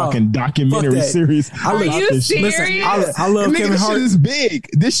make a fucking documentary series. Are you serious? Listen, I love Kevin Hart. This shit is big.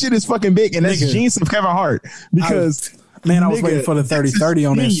 This shit is fucking big, and that's genius of Kevin Hart. Because I was waiting for the 30-30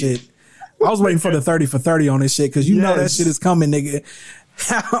 on that shit. I was waiting for the 30 for 30 on this shit because you know that shit is coming, nigga.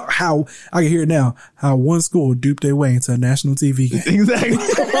 How I can hear it now. How one school duped their way into a national TV game. Exactly.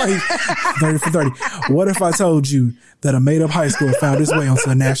 30 for 30. What if I told you that a made up high school found its way onto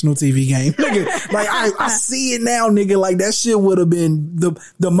a national TV game? Nigga, like I see it now, nigga. Like that shit would have been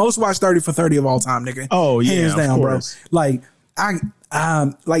the most watched 30 for 30 of all time, nigga. Oh yeah, hands down, bro. Like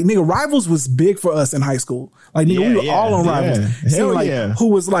like nigga, Rivals was big for us in high school. Like nigga, we were all on Rivals. Hell like who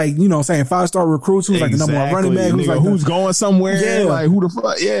was like, saying 5-star recruits, who was like the number one running back, who's like who's going somewhere, like who the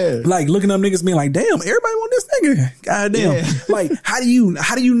fuck, like looking up niggas being like, damn, everybody want this nigga. God damn. Like how do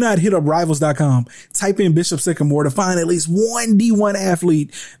you not hit up Rivals.com, type in Bishop Sycamore to find at least one D1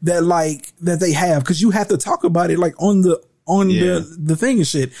 athlete that they have, because you have to talk about it like on the thing and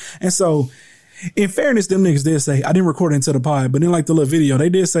shit. And so, in fairness, them niggas did say, I didn't record it into the pod, but in like the little video, they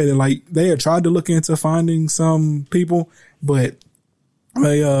did say that like they had tried to look into finding some people, but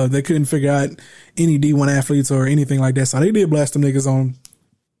they couldn't figure out any D1 athletes or anything like that. So they did blast them niggas on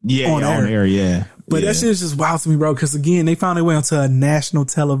air. But that shit is just wild to me, bro. Cause again, they found their way onto a national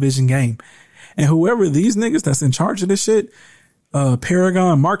television game, and whoever these niggas that's in charge of this shit,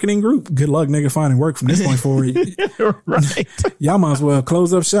 Paragon Marketing Group, good luck, nigga, finding work from this point forward. Right. Y'all might as well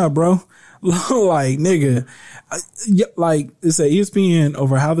close up shop, bro. Like, nigga, like it's a ESPN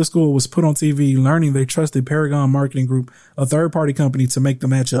over how the school was put on TV, learning they trusted Paragon Marketing Group, a third party company, to make the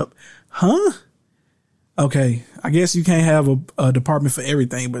matchup. Huh? Okay, I guess you can't have a department for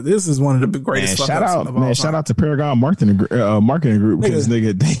everything, but this is one of the greatest. Shout out to Paragon Marketing Group because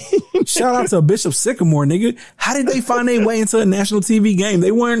nigga. Shout out to Bishop Sycamore, nigga. How did they find their way into a national TV game?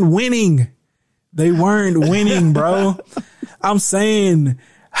 They weren't winning. Bro. I'm saying,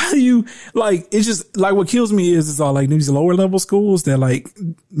 how do you like? It's just like what kills me is it's all like these lower level schools that like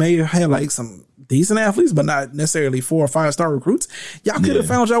may have had like some decent athletes, but not necessarily 4 or 5 star recruits. Y'all could have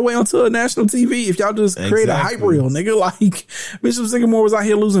found your way onto a national TV if y'all just create a hype reel, nigga. Like Bishop Sycamore was out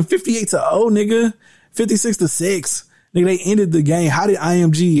here losing 58-0, nigga, 56-6. Nigga, they ended the game. How did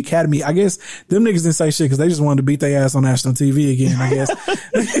IMG Academy? I guess them niggas didn't say shit because they just wanted to beat their ass on national TV again, I guess.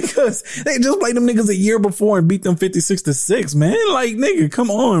 Because they just played them niggas a year before and beat them 56-6, man. Like, nigga, come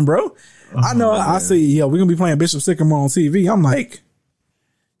on, bro. I know I see, we're going to be playing Bishop Sycamore on TV. I'm like,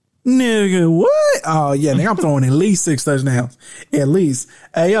 nigga, what? Oh, yeah, nigga, I'm throwing at least 6 touchdowns. At least.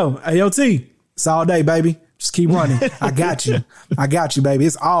 AOT, it's all day, baby. Just keep running. I got you, baby.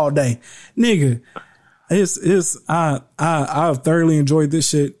 It's all day. Nigga, I've thoroughly enjoyed this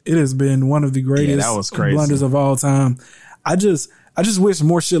shit. It has been one of the greatest blunders of all time. I just wish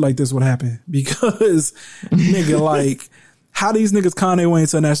more shit like this would happen because, nigga, like, how these niggas con their way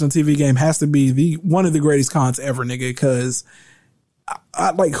into a national TV game has to be one of the greatest cons ever, nigga, because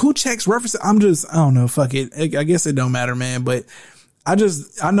I like, who checks references? I don't know. Fuck it. I guess it don't matter, man. But I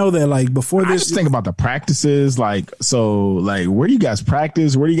know that like before this, I just think about the practices. Like, so like, where do you guys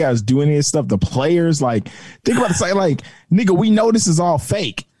practice? Where do you guys do any of this stuff? The players, like, think about it. Like, nigga, we know this is all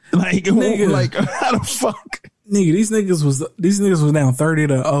fake. Like, nigga, like, how the fuck? Nigga, these niggas was down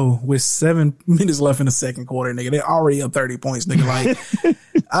 30-0 with 7 minutes left in the second quarter. Nigga, they're already up 30 points. Nigga, like,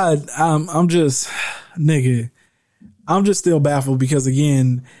 I'm just still baffled because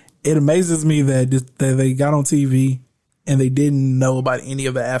again, it amazes me that they got on TV and they didn't know about any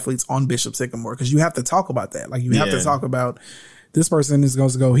of the athletes on Bishop Sycamore because you have to talk about that. Like, you have to talk about this person is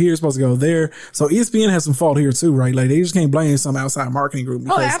supposed to go here, supposed to go there. So ESPN has some fault here too, right? Like, they just can't blame some outside marketing group.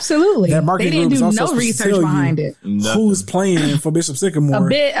 Oh, absolutely. That marketing they didn't group do no research behind it. Who's playing for Bishop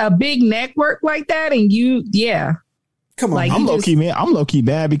Sycamore? A big network like that, and come on, like, I'm low key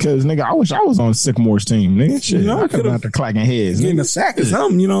mad because nigga, I wish I was on Sycamore's team. Nigga, shit, I could have been clacking heads, getting a sack or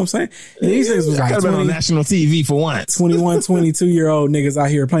something. You know what I'm saying? And these niggas was like been on national TV for once. 21, 22-year-old niggas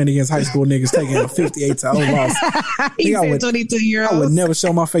out here playing against high school niggas taking a 58-0 loss. He said 22-year-olds. I would never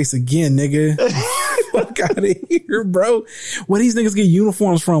show my face again, nigga. Fuck out of here, bro. Where these niggas get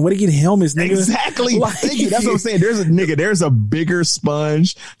uniforms from? Where they get helmets, nigga? Exactly. Like, that's what I'm saying. There's a bigger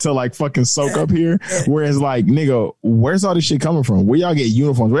sponge to like fucking soak up here. Whereas like, nigga, where's all this shit coming from? Where y'all get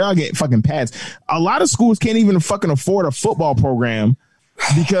uniforms? Where y'all get fucking pads? A lot of schools can't even fucking afford a football program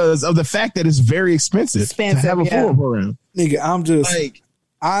because of the fact that it's very expensive to have a football program. Nigga, I'm just like,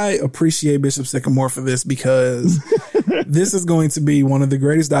 I appreciate Bishop Sycamore for this because this is going to be one of the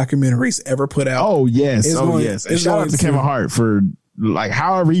greatest documentaries ever put out. Oh, yes. And shout out to Kevin Hart for like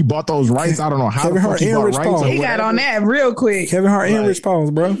however he bought those rights. I don't know how Kevin Hart and Rich Paul. He got on that real quick. Kevin Hart and Rich Paul,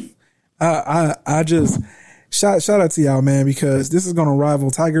 bro. I just shout out to y'all, man, because this is going to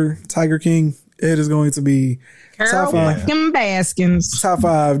rival Tiger King. It is going to be Carol Baskins. Top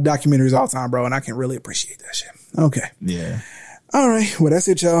 5 documentaries all time, bro. And I can really appreciate that shit. Okay. Yeah. All right. Well, that's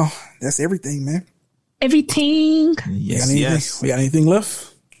it, y'all. That's everything, man. Everything. Yes. We got anything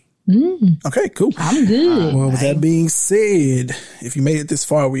left? Okay, cool. I'm good. Well, with that being said, if you made it this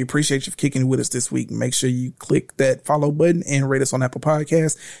far, we appreciate you for kicking it with us this week. Make sure you click that follow button and rate us on Apple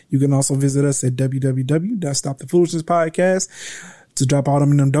Podcasts. You can also visit us at www.stopthefoolishness.podcast to drop all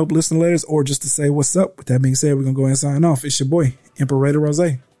them dope listener letters or just to say what's up. With that being said, we're going to go ahead and sign off. It's your boy, Emperor Rose.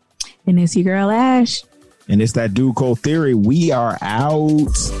 And it's your girl, Ash. And it's that dude called Theory. We are out.